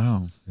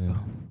 Oh. Yeah.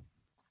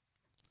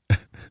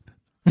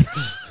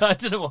 I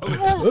don't know what we're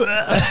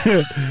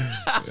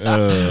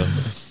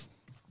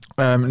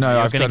No,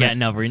 You're I've going to done get it.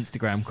 another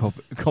Instagram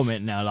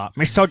comment now, like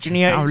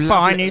misogyny at Oh, its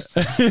lovely. finest.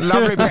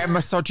 Lovely bit of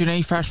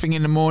misogyny first thing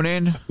in the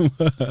morning.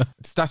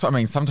 That's what I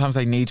mean. Sometimes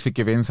they need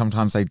forgiving,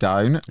 sometimes they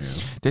don't.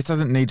 This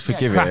doesn't need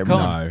forgiving. crack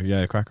on. No,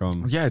 yeah, crack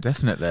on. Yeah,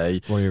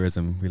 definitely.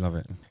 Voyeurism, we love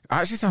it. It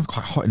actually sounds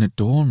quite hot in a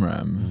dorm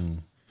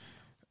room.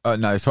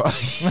 No, it's what.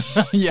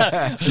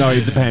 Yeah. No,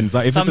 it depends.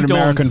 Like if Some it's an dorms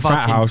American frat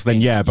fucking house, then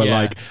stink. yeah. But Yeah.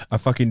 like a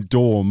fucking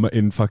dorm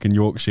in fucking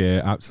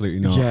Yorkshire, absolutely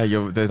not.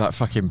 Yeah, there's like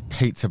fucking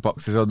pizza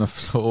boxes on the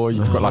floor.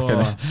 You've got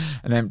like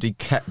an empty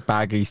ket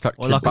baggie stuck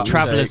Or to your like a butt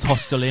traveller's cheek.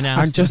 hostel in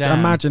Amsterdam. And just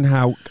imagine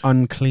how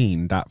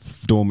unclean that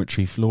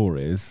dormitory floor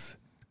is.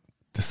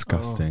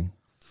 Disgusting.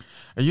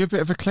 Are you a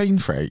bit of a clean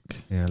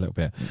freak? Yeah, a little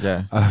bit.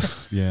 Yeah.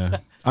 Yeah.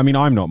 I mean,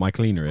 I'm not. My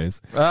cleaner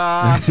is.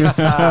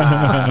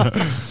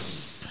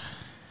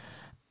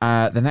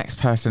 The next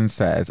person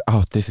says,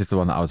 "Oh, this is the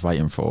one that I was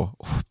waiting for."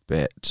 Oh,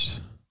 bitch.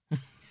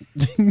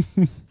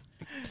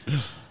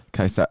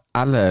 Okay, so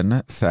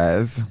Alan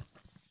says,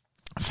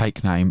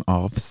 fake name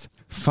Ovs,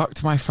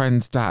 fucked my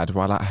friend's dad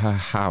while at her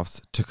house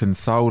to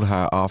console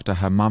her after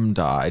her mum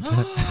died.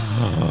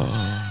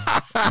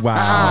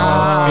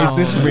 Wow. Is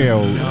this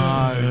real?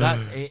 No,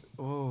 that's it.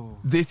 Oh.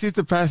 This is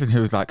the person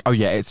who was like, "Oh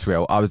yeah, it's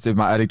real. I was in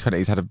my early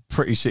 20s, had a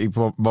pretty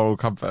shitty moral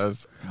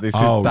compass." This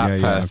Oh, is that yeah,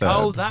 yeah. person.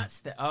 Oh, that's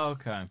the. Oh,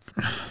 okay.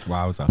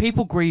 Wowza.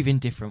 People grieve in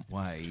different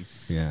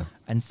ways. Yeah.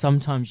 And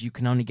sometimes you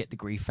can only get the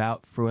grief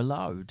out through a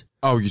load.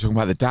 Oh, you're talking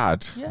about the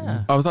dad?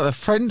 Yeah. I was like, the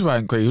friend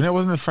weren't grieving. It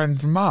wasn't the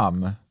friend's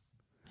mum.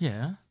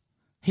 Yeah.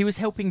 He was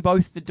helping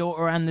both the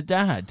daughter and the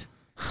dad.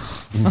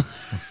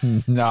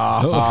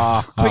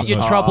 No. Put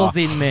your troubles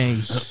in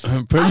me.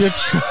 Put your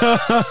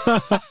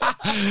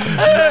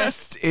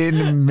Rest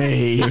in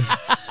me.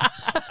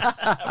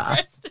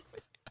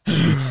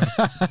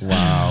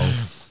 wow.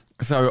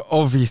 So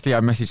obviously I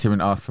messaged him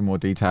and asked for more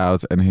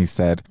details, and he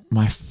said,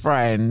 my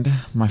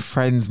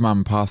friend's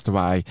mum passed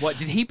away. What,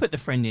 did he put the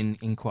friend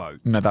in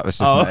quotes? No, that was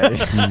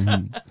just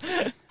me.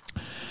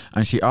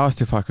 And she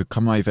asked if I could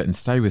come over and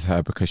stay with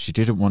her because she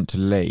didn't want to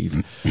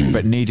leave,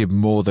 but needed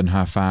more than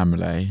her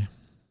family.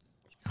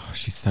 Oh,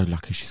 she's so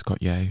lucky she's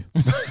got you.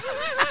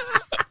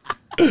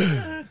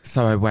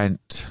 So I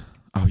went,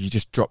 oh, you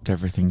just dropped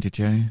everything, did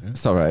you? Yeah.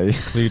 Sorry.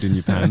 Including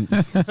your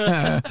pants.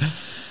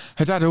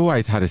 Her dad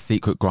always had a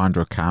secret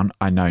Grindr account,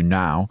 I know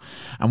now.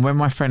 And when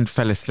my friend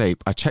fell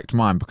asleep, I checked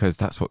mine because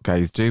that's what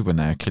gays do when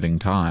they're killing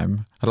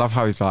time. I love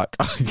how he's like,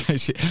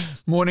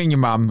 morning your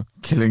mum,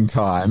 killing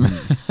time.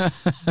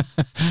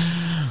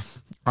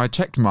 I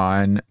checked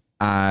mine,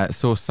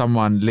 saw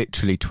someone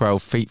literally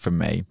 12 feet from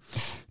me.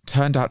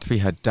 Turned out to be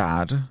her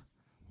dad.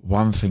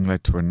 One thing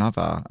led to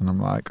another. And I'm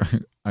like,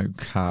 okay.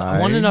 So I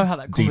want to know how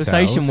that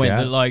conversation Details, went.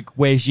 yeah. That, like,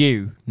 where's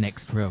you?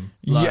 Next room.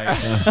 Like,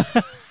 Yeah.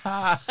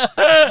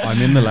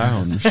 I'm in the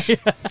lounge.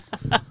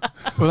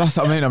 Well, that's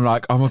what I mean. I'm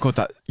like, oh my God,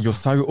 you're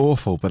so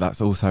awful, but that's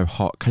also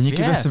hot. Can you give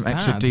Yeah, us some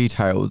extra fab.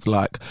 details?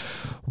 Like,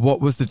 what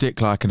was the dick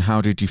like and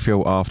how did you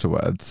feel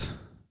afterwards?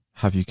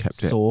 Have you kept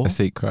Sore. it a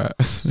secret?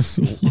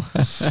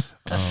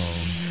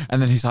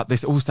 And then he's like,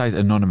 this all stays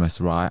anonymous,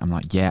 right? I'm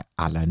like, yeah,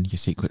 Alan, your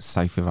secret's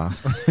safe with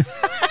us.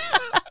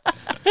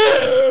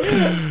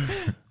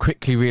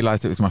 Quickly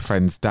realised it was my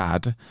friend's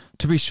dad.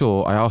 To be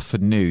sure, I asked for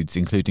nudes,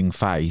 including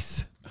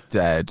face.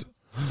 Dead.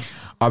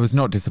 I was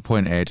not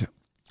disappointed.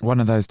 One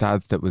of those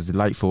dads that was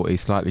late 40s,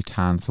 slightly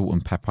tan, salt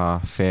and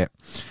pepper, fit.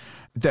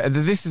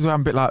 This is where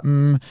I'm a bit like,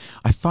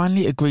 I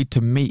finally agreed to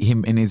meet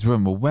him in his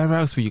room. Well, where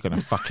else were you going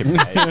to fucking meet?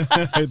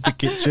 The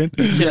kitchen.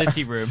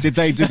 utility room. Did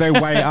they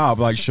weigh it up?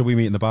 Like, should we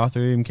meet in the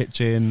bathroom,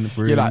 kitchen,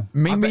 room? You're like,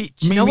 meet me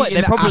you know what? in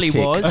There the probably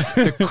attic, was.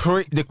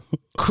 the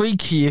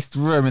creakiest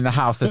room in the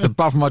house that's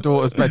above my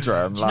daughter's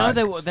bedroom. Do you know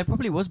there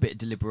probably was a bit of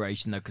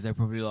deliberation though, because they're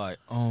probably like,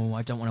 oh,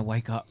 I don't want to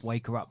wake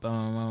her up,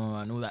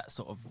 and all that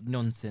sort of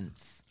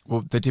nonsense.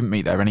 Well, they didn't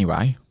meet there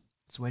anyway.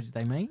 So where did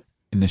they meet?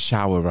 In the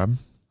shower room,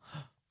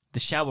 The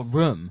shower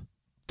room.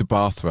 the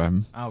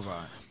bathroom. Oh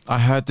right. I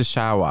heard the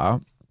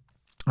shower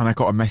and I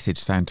got a message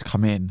saying to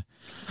come in.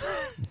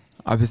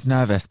 I was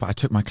nervous, but I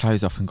took my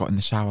clothes off and got in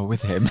the shower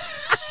with him.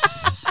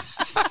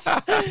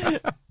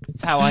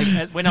 That's how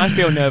when I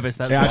feel nervous,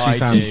 that's It what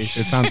actually I do.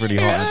 sounds really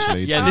hot.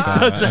 Actually, Yeah,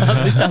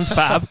 this sounds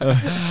fab.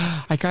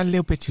 I got a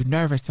little bit too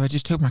nervous, so I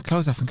just took my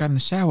clothes off and got in the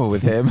shower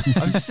with him.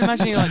 I'm just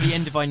imagining like the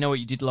end of I Know What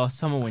You Did Last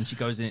Summer when she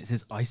goes in, it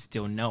says I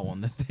still know on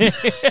the thing.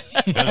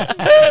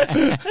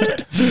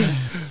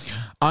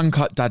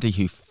 Uncut daddy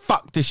who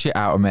fucked the shit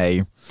out of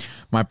me.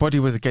 My body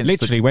was against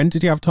Literally, when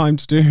did you have time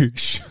to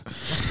douche?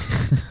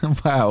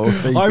 well,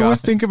 there you I go.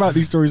 always think about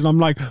these stories and I'm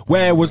like,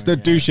 where was the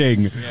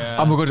douching?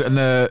 Oh my God, and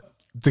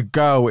the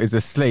girl is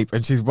asleep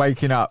and she's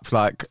waking up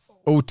like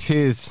all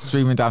tears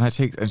streaming down her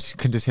cheeks and she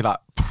can just hear like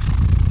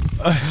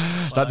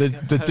the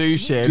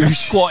douching.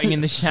 Squatting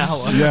in the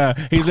shower. Yeah,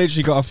 he's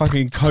literally got a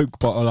fucking Coke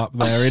bottle up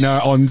there in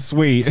her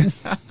ensuite.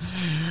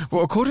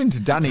 Well, according to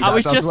Danny, I that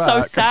was does just so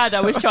work. sad. I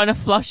was trying to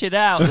flush it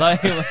out.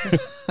 Like,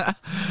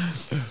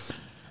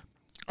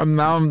 And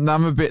now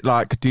I'm a bit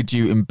like, did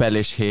you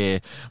embellish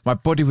here? My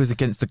body was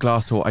against the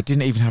glass door. I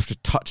didn't even have to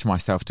touch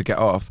myself to get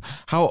off.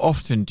 How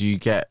often do you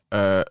get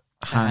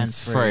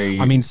hands-free.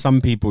 I mean, some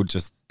people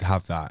just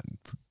have that.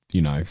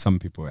 You know, some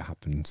people it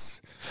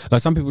happens.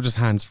 Like some people just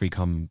hands-free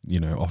come, you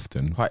know,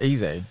 often. Quite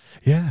easy.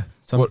 Yeah.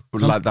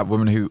 Like that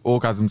woman who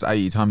orgasms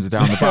 80 times a day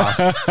on the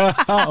bus.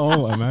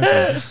 Oh,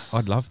 imagine.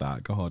 I'd love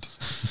that. God.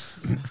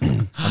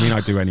 I mean,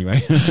 I do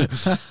anyway.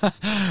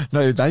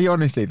 No,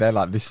 they're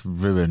like, this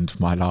ruined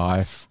my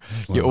life.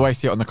 You always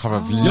see it on the cover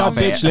of Love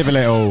It. bitch, live a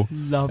little.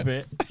 Love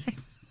it.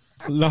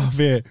 Love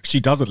it. She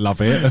doesn't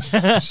love it.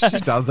 She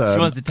doesn't. She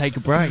wants to take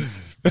a break.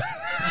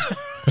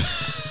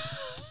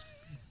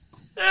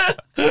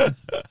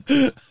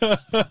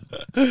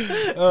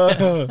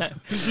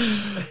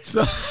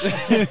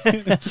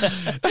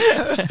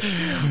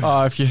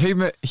 If your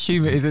humour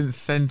isn't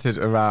centred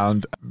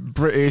around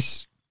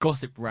British,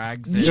 Gossip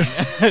rags.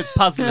 And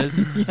puzzlers.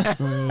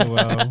 Oh,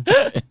 wow.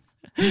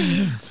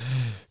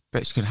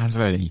 bet she can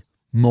handle any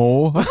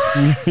more.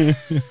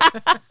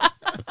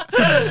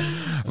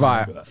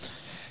 Right.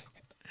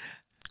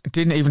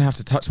 Didn't even have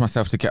to touch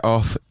myself to get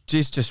off.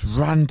 Jizz just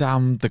ran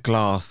down the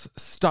glass,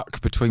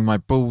 stuck between my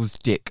balls,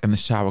 dick, and the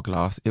shower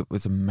glass. It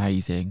was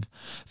amazing.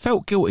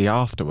 Felt guilty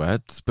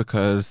afterwards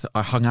because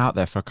I hung out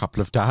there for a couple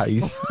of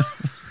days.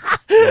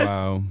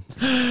 Wow.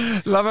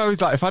 Love how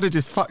he's like, if I'd have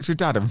just fucked your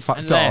dad and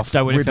fucked And left, off,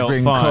 I would have we'd have felt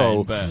been fine,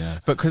 cool. but- Yeah.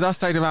 But because I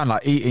stayed around,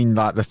 like eating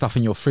like the stuff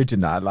in your fridge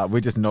and that, like we're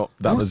just not.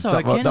 That Also, that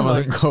again, wasn't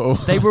like, cool.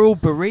 They were all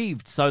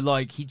bereaved, so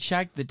like he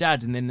shagged the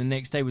dad, and then the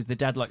next day was the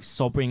dad like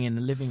sobbing in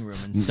the living room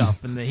and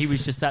stuff, and he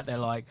was just sat there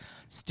like,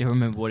 still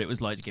remember what it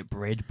was like to get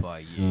bred by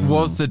you.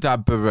 Was the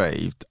dad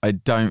bereaved? I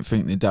don't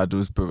think the dad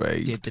was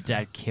bereaved. Did the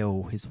dad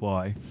kill his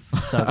wife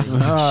so that he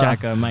could shag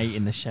her mate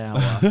in the shower?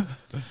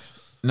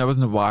 No, it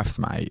wasn't the wife's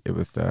mate. It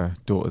was the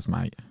daughter's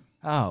mate.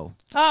 Oh,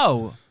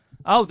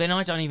 then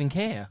I don't even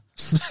care.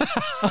 It's the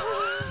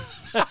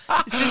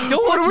daughter's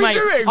What are we mate.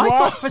 doing? I Why-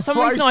 thought for some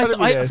why are reason you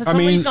telling me this? for some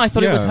reason I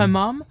thought it was yeah. her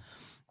mum.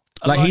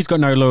 Like he's got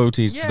no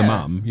loyalties to the Yeah.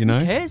 mum, you Who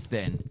know? cares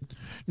then?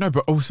 No,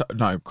 but also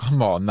no.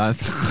 Come on,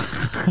 that's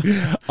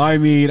I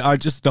mean,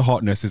 the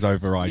hotness is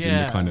overriding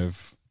Yeah. the kind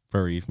of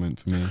bereavement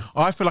for me.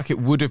 I feel like it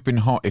would have been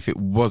hot if it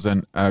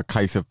wasn't a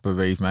case of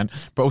bereavement.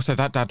 But also,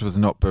 that dad was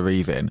not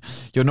bereaving.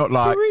 You're not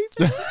like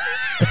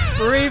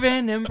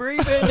Breathing and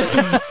breathing.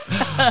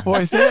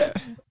 what is it?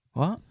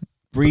 What?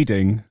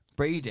 Breeding,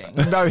 Breeding.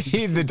 No,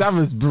 the dad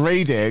was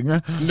breeding.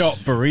 not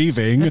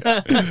bereaving.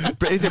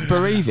 But is it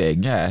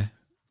bereaving? Yeah.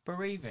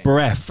 Bereaving.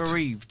 Bereft.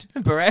 Bereaved.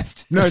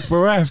 Bereft. No, it's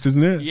bereft,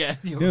 isn't it? Yeah.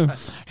 You're Yeah.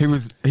 right.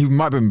 He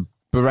might have been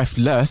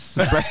berefthless,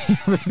 but he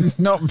was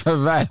not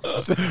bereft.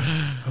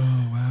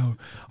 Oh wow!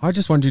 I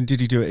just wondering,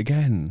 did he do it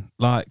again?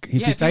 Like, if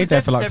Yeah, he stayed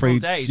there for like several 3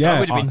 days, yeah, I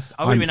would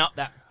have been up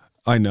that,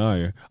 I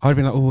know. I'd have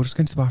been like, oh, just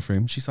going to the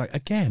bathroom. She's like,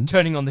 again?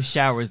 turning on the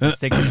shower as the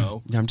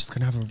signal. Yeah, I'm just going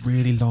to have a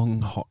really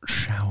long hot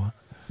shower.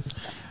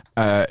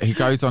 He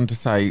goes on to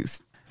say,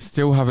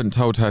 still haven't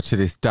told her to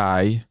this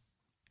day.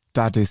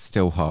 Dad is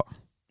still hot.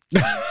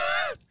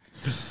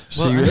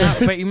 Well,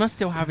 but you must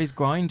still have his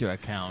Grindr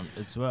account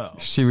as well.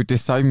 She would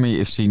disown me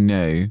if she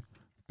knew,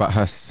 but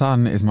her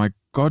son is my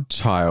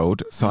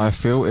godchild, so I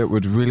feel it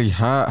would really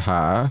hurt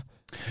her.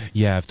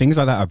 Yeah, things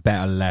like that are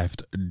better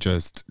left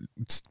just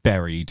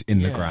buried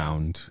in the Yeah.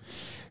 ground.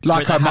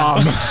 Like With her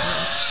mum.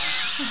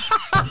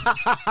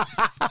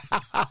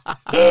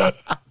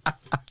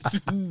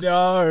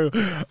 No. Do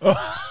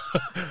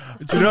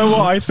you know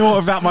what? I thought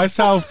of that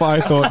myself,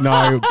 but I thought,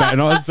 no, better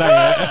not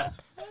say it.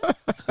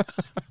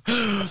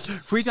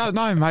 We don't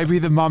know. Maybe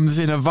the mum's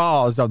in a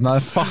vase on the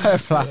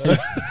fireplace.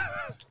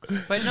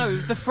 But no, it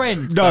was the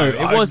friend. No,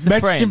 though. It was the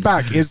message friend. him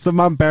back. Is the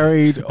mum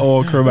buried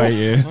or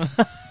cremated?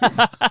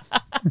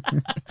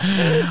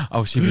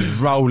 Oh, she was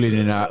rolling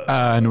in her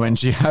urn when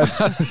she heard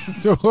that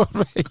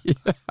story.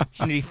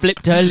 She nearly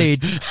flipped her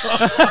lid.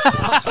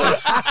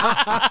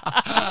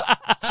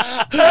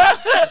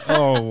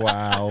 Oh,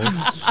 wow.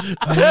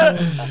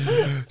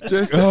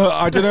 Just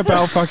I don't know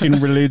about fucking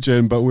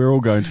religion, but we're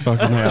all going to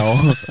fucking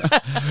hell.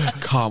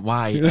 can't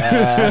wait.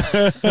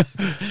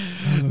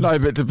 No,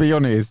 but to be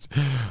honest,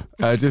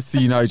 just so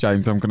you know,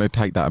 James, I'm going to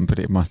take that and put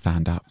it in my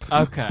stand-up.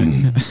 Okay,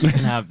 you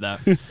can have that.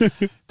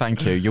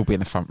 Thank you. You'll be in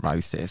the front row,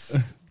 sis.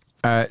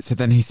 So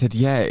then he said,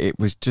 yeah, it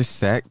was just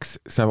sex.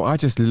 So I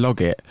just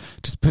log it.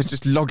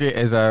 Just log it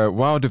as a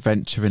wild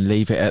adventure and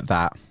leave it at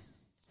that.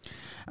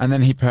 And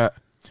then he put,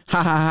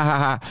 ha ha ha ha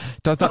ha.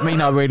 Does that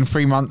mean I win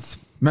 3 months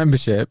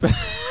membership? I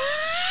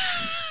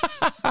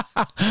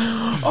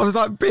was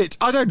like, bitch,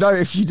 I don't know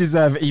if you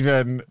deserve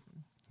even...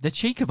 The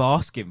cheek of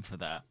asking for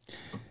that.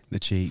 The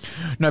cheek.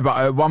 No, but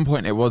at one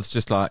point it was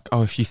just like,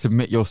 oh, if you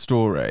submit your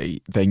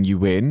story, then you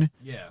win.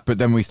 Yeah. But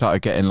then we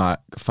started getting like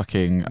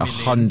fucking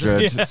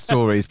 100 Yeah.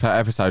 stories per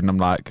episode, and I'm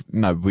like,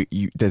 no,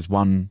 there's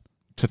 1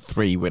 to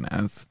 3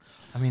 winners.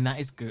 I mean, that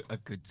is a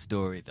good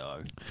story, though.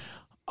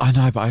 I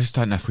know, but I just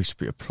don't know if we should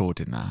be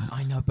applauding that.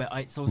 I know, but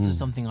it's also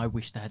something I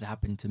wish that had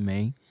happened to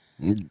me.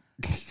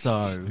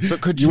 So,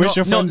 But could You you wish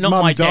your not friend's my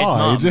mum dead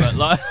mum, died? but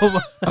like,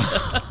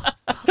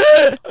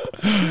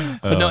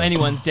 but not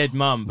anyone's dead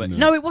mum. But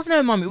no, it wasn't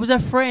her mum. It was her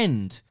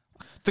friend.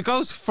 the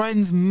girl's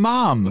friend's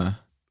mum?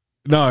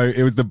 No,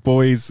 it was the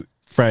boy's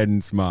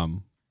friend's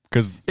mum.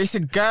 Because It's a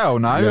girl,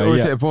 no? Yeah, or is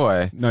yeah. it a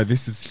boy? no,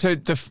 this is So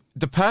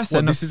the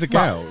person... this is a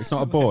girl. It's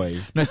not a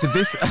boy. No, so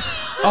this...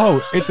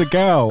 Oh, it's a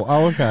girl.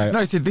 Oh, okay.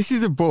 no, so this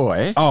is a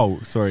boy. Oh,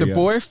 sorry. The yeah.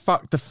 boy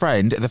fucked the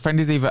friend. The friend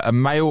is either a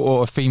male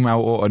or a female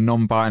or a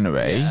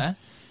non-binary. Yeah.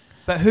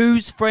 But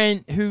whose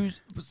friend?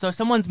 So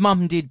someone's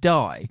mum did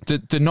die.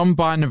 The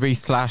non-binary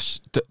slash...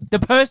 The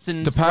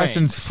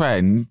person's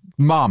friend,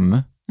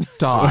 mum,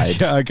 died.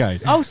 Yeah,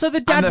 okay. Oh, so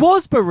the dad the-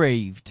 was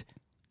bereaved.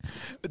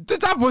 The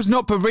dad was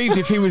not bereaved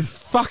if he was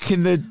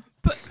fucking the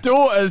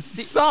daughter's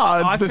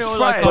son. I the feel friend.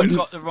 like I've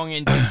got the wrong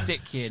end of the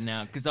stick here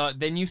now, because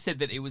then you said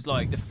that it was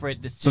like the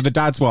friend. So the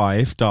dad's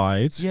wife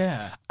died,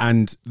 yeah.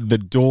 and the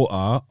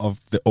daughter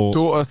of the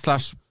daughter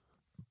slash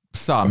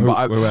son. Who- But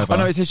I whoever.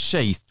 know it says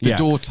she. The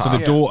daughter. So the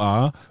Yeah.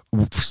 daughter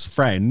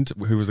friend,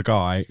 who was a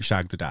guy,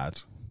 shagged the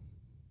dad.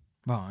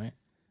 Right.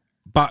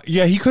 But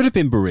yeah, he could have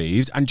been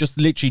bereaved and just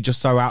literally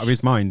just so out of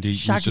his mind. He was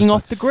Shagging just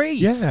off like, the grief.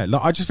 Yeah,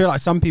 like, I just feel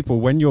like some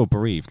people, when you're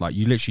bereaved, like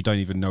you literally don't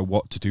even know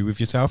what to do with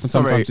yourself, and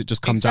Sorry. sometimes it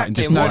just comes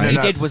Exactly. out And in what different he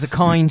ways. no. did was a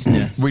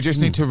kindness. We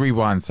just need to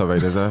rewind. Sorry,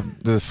 there's a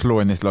flaw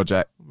in this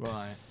logic.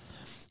 Right.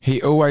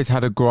 He always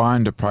had a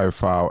Grindr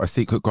profile, a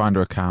secret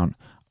Grindr account.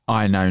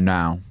 I know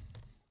now.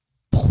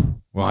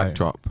 Why? Mic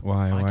drop.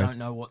 Why? I Why? don't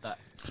know what that.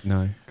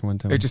 No, come on,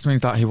 tell me. It just means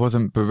that he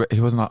wasn't like,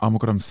 oh my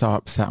god, I'm so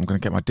upset, I'm going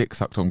to get my dick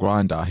sucked on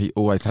Grindr. He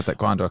always had that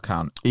Grindr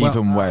account,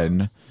 even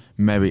when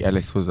Mary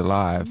Ellis was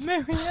alive.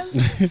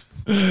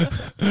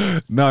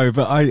 No,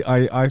 but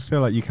I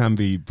feel like you can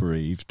be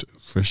bereaved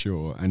for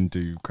sure and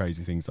do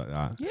crazy things like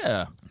that.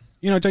 Yeah.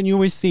 You know, don't you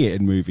always see it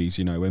in movies?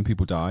 You know, when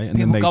people die and People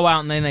then they go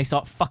out and then they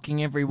start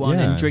fucking everyone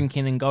Yeah. and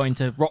drinking and going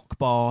to rock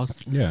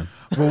bars. Yeah.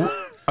 Well,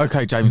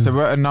 okay, James, there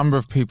were a number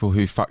of people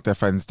who fucked their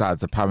friends'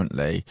 dads,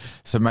 apparently.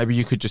 So maybe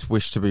you could just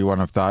wish to be one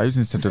of those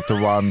instead of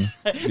the one,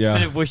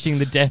 Instead of wishing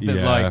the death of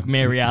Yeah. like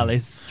Mary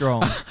Alice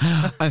Strong.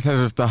 instead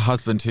of the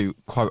husband who,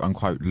 quote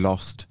unquote,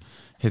 lost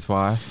his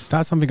wife.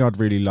 That's something I'd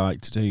really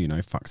like to do, you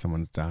know, fuck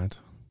someone's dad.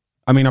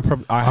 I mean,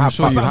 I have.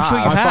 sure you fucked- have. I'm sure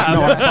you I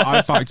fucked- have. No,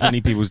 I fucked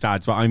many people's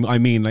dads, but I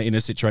mean, like in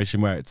a situation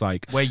where it's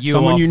like Where you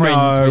someone are you friends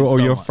know with or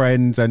your someone.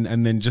 friends, and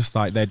then just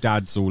like their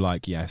dad's all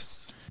like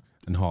yes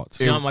and hot.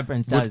 Do you know my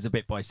friend's dad is a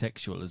bit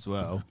bisexual as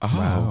well? Oh.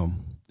 Wow,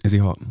 is he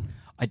hot?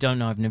 I don't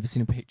know. I've never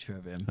seen a picture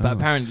of him, but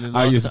apparently, the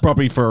Oh, last it's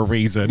probably for a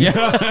reason.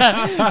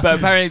 but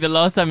apparently the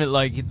last time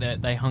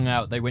they hung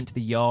out, they went to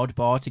the Yard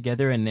bar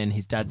together, and then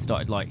his dad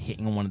started like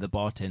hitting on one of the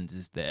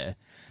bartenders there.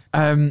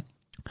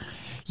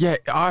 Yeah,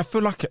 I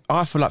feel like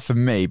for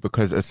me,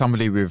 because as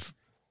somebody with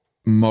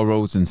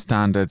morals and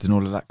standards and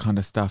all of that kind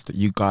of stuff that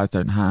you guys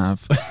don't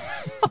have,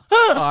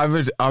 I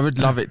would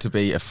love it to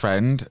be a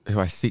friend who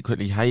I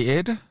secretly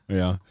hated,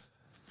 Yeah.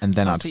 and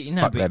then Oh, I'd see,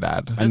 no, fuck but their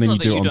dad. That's And then not you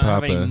that do it on don't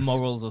have any purpose.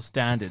 morals or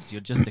standards.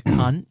 You're just a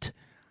cunt.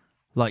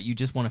 Like you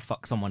just want to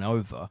fuck someone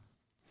over.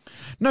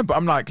 No, but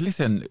I'm like,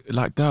 listen,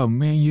 like, girl,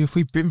 me and you, if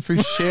we've been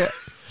through shit,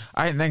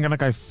 I ain't then gonna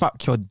go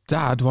fuck your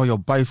dad while you're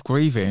both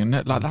grieving.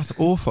 Like, that's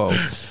awful.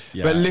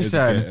 Yeah, But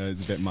listen,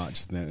 it's a bit much,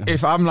 isn't it?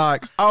 if I'm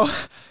like,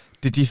 oh,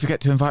 did you forget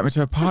to invite me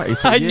to a party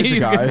 3 I years knew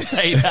you were ago? going to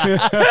say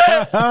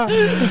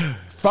that.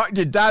 Fucked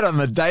your dad on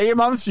the day of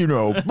my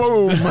funeral.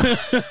 Boom.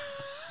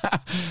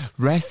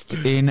 Rest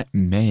in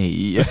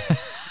me.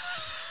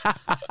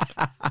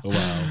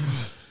 Wow.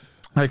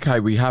 Okay,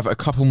 we have a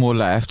couple more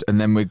left, and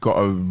then we've got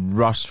to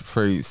rush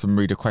through some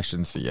reader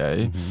questions for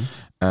you.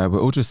 We're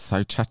all just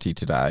so chatty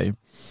today.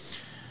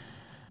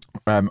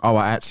 I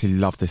actually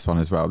love this one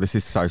as well. This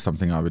is so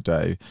something I would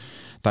do.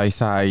 They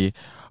say,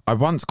 I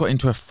once got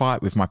into a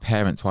fight with my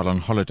parents while on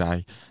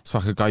holiday, so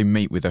I could go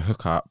meet with a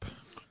hookup.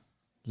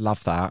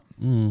 Love that.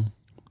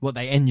 What,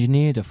 they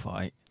engineered a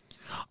fight?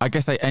 I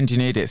guess they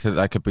engineered it so that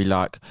they could be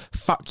like,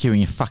 fuck you and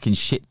your fucking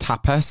shit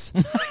tapas.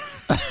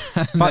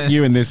 Fuck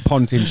you in this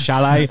Pontin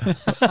chalet.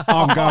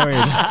 I'm going.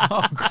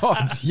 Oh,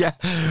 God, yeah.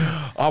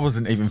 I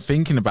wasn't even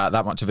thinking about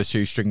that much of a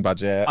shoestring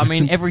budget. I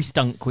mean, every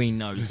stunt queen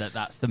knows that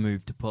that's the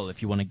move to pull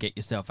if you want to get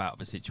yourself out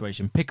of a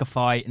situation. Pick a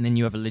fight, and then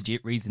you have a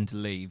legit reason to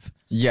leave.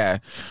 Yeah.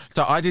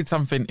 So I did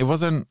something, it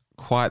wasn't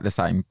quite the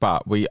same,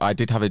 but I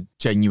did have a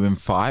genuine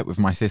fight with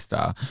my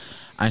sister,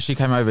 and she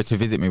came over to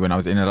visit me when I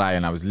was in LA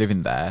and I was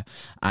living there,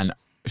 and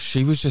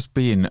she was just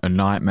being a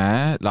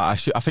nightmare. Like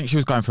I think she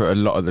was going through it a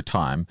lot of the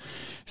time.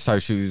 So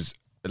she was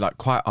like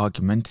quite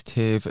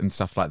argumentative and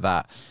stuff like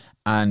that.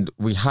 And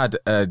we had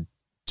a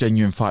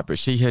genuine fight, but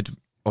she had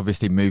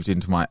obviously moved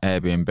into my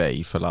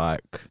Airbnb for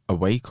like a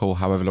week or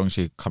however long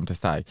she'd come to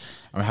stay. And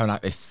we're having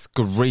like this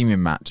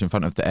screaming match in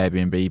front of the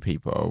Airbnb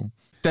people.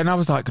 Then I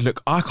was like,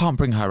 look, I can't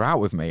bring her out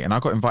with me. And I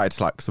got invited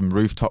to like some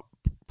rooftop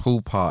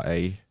pool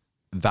party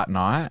that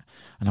night.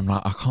 And I'm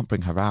like, I can't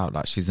bring her out.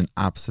 Like, she's an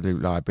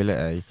absolute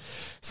liability.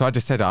 So I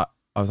just said, I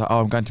was like, oh,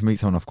 I'm going to meet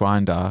someone off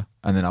Grindr.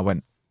 And then I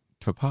went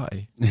to a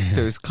party.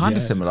 So it was kind of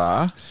Yes.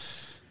 similar.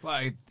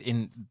 Well,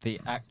 in the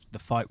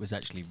fight was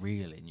actually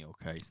real in your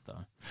case,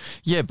 though.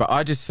 Yeah, but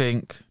I just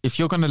think if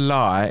you're going to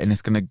lie and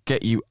it's going to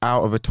get you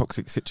out of a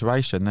toxic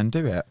situation, then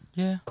do it.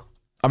 Yeah.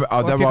 I mean,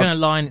 Or if there you're were- going to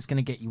lie and it's going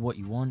to get you what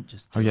you want,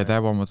 just do Oh yeah, it.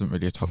 their one wasn't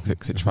really a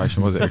toxic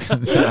situation, was it?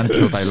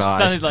 Until they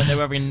lied. Sounded like they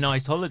were having a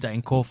nice holiday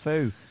in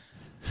Corfu.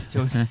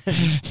 Till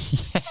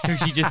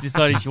she just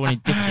decided she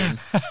wanted dick in.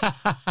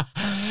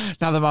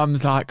 Now the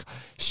mum's like,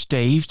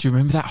 Steve, do you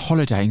remember that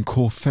holiday in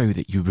Corfu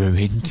that you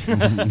ruined?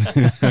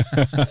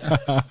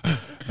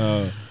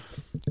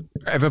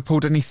 Ever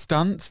pulled any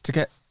stunts to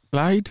get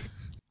laid?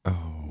 Oh.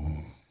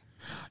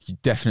 You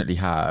definitely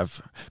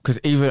have. Because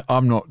even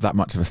I'm not that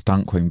much of a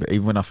stunt queen, but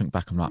even when I think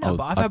back, I'm like, No, oh,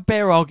 but I've had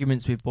bare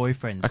arguments with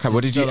boyfriends. Okay,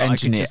 what did you that I could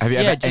engineer? just- Have you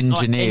ever just,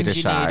 engineered a engineered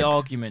shag?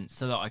 arguments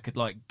so that I could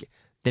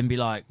then be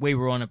like, we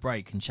were on a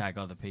break and shag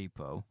other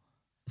people.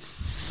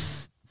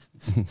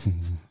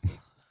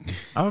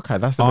 Okay,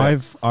 that's a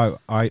bit.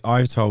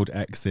 I've told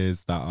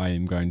exes that I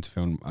am going to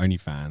film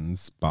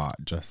OnlyFans, but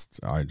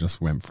I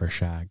just went for a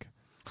shag.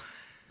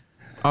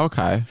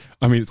 Okay.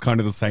 I mean, it's kind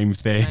of the same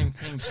thing.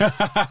 Same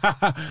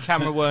thing.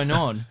 Camera weren't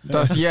on.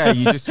 That's, yeah,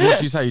 you just, what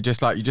do you say? You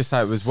just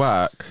say it was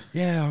work.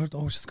 Yeah, I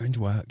was just going to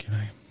work, you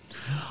know.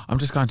 I'm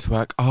just going to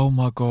work. Oh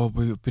my God,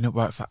 we've been at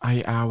work for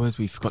 8 hours.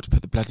 We forgot to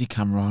put the bloody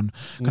camera on.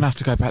 I'm going to have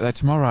to go back there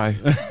tomorrow.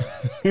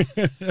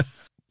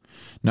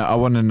 No, I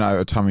want to know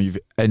a time you've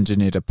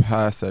engineered a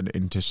person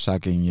into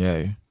shagging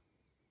you.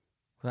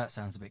 Well, that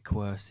sounds a bit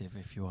coercive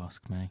if you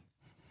ask me.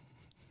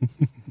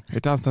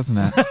 It does, doesn't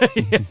it?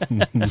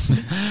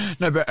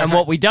 No, but And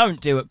what we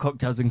don't do at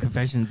Cocktails and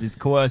Confessions is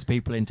coerce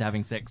people into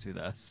having sex with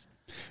us.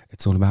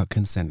 It's all about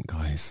consent,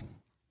 guys.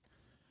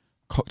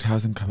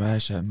 Cocktails and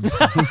coercions.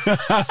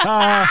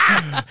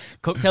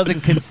 Cocktails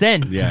and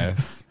consent.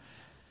 Yes.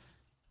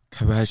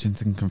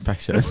 Coercions and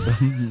confessions.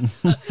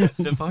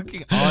 The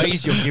fucking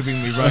eyes you're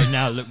giving me right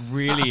now look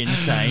really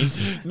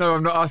insane. No,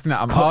 I'm not asking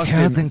that. I'm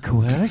Cocktails asking, and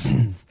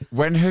coercions.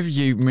 when have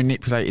you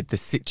manipulated the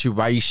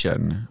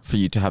situation for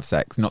you to have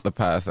sex, not the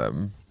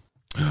person?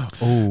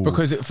 Oh,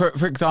 Because,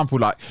 for example,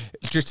 like,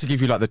 just to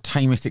give you, like, the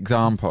tamest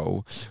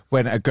example,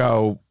 when a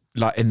girl,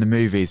 like, in the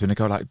movies, when a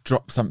girl, like,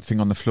 drops something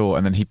on the floor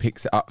and then he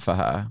picks it up for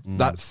her,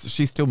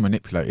 she's still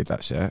manipulated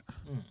that shit.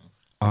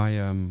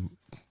 I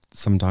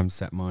sometimes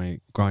set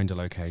my grinder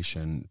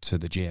location to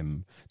the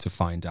gym to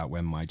find out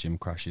when my gym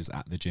crush is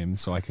at the gym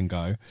so I can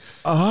go.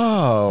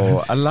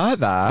 Oh, I like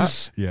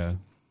that. Yeah.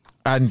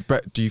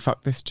 But do you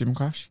fuck this gym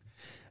crush?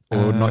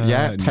 Or not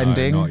yet? No,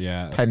 Pending? not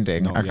yet.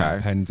 Pending, Not okay.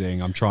 yet,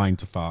 pending. I'm trying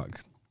to fuck.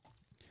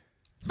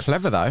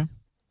 Clever, though.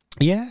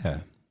 Yeah.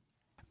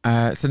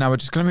 So now we're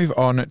just going to move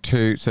on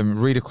to some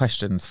reader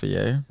questions for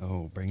you.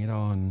 Oh, bring it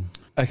on.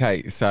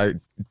 Okay, so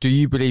do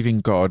you believe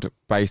in God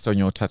based on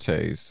your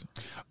tattoos?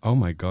 Oh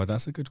my God,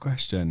 that's a good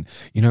question.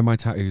 You know, my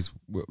tattoos,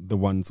 the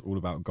ones all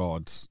about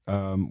God,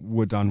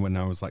 were done when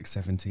I was like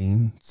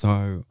 17.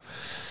 So,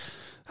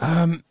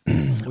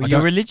 Were you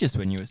religious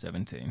when you were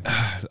 17?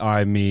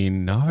 I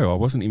mean, no, I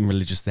wasn't even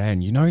religious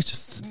then. You know, it's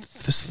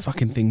just there's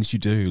fucking things you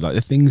do, like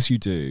the things you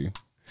do.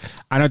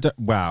 And I don't,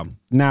 wow,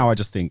 now I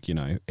just think, you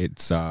know,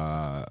 it's,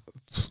 I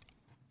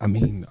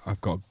mean,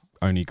 I've got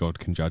only God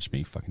can judge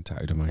me fucking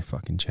tattooed on my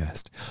fucking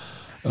chest.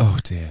 Oh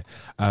dear.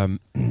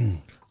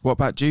 What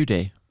about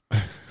Judy?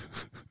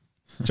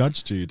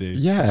 Judge Judy?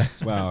 Yeah.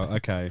 Well,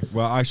 okay.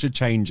 Well, I should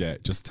change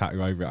it. Just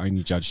tattoo over it.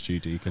 Only Judge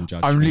Judy can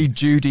judge Only me.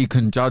 Judy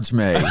can judge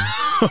me.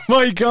 Oh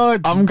my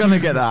God. I'm going to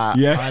get that.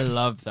 Yes. I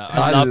love that.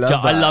 I I love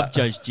that. love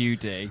Judge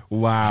Judy.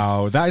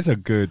 Wow, that is a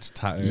good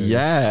tattoo.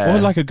 Yeah. Or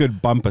like a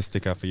good bumper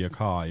sticker for your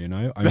car, you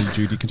know? Only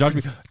Judy can judge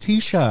me.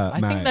 T-shirt, I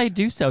mate. think they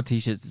do sell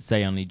T-shirts that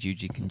say only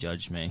Judy can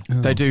judge me.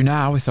 They do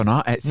now. It's on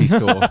our Etsy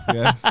store.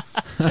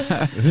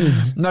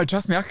 Yes. No,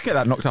 trust me, I could get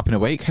that knocked up in a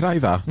week. Head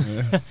over.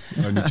 Yes.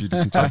 Only Judy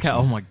can judge Okay. me.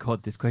 Oh my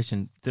God, this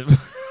question.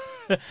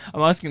 I'm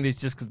asking this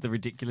just because the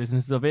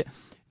ridiculousness of it.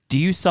 Do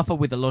you suffer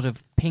with a lot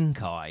of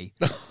pink eye?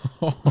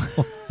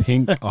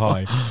 Pink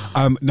eye.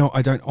 No,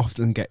 I don't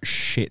often get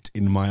shit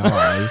in my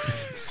eye.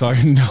 So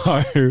no.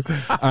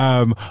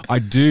 I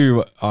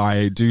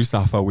do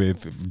suffer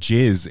with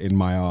jizz in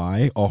my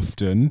eye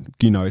often.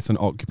 You know, it's an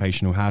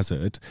occupational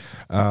hazard.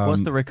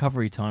 What's the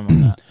recovery time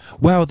on that?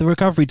 Well, the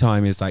recovery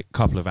time is like a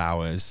couple of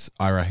hours,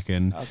 I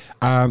reckon.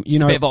 You Just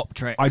know, a bit of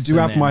Optrex. I do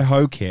and have then- my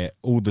hoe kit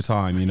all the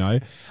time, you know,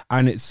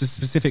 and it's a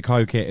specific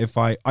hoe kit. If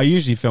I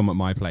usually film at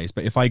my place,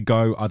 but if I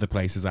go other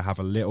places, I have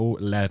a little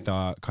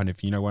leather kind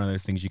of, you know, one of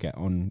those things you get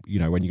on, you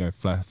know, when you go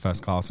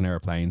first class on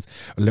airplanes,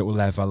 a little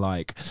leather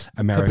like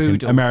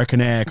Caboodle. American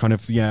Air kind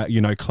of, yeah,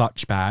 you know,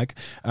 clutch bag.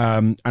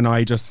 And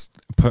I just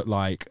put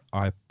like,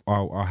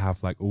 I'll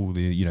have like all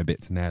the, you know,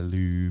 bits in there,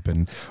 lube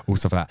and all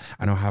stuff like that.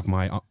 And I'll have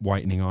my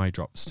whitening eye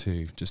drops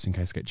too, just in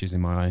case I get jizz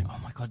in my eye. Oh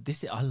my God,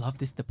 I love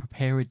this. The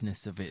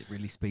preparedness of it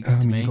really speaks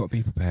to me. You've got to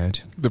be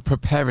prepared. The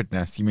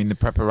preparedness, you mean the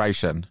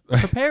preparation?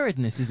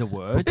 Preparedness is a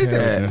word. Is it?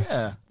 Preparedness.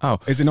 Yeah. Oh,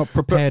 Is it not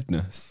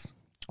preparedness?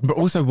 but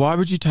also, why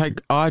would you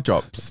take eye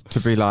drops to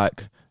be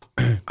like,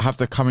 have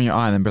the come in your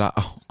eye and then be like,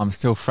 oh, I'm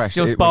still fresh?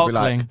 Still It would be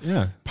like sparkling.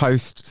 Yeah.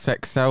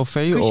 post-sex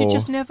selfie? Because Or you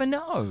just never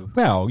know.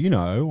 Well, you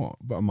know,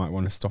 but I might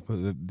want to stop at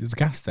the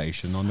gas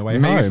station on the way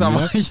meet home.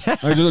 someone. You know? Yeah.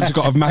 I just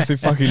got a massive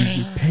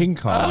fucking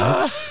pink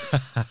eye.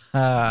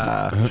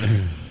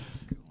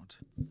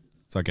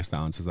 So I guess that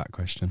answers that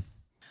question.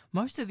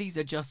 Most of these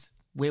are just,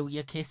 will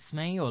you kiss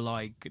me? Or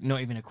like,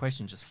 not even a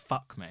question, just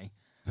fuck me.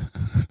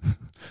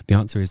 The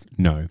answer is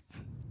no.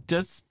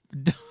 Does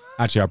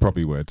Actually, I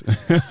probably would.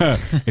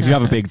 If you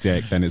have a big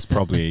dick, then it's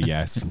probably a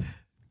yes.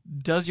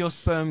 Does your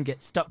sperm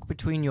get stuck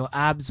between your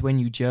abs when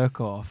you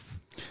jerk off?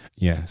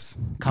 Yes.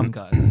 Cum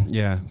gutters.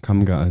 Yeah,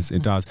 cum gutters.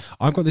 It does.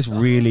 I've got this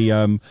really,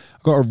 I've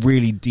got a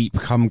really deep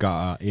cum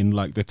gutter in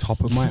like the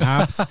top of my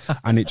abs,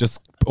 and it just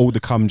all the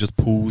cum just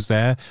pools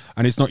there.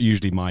 And it's not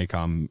usually my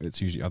cum;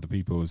 it's usually other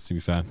people's. To be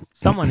fair,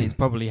 Someone is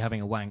probably having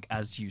a wank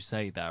as you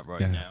say that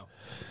right Yeah. now.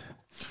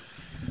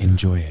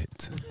 enjoy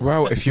it.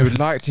 Well, if you would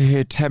like to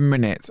hear 10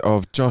 minutes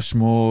of Josh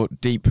Moore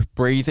deep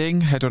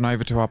breathing, head on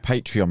over to our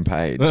Patreon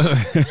page.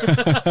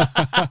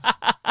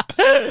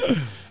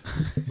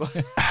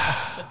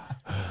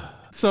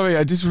 Sorry,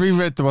 I just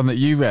reread the one that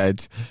you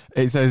read.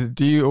 It says,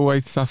 do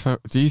you suffer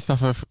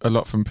a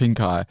lot from pink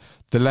eye?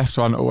 The left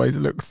one always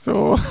looks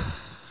sore.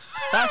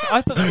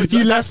 I thought that was You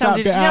that left that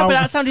sounded bit out. but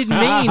that sounded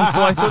mean,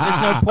 so I thought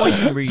there's no point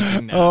in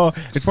reading that. Oh,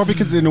 it's probably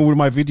because in all of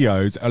my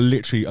videos,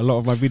 literally a lot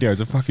of my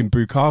videos are fucking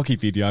bukkake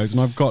videos, and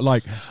I've got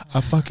like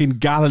a fucking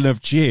gallon of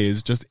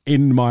jizz just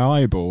in my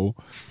eyeball.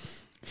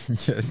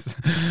 Yes.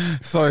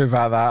 Sorry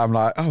about that. I'm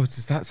like, oh,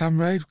 does that sound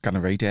rude? Gonna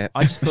read it.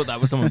 I just thought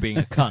that was someone being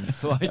a cunt,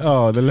 so I just,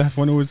 Oh, the left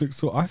one always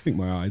looks I think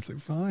my eyes look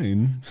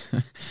fine.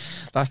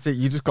 That's it.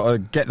 You just got to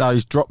get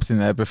those drops in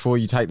there before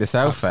you take the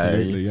selfie.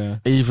 Absolutely, yeah.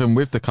 Even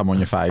with the cum on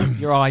your face.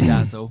 your eye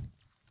dazzle.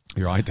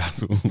 Your eye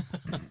dazzle.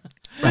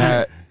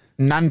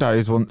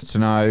 Nando's wants to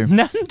know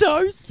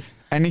Nando's.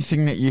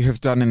 anything that you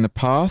have done in the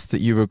past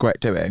that you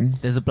regret doing.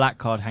 There's a black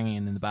card hanging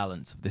in the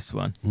balance of this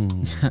one.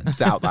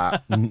 Doubt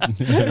that.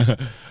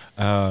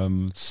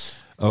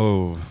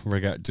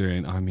 Regret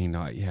doing. I mean,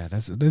 yeah,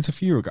 there's a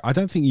few regrets. I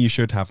don't think you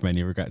should have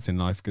many regrets in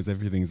life because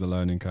everything's a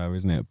learning curve,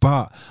 isn't it?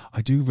 But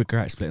I do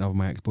regret splitting up with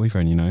my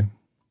ex-boyfriend. You know,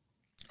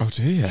 Oh,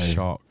 do you?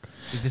 shock.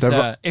 Is this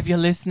The- if you're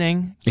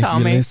listening, If tell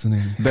you're me.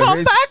 listening,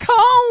 Come back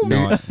home.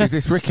 No, Is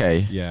this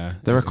Ricky? yeah,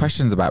 There are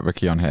questions about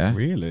Ricky on here.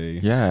 really.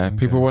 Yeah, Okay.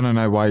 people want to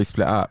know why you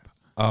split up.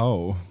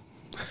 Oh.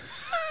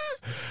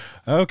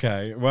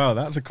 Okay, well,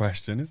 that's a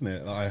question, isn't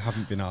it? That I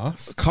haven't been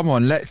asked. Come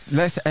on,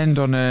 let's end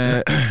on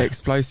a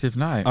explosive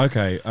note.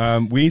 Okay,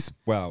 we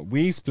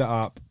split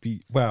up.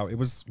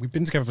 We've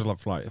been together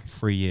for like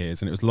 3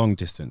 years, and it was long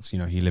distance. You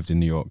know, he lived in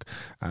New York,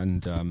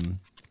 and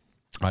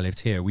I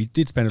lived here. We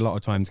did spend a lot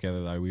of time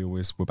together, though. We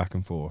always were back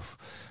and forth.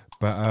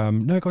 But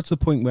no, it got to the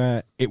point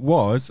where it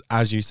was,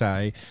 as you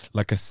say,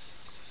 like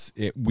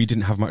we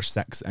didn't have much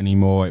sex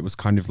anymore. It was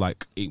kind of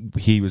like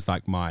he was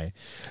like my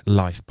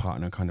life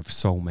partner, kind of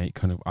soulmate.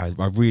 Kind of, I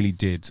really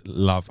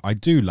I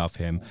do love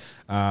him.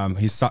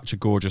 He's such a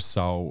gorgeous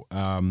soul.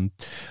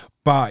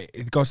 But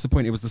it got to the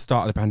point, it was the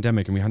start of the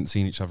pandemic, and we hadn't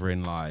seen each other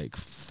in like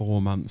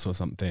 4 months or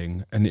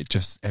something, and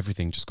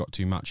everything just got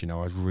too much. You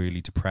know, I was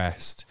really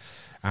depressed.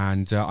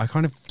 And I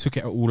kind of took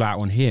it all out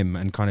on him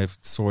and kind of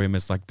saw him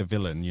as like the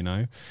villain, you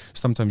know.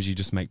 Sometimes you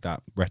just make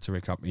that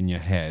rhetoric up in your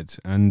head.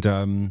 And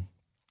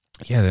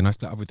yeah, then I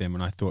split up with him,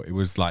 and I thought it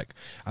was like,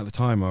 at the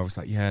time I was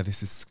like, yeah,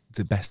 this is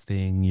the best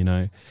thing, you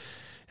know.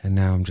 And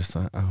now I'm just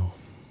like, oh.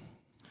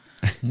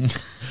 Do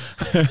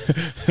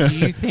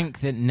you think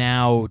that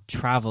now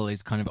travel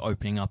is kind of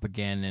opening up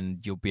again,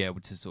 and you'll be able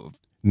to sort of?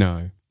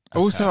 No.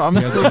 Also, I'm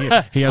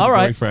He has All a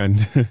right.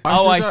 boyfriend.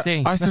 I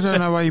see. I still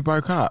don't know why you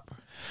broke up.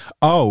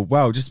 Oh,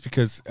 well, just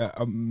because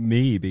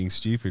me being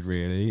stupid,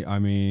 really. I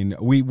mean,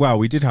 we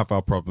did have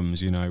our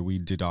problems, you know. We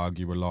did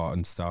argue a lot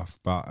and stuff.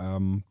 But,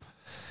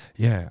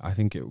 yeah, I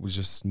think it was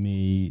just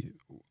me.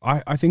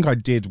 I think I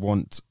did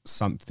want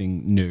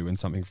something new and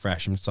something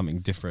fresh and something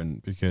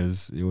different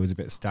because it was a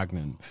bit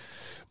stagnant.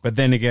 But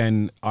then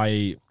again,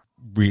 I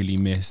really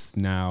miss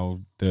now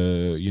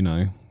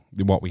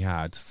what we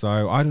had.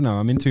 So, I don't know.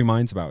 I'm in two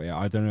minds about it.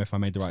 I don't know if I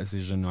made the right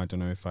decision. I don't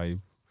know if I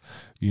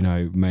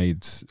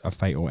made a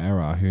fatal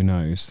error. Who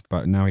knows?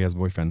 But now he has a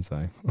boyfriend,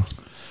 so.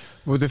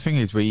 Well, the thing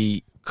is,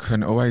 we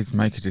can always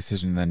make a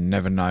decision and then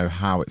never know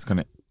how it's going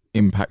to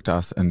impact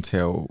us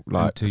until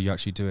you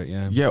actually do it,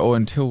 yeah. Yeah, or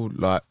until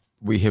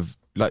we have,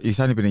 it's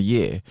only been a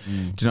year. Do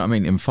you know what I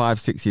mean? In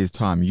 5-6 years'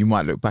 time, you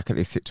might look back at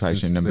this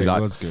situation and be like,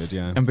 it was good,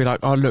 yeah. and be like,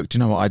 oh, look, do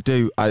you know what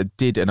I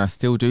did, and I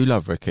still do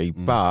love Ricky,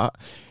 but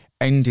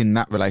ending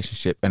that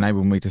relationship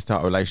enabled me to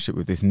start a relationship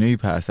with this new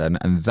person,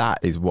 and that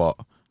is what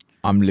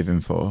I'm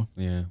living for.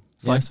 Yeah.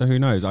 So who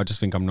knows? I just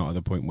think I'm not at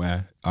the point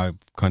where I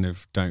kind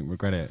of don't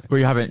regret it. Well,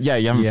 you haven't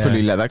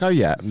fully let that go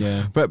yet.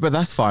 Yeah. But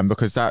that's fine,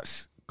 because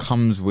that's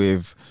comes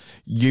with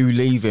you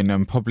leaving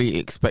and probably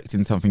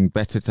expecting something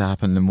better to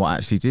happen than what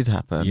actually did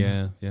happen.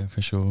 Yeah,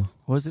 for sure.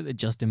 What was it that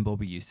Justin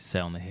Bieber used to say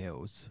on the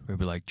Hills? Where he'd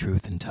be like,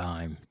 "Truth and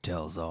time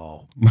tells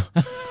all."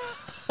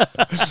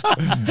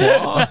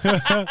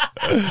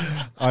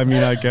 I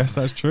mean, I guess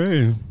that's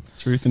true.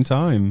 Truth and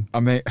time. I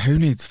mean, who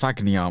needs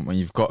Fagny aunt when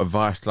you've got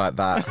advice like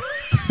that?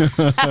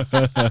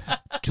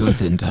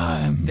 Truth in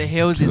time. The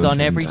Hills is Truth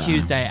on in every time.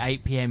 Tuesday at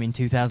 8 p.m. in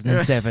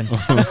 2007.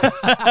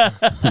 I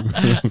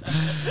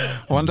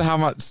wonder how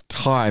much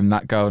time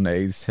that girl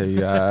needs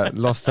who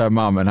lost her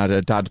mum and had her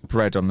dad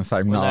bred on the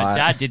same Well, night. her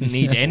dad didn't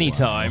need any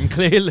time,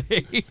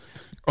 clearly.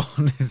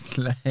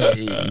 Honestly.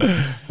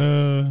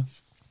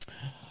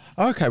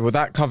 Okay, well,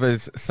 that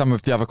covers some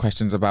of the other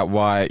questions about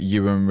why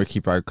you and Ricky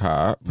broke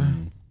up.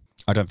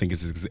 I don't think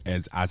it's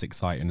as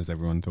exciting as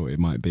everyone thought it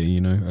might be,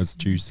 you know, as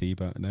juicy,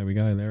 but there we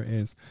go, there it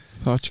is.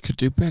 Thought you could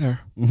do better.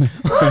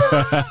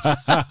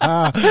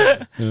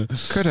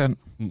 Couldn't.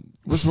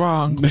 Was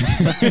wrong.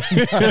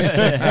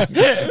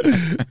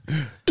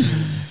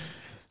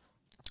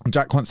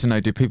 Jack wants to know,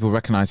 do people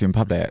recognise you in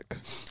public?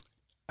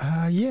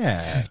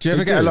 Yeah. Do you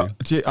ever they get a do.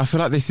 lot? I feel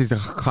like this is a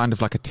kind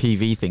of like a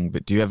TV thing,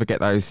 but do you ever get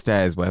those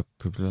stares where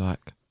people are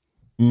like,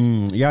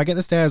 Yeah, I get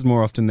the stares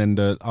more often than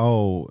the,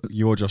 oh,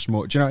 you're Josh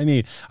Moore. Do you know what I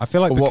mean? I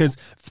feel like Or what-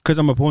 because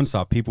I'm a porn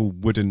star, people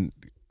wouldn't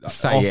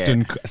Say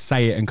often it.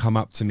 say it and come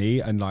up to me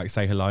and like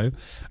say hello.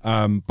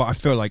 But I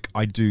feel like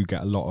I do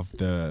get a lot of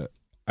the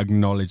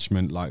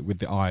acknowledgement, like with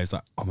the eyes,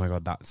 like, oh my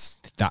God,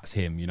 that's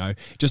him, you know,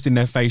 just in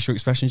their facial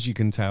expressions you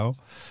can tell.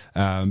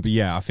 But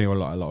yeah, I feel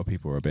like a lot of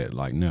people are a bit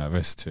like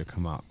nervous to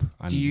come up.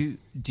 And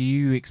Do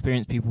you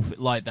experience people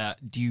like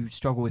that? Do you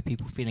struggle with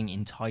people feeling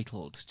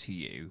entitled to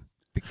you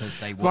because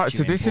they watch right? you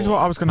So in this is porn?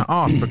 what I was going to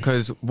ask,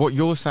 because what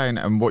you're saying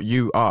and what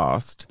you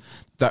asked,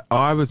 that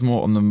I was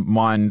more on the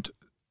mind,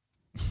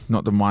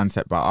 not the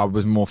mindset, but I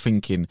was more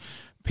thinking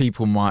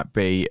people might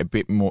be a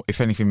bit more, if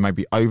anything,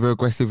 maybe over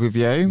aggressive with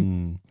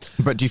you.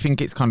 But do you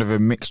think it's kind of a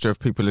mixture of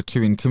people are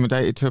too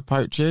intimidated to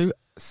approach you?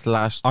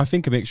 I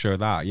think a mixture of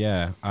that,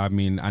 yeah. I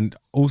mean, and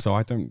also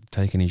I don't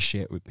take any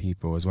shit with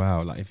people as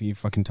well. Like if you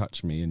fucking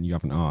touch me and you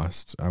haven't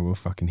asked, I will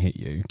fucking hit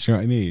you. Do you know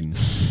what I mean?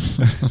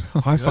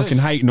 I fucking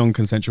hate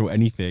non-consensual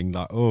anything.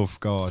 Like, oh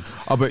God.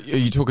 Oh, but are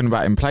you talking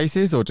about in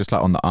places or just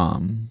like on the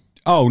arm?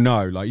 Oh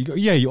no, like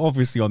you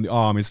obviously on the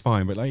arm is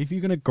fine, but like if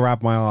you're gonna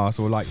grab my ass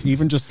or like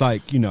even just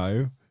like, you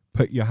know,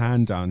 put your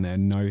hand down there,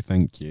 no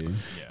thank you.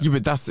 Yeah,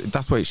 but that's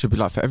what it should be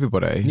like for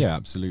everybody. Yeah,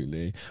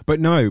 absolutely.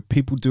 But no,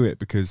 people do it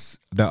because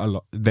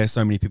there's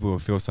so many people who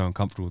feel so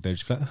uncomfortable, they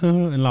just be like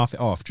and laugh it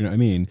off. Do you know what I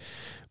mean?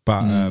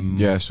 But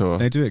yeah, sure.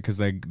 they do it because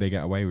they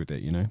get away with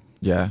it, you know.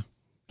 Yeah,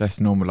 let's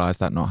normalise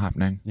that not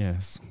happening.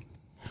 Yes.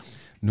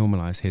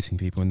 Normalize hitting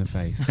people in the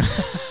face.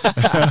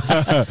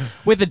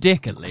 with a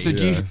dick at least.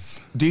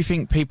 So do you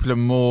think people are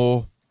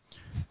more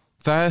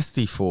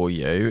thirsty for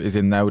you, as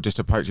in they'll just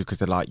approach you because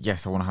they're like,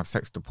 yes, I want to have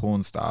sex with a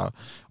porn star?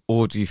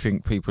 Or do you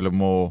think people are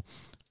more,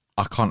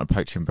 I can't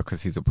approach him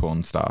because he's a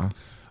porn star?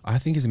 I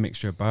think it's a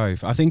mixture of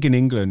both. I think in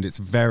England it's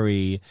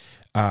very,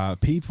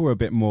 people are a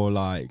bit more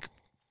like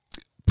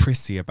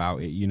prissy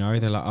about it, you know.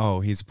 They're like, oh,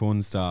 he's a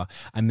porn star,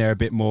 and they're a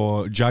bit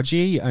more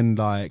judgy and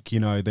like, you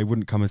know, they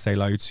wouldn't come and say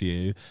hello to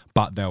you,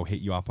 but they'll hit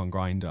you up on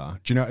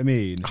Grindr. Do you know what I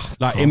mean?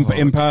 Like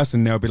in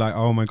person they'll be like,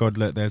 oh my God,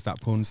 look, there's that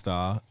porn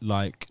star.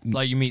 Like It's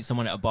like you meet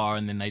someone at a bar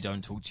and then they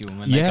don't talk to you, and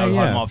when they Yeah, go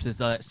yeah. home after,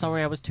 it's like,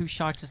 sorry, I was too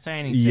shy to say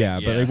anything.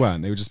 yeah, but they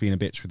weren't. They were just being a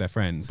bitch with their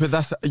friends. But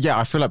that's, yeah,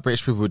 I feel like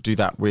British people would do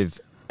that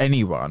with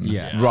anyone,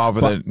 Yeah.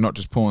 rather But- than not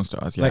just porn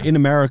stars. Yeah. Like in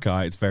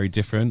America, it's very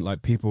different.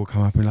 Like people will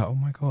come up and be like, "Oh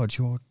my God,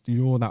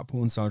 you're that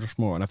porn star, Josh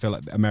Moore." And I feel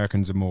like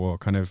Americans are more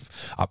kind of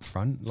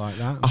upfront like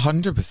that.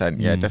 100%,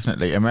 yeah,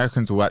 definitely.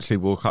 Americans will actually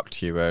walk up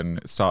to you and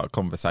start a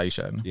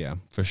conversation. Yeah,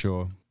 for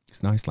sure.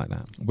 It's nice like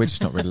that. We're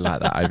just not really like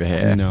that over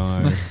here.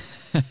 No,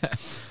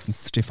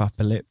 stiff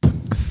upper lip.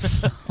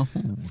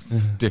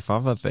 Stiff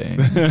other thing.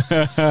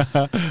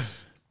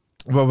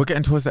 Well, we're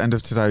getting towards the end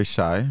of today's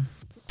show.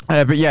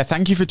 But yeah,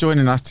 thank you for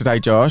joining us today,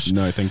 Josh.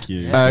 No, thank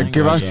you.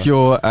 Give us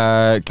your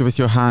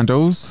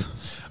handles.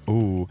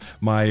 Oh,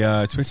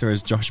 my Twitter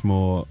is Josh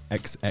Moore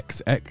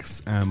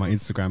XXX, and my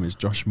Instagram is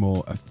Josh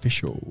Moore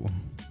Official.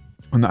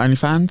 On the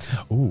OnlyFans?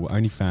 Oh,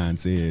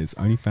 OnlyFans is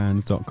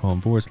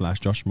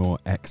onlyfans.com/Josh Moore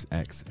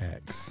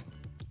XXX.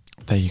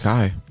 There you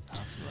go.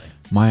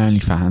 My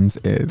OnlyFans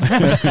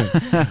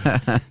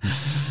is.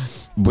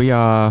 We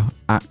are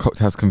at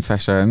Cocktails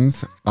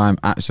Confessions. I'm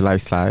at Chalet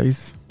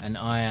Slays. And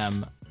I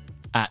am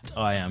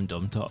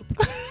Dom Top.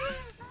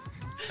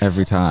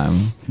 Every time.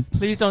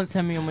 Please don't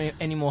send me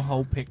any more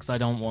whole pics. I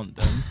don't want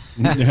them.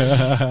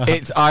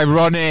 It's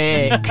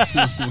ironic.